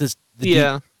up, but the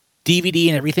DVD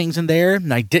and everything's in there,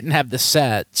 and I didn't have the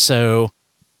set, so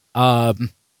I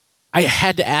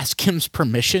had to ask Kim's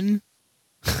permission.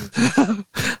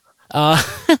 I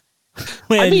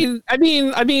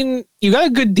mean, you got a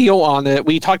good deal on it.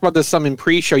 We talked about this some in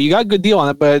pre-show. You got a good deal on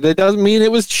it, but it doesn't mean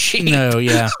it was cheap. No,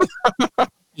 yeah,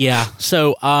 yeah.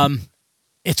 So,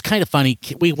 it's kind of funny.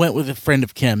 We went with a friend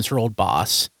of Kim's, her old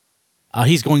boss.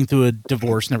 He's going through a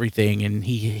divorce and everything, and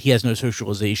he has no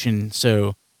socialization.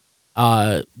 So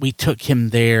we took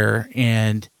him there,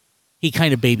 and he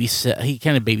kind of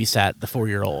babysat the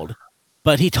 4-year-old.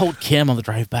 But he told Kim on the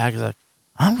drive back, he's like,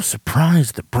 "I was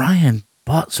surprised that Brian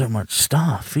bought so much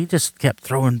stuff. He just kept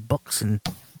throwing books and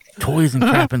toys and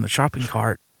crap in the shopping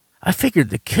cart. I figured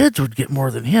the kids would get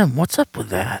more than him. What's up with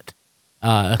that?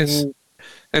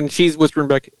 And she's whispering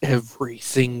back every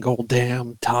single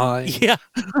damn time. Yeah.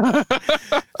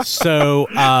 So,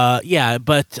 I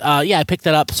picked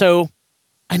that up. So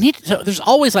there's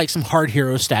always like some hard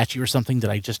hero statue or something that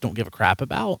I just don't give a crap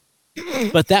about.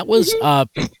 But that was a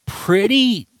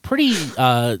pretty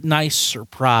nice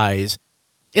surprise.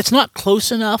 It's not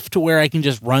close enough to where I can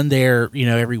just run there,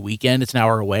 every weekend. It's an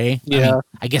hour away. Yeah.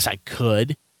 I guess I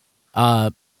could.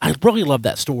 I really love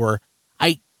that store.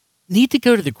 I need to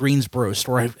go to the Greensboro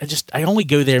store. I only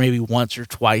go there maybe once or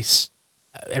twice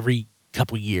every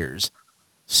couple years.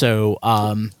 So,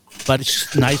 but it's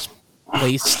just a nice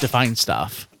place to find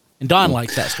stuff. And Don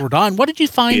likes that store. Don, what did you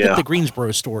find at the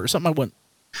Greensboro store? Something I went.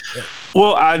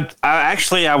 Well, I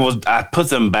put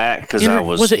them back because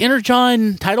Was it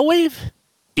Energon Tidal Wave?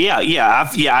 Yeah,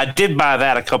 I did buy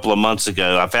that a couple of months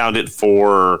ago. I found it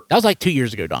for that was like 2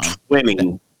 years ago, Don.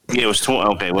 20. Yeah, it was 20.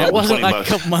 Okay, well, that wasn't like a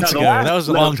couple months ago. That was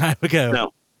a long time ago.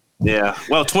 No, yeah.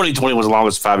 Well, 2020 was the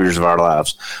longest 5 years of our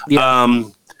lives. Yeah.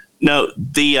 No,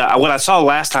 the what I saw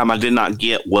last time I did not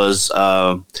get was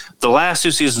the last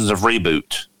 2 seasons of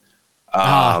Reboot.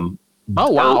 Oh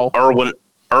wow!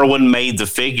 Irwin made the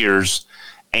figures,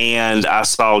 and I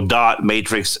saw Dot,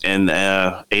 Matrix, and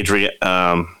Andrea,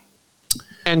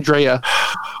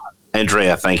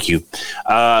 thank you.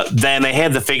 Then they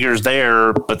had the figures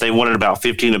there, but they wanted about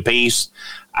 15 apiece.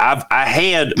 I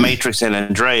had Matrix and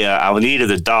Andrea. I needed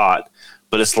the Dot,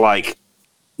 but it's like,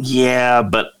 yeah,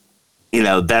 but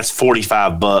that's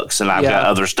 $45, and I've got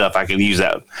other stuff I can use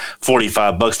that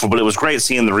 $45 for. But it was great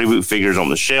seeing the Reboot figures on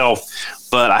the shelf,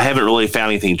 but I haven't really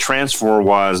found anything transfer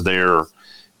wise there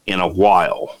in a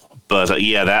while. But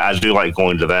I do like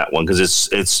going to that one because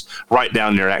it's right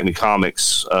down near Acme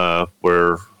Comics,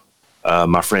 where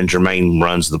my friend Jermaine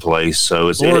runs the place. So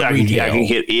I can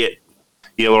hit it.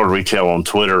 Yeah, Lord Retail on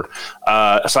Twitter.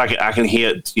 So I can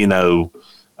hit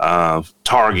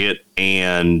Target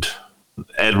and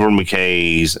Edward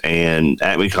McKay's and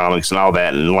Acme Comics and all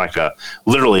that, and like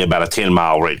literally about a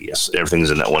 10-mile radius. Everything's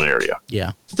in that one area.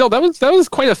 Yeah. Still, that was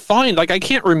quite a find. Like, I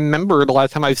can't remember the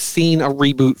last time I've seen a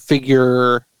Reboot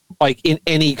figure like in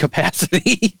any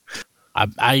capacity.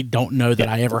 I don't know that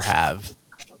I ever have.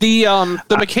 The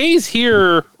McKays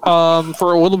here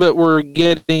for a little bit were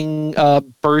getting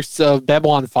bursts of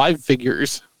Babylon 5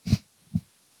 figures.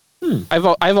 I have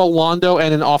a Londo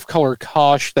and an off-color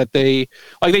Kosh that they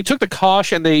took the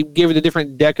Kosh and they gave it a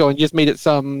different deco and just made it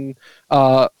some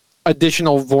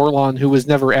additional Vorlon who was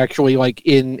never actually like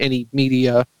in any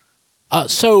media.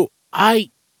 So I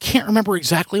can't remember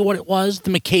exactly what it was. The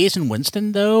McKays in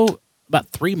Winston, though, about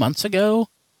 3 months ago,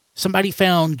 somebody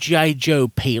found G.I. Joe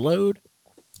Payload,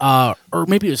 or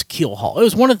maybe it was Keel Hall. It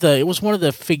was one of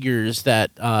the figures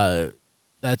that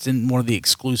that's in one of the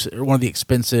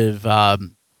expensive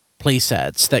play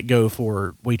sets that go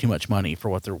for way too much money for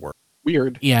what they're worth.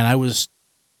 Weird. Yeah, and I was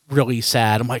really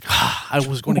sad. I'm like, I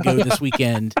was going to go this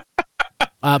weekend,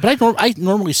 but I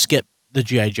normally skip the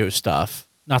G.I. Joe stuff.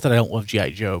 Not that I don't love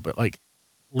G.I. Joe, but like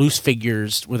loose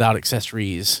figures without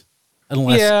accessories,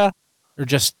 unless they're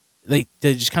just they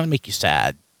just kind of make you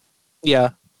sad. Yeah.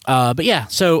 But yeah.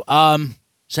 So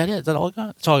is that it? Is that all I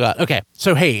got? That's all I got. Okay.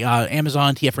 So hey,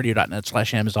 Amazon,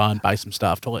 tfradio.net/Amazon, buy some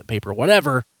stuff, toilet paper,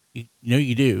 whatever.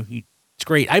 You do. It's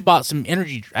great. I bought some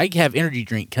energy. I have energy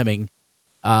drink coming,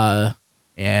 and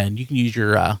you can use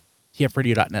your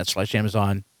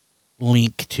tfradio.net/Amazon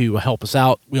link to help us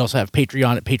out. We also have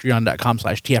Patreon at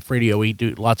patreon.com/tfradio. We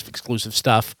do lots of exclusive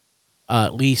stuff,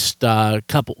 at least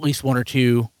one or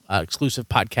two exclusive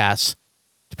podcasts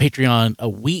to Patreon a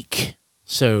week.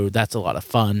 So that's a lot of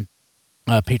fun.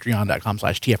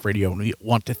 Patreon.com/tfradio. And we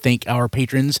want to thank our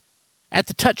patrons at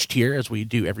the touch tier, as we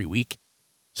do every week.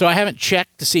 So I haven't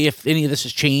checked to see if any of this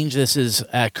has changed. This is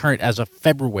current as of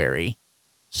February.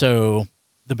 So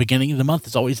the beginning of the month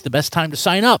is always the best time to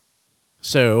sign up.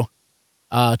 So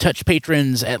touch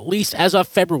patrons at least as of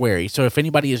February. So if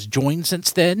anybody has joined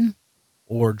since then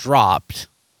or dropped,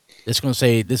 it's going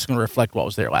to reflect what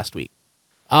was there last week.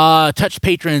 Touch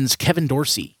patrons Kevin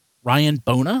Dorsey, Ryan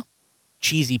Bona,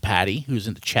 Cheesy Patty, who's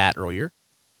in the chat earlier,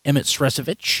 Emmett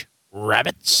Stresovich,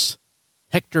 Rabbits,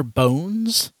 Hector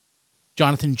Bones,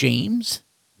 Jonathan James,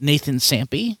 Nathan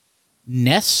Sampy,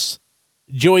 Ness,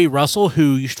 Joey Russell,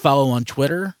 who you should follow on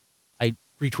Twitter. I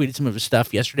retweeted some of his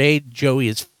stuff yesterday. Joey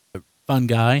is a fun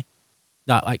guy.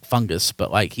 Not like fungus, but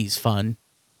like he's fun.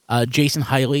 Jason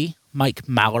Hiley, Mike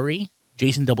Mallory,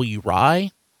 Jason W.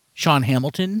 Rye, Sean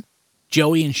Hamilton.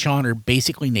 Joey and Sean are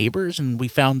basically neighbors, and we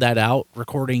found that out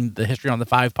recording the History on the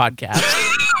 5 podcast.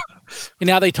 And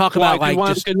now they talk about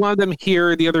did one of them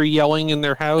hear the other yelling in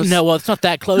their house? No, well, it's not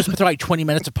that close, but they're like 20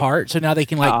 minutes apart. So now they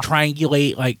can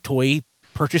triangulate like toy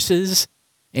purchases,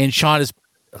 and Sean has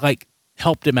like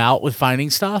helped him out with finding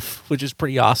stuff, which is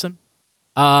pretty awesome.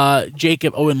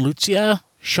 Jacob Owen Lucia,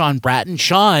 Sean Bratton.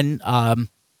 Sean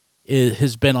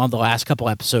has been on the last couple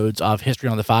episodes of History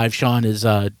on the Five. Sean is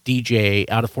a DJ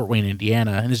out of Fort Wayne,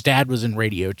 Indiana, and his dad was in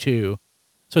radio too.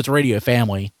 So it's a radio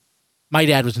family. My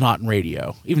dad was not in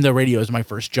radio, even though radio is my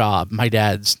first job. My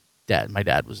dad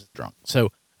was drunk.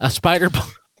 So Spider Bob,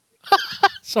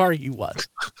 sorry, he was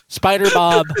Spider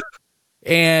Bob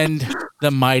and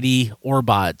the Mighty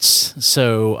Orbots.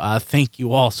 So thank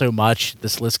you all so much.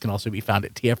 This list can also be found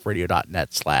at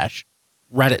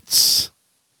tfradio.net/Reddits.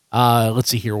 Let's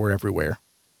see here. We're everywhere.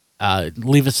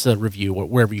 Leave us a review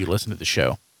wherever you listen to the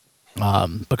show.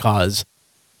 Because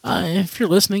if you're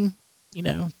listening,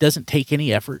 it doesn't take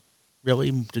any effort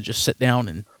really to just sit down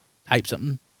and type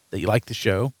something that you like the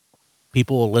show.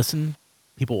 People will listen.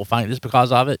 People will find us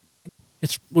because of it.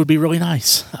 It would be really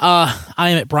nice. I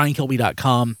am at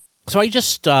briankilby.com. So I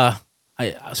just, I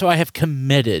have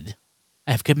committed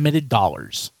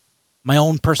dollars, my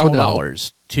own personal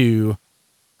dollars to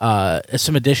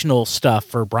some additional stuff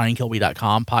for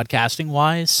briankilby.com podcasting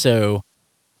wise. So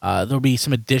there'll be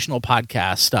some additional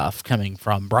podcast stuff coming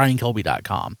from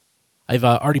briankilby.com. I've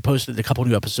already posted a couple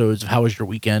new episodes of How Was Your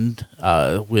Weekend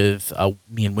with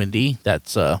me and Wendy.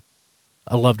 That's I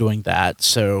love doing that.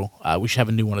 So we should have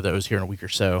a new one of those here in a week or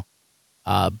so.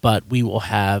 But we will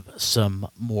have some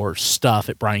more stuff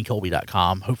at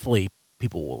briankilby.com. Hopefully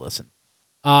people will listen.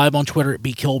 I'm on Twitter at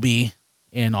bkilby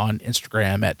and on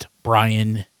Instagram at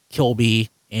Brian Kilby.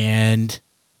 And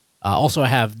also I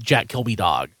have Jack Kilby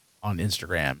Dog on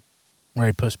Instagram where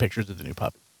I post pictures of the new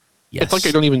pup. Yes. It's like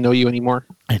I don't even know you anymore.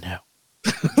 I know.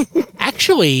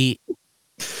 Actually,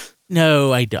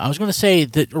 no, I don't. I was going to say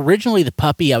that originally the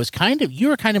puppy, you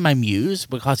were kind of my muse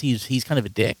because he's kind of a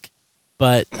dick,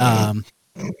 but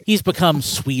he's become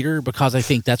sweeter because I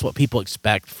think that's what people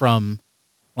expect from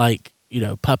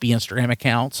puppy Instagram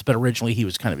accounts. But originally he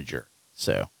was kind of a jerk.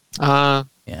 So, yeah.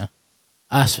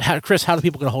 Chris, how do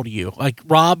people get a hold of you? Like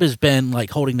Rob has been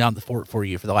holding down the fort for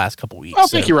you for the last couple weeks. Oh,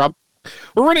 thank you, Rob.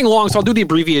 We're running long, so I'll do the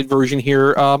abbreviated version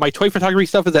here. My toy photography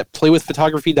stuff is at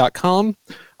playwithphotography.com.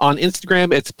 On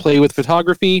Instagram, it's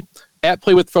playwithphotography. At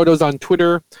playwithphotos on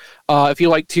Twitter. If you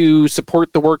like to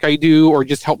support the work I do or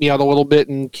just help me out a little bit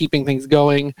in keeping things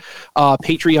going,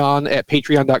 Patreon at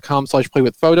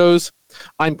patreon.com/playwithphotos.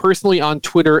 I'm personally on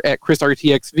Twitter at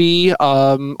ChrisRTXV.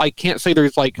 I can't say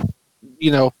there's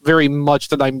very much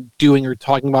that I'm doing or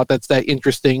talking about that's that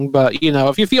interesting, but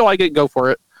if you feel like it, go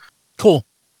for it. Cool.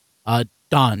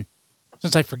 Don,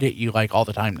 since I forget you all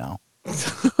the time now.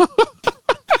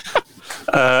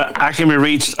 I can be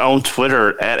reached on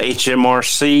Twitter at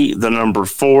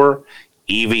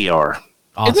HMRC4EVR.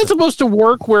 Awesome. Isn't it supposed to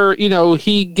work where,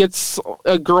 he gets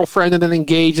a girlfriend and then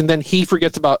engaged and then he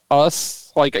forgets about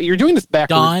us? You're doing this backwards,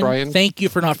 Don, Brian. Thank you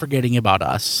for not forgetting about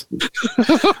us.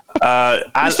 I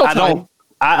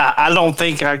don't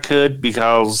think I could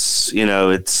because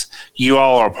it's you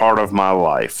all are part of my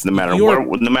life. No matter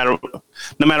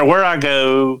where I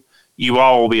go, you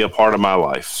all will be a part of my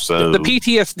life. So the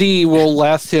PTSD will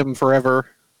last him forever.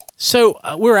 So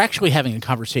we're actually having a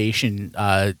conversation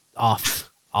off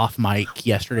mic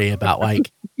yesterday about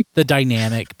the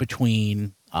dynamic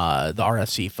between the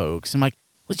RSC folks. I'm like,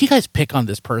 well, you guys pick on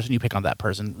this person, you pick on that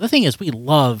person. The thing is, we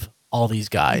love all these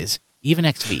guys, even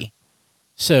XV.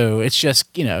 So it's just,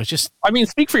 I mean,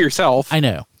 speak for yourself. I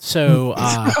know. So,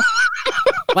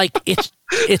 it's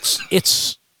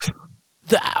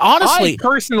honestly, I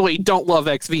personally don't love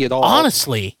XV at all.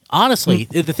 Honestly,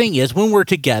 the thing is, when we're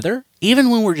together,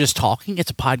 even when we're just talking,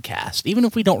 it's a podcast, even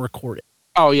if we don't record it.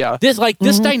 Oh yeah.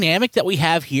 This dynamic that we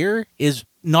have here is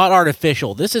not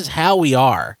artificial. This is how we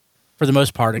are for the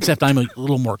most part, except I'm a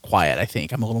little more quiet. I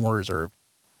think I'm a little more reserved.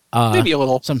 Maybe a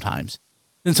little sometimes.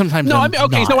 And sometimes no, I'm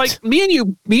okay. not. So me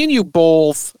and you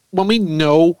both, when we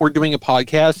know we're doing a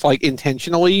podcast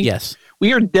intentionally, yes,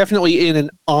 we are definitely in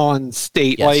an on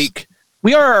state. Yes.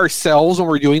 We are ourselves when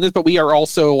we're doing this, but we are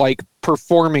also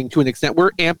performing to an extent.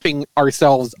 We're amping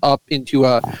ourselves up into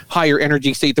a higher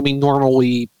energy state than we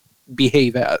normally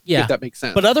behave at. Yeah, if that makes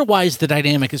sense. But otherwise, the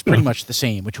dynamic is pretty much the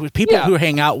same. Which with people who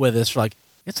hang out with us,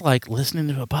 it's like listening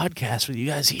to a podcast with you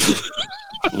guys here.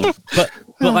 but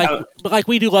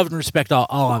we do love and respect all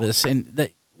of us, and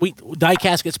that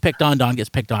Diecast gets picked on, Don gets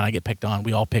picked on, I get picked on.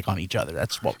 We all pick on each other.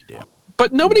 That's what we do.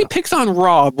 But nobody picks on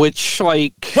Rob, which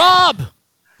Rob.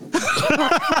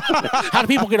 How do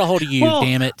people get a hold of you?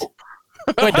 Damn it! Go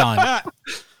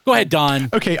ahead, Don.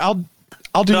 Okay, I'll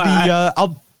do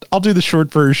I'll do the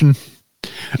short version.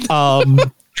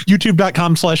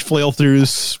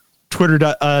 YouTube.com/flailthroughs,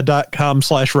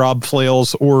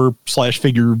 Twitter.com/robflails or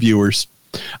 /figure reviewers.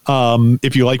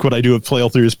 If you like what I do at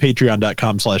Flailthroughs,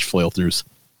 Patreon.com/flailthroughs.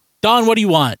 Don, what do you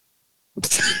want?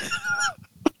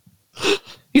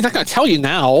 He's not going to tell you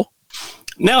now.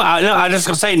 No, I just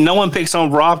gonna say no one picks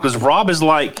on Rob because Rob is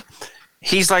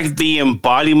he's like the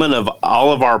embodiment of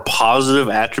all of our positive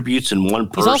attributes in one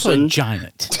person. He's also a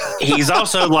giant. He's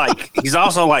also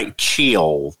like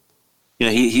chill. You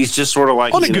know, he's just sort of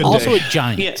like on a good also day. a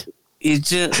giant. Yeah, he's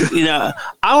just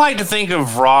I like to think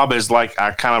of Rob as like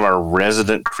a kind of our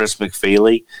resident Chris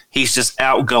McFeely. He's just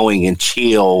outgoing and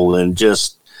chill and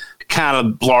just kind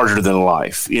of larger than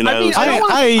life. You know, I mean, I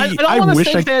don't want to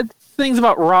say bad things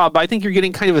about Rob. I think you're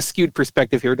getting kind of a skewed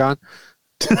perspective here, Don.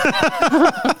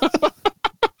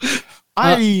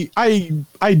 I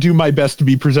do my best to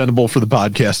be presentable for the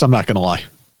podcast. I'm not going to lie.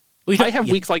 I have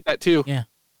weeks like that too. Yeah.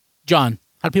 John,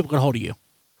 how do people get a hold of you?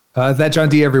 That John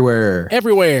D everywhere.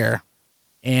 Everywhere.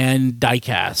 And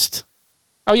Diecast.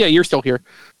 Oh yeah, you're still here.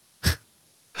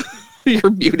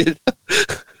 You're muted.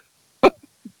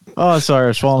 Oh, sorry, I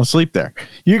was falling asleep there.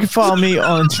 You can follow me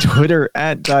on Twitter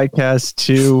at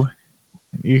Diecast2.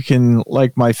 You can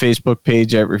like my Facebook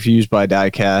page at Reviews by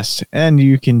Diecast, and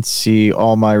you can see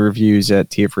all my reviews at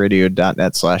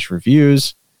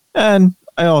tfradio.net/reviews. And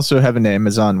I also have an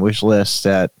Amazon wish list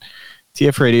at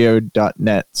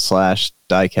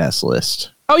tfradio.net/diecast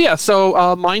list. Oh yeah,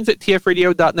 so mine's at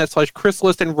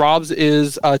tfradio.net/chrislist, and Rob's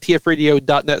is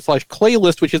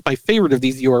tfradio.net/claylist, which is my favorite of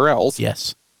these URLs.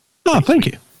 Yes. Oh, thank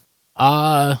you.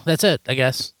 That's it, I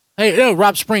guess. Hey, no,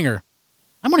 Rob Springer.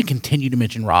 I'm going to continue to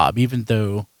mention Rob, even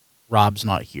though Rob's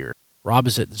not here. Rob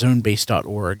is at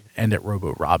zonebase.org and at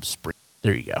RoboRobSpring.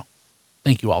 There you go.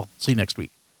 Thank you all. See you next week.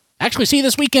 Actually, see you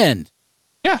this weekend.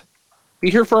 Yeah.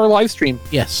 Be here for our live stream.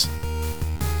 Yes.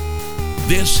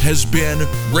 This has been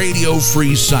Radio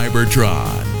Free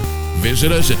Cybertron.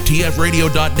 Visit us at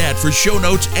tfradio.net for show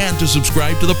notes and to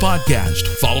subscribe to the podcast.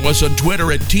 Follow us on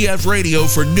Twitter at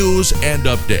tfradio for news and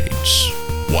updates.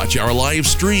 Watch our live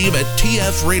stream at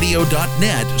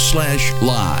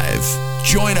tfradio.net/live.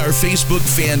 Join our Facebook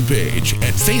fan page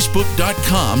at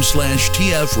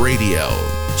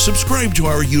facebook.com/tfradio. Subscribe to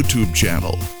our YouTube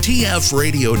channel, TF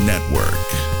Radio Network.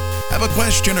 Have a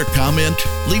question or comment?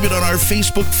 Leave it on our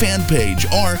Facebook fan page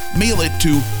or mail it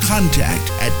to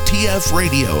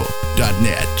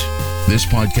contact@tfradio.net. This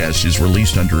podcast is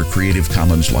released under a Creative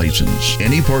Commons license.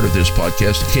 Any part of this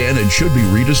podcast can and should be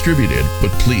redistributed,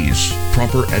 but please,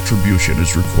 proper attribution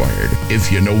is required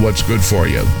if you know what's good for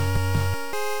you.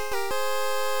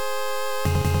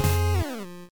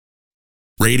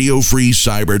 Radio Free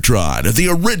Cybertron, the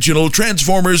original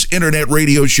Transformers internet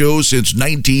radio show since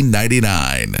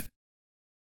 1999.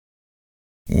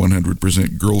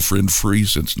 100% girlfriend free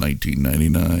since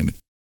 1999.